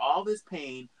 after all this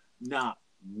pain, not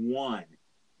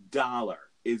 $1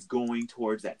 is going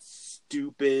towards that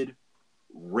stupid,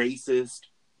 racist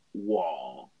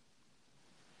wall.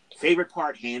 Favorite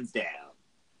part, hands down.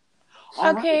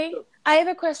 All okay, right. I have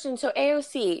a question. So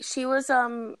AOC, she was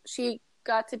she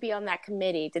got to be on that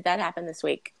committee. Did that happen this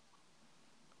week?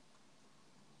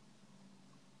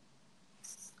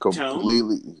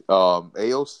 Completely.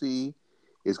 AOC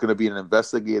is going to be an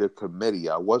investigative committee.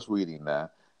 I was reading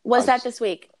that. Was that this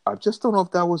week? I just don't know if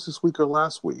that was this week or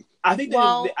last week. I think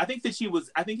it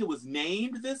was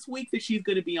named this week that she's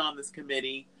going to be on this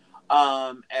committee. But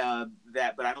I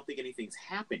don't think anything's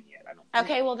happened yet.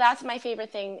 Okay, well, that's my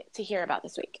favorite thing to hear about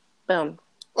this week. Boom.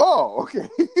 Oh, okay.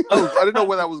 I didn't know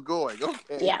where that was going.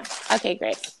 Okay. Yeah. Okay,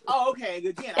 great. Oh, okay.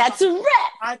 Again, that's a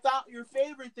wrap. I thought your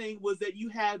favorite thing was that you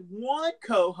had one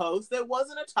co-host that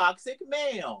wasn't a toxic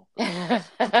male.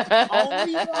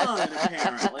 Only one,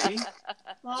 apparently.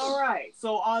 All right.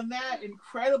 So on that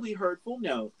incredibly hurtful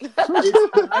note, it's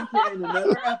time to end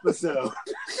another episode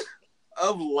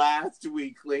of Last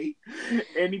Weekly.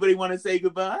 Anybody want to say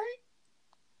goodbye?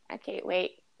 Okay,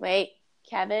 wait.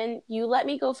 Kevin, you let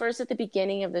me go first at the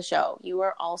beginning of the show. You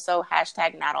are also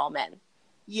hashtag not all men.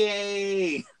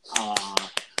 Yay!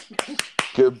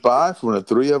 Goodbye from the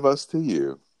three of us to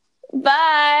you.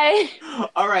 Bye!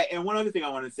 All right, and one other thing I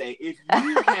want to say. If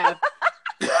you have...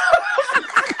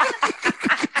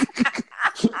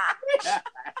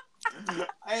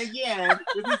 Again,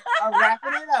 I'm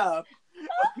wrapping it up.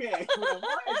 Okay, what I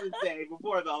wanted to say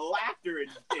before the laughter and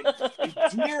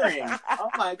jeering. Oh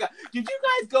my God. Did you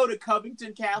guys go to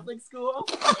Covington Catholic School?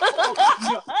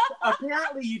 No,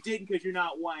 apparently you didn't because you're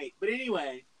not white. But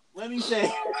anyway, let me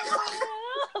say.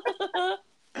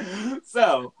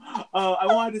 So, I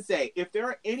wanted to say, if there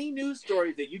are any news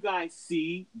stories that you guys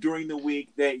see during the week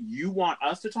that you want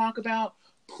us to talk about,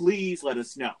 please let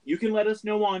us know. You can let us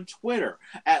know on Twitter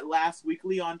at Last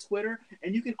Weekly on Twitter,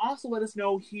 and you can also let us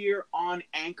know here on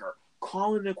Anchor.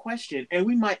 Call in a question, and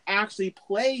we might actually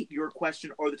play your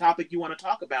question or the topic you want to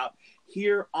talk about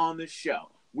here on the show.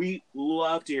 We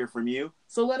love to hear from you,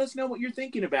 so let us know what you're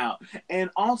thinking about. And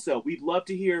also, we'd love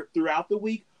to hear throughout the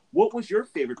week, what was your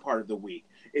favorite part of the week?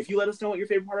 If you let us know what your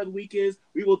favorite part of the week is,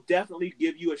 we will definitely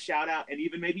give you a shout out and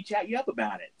even maybe chat you up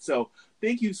about it. So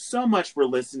thank you so much for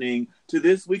listening to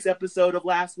this week's episode of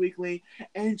Last Weekly,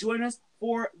 and join us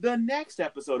for the next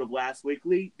episode of Last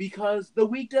Weekly, because the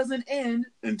week doesn't end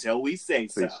until we say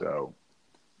so. Say so.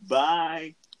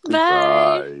 Bye. Bye.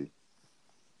 Bye.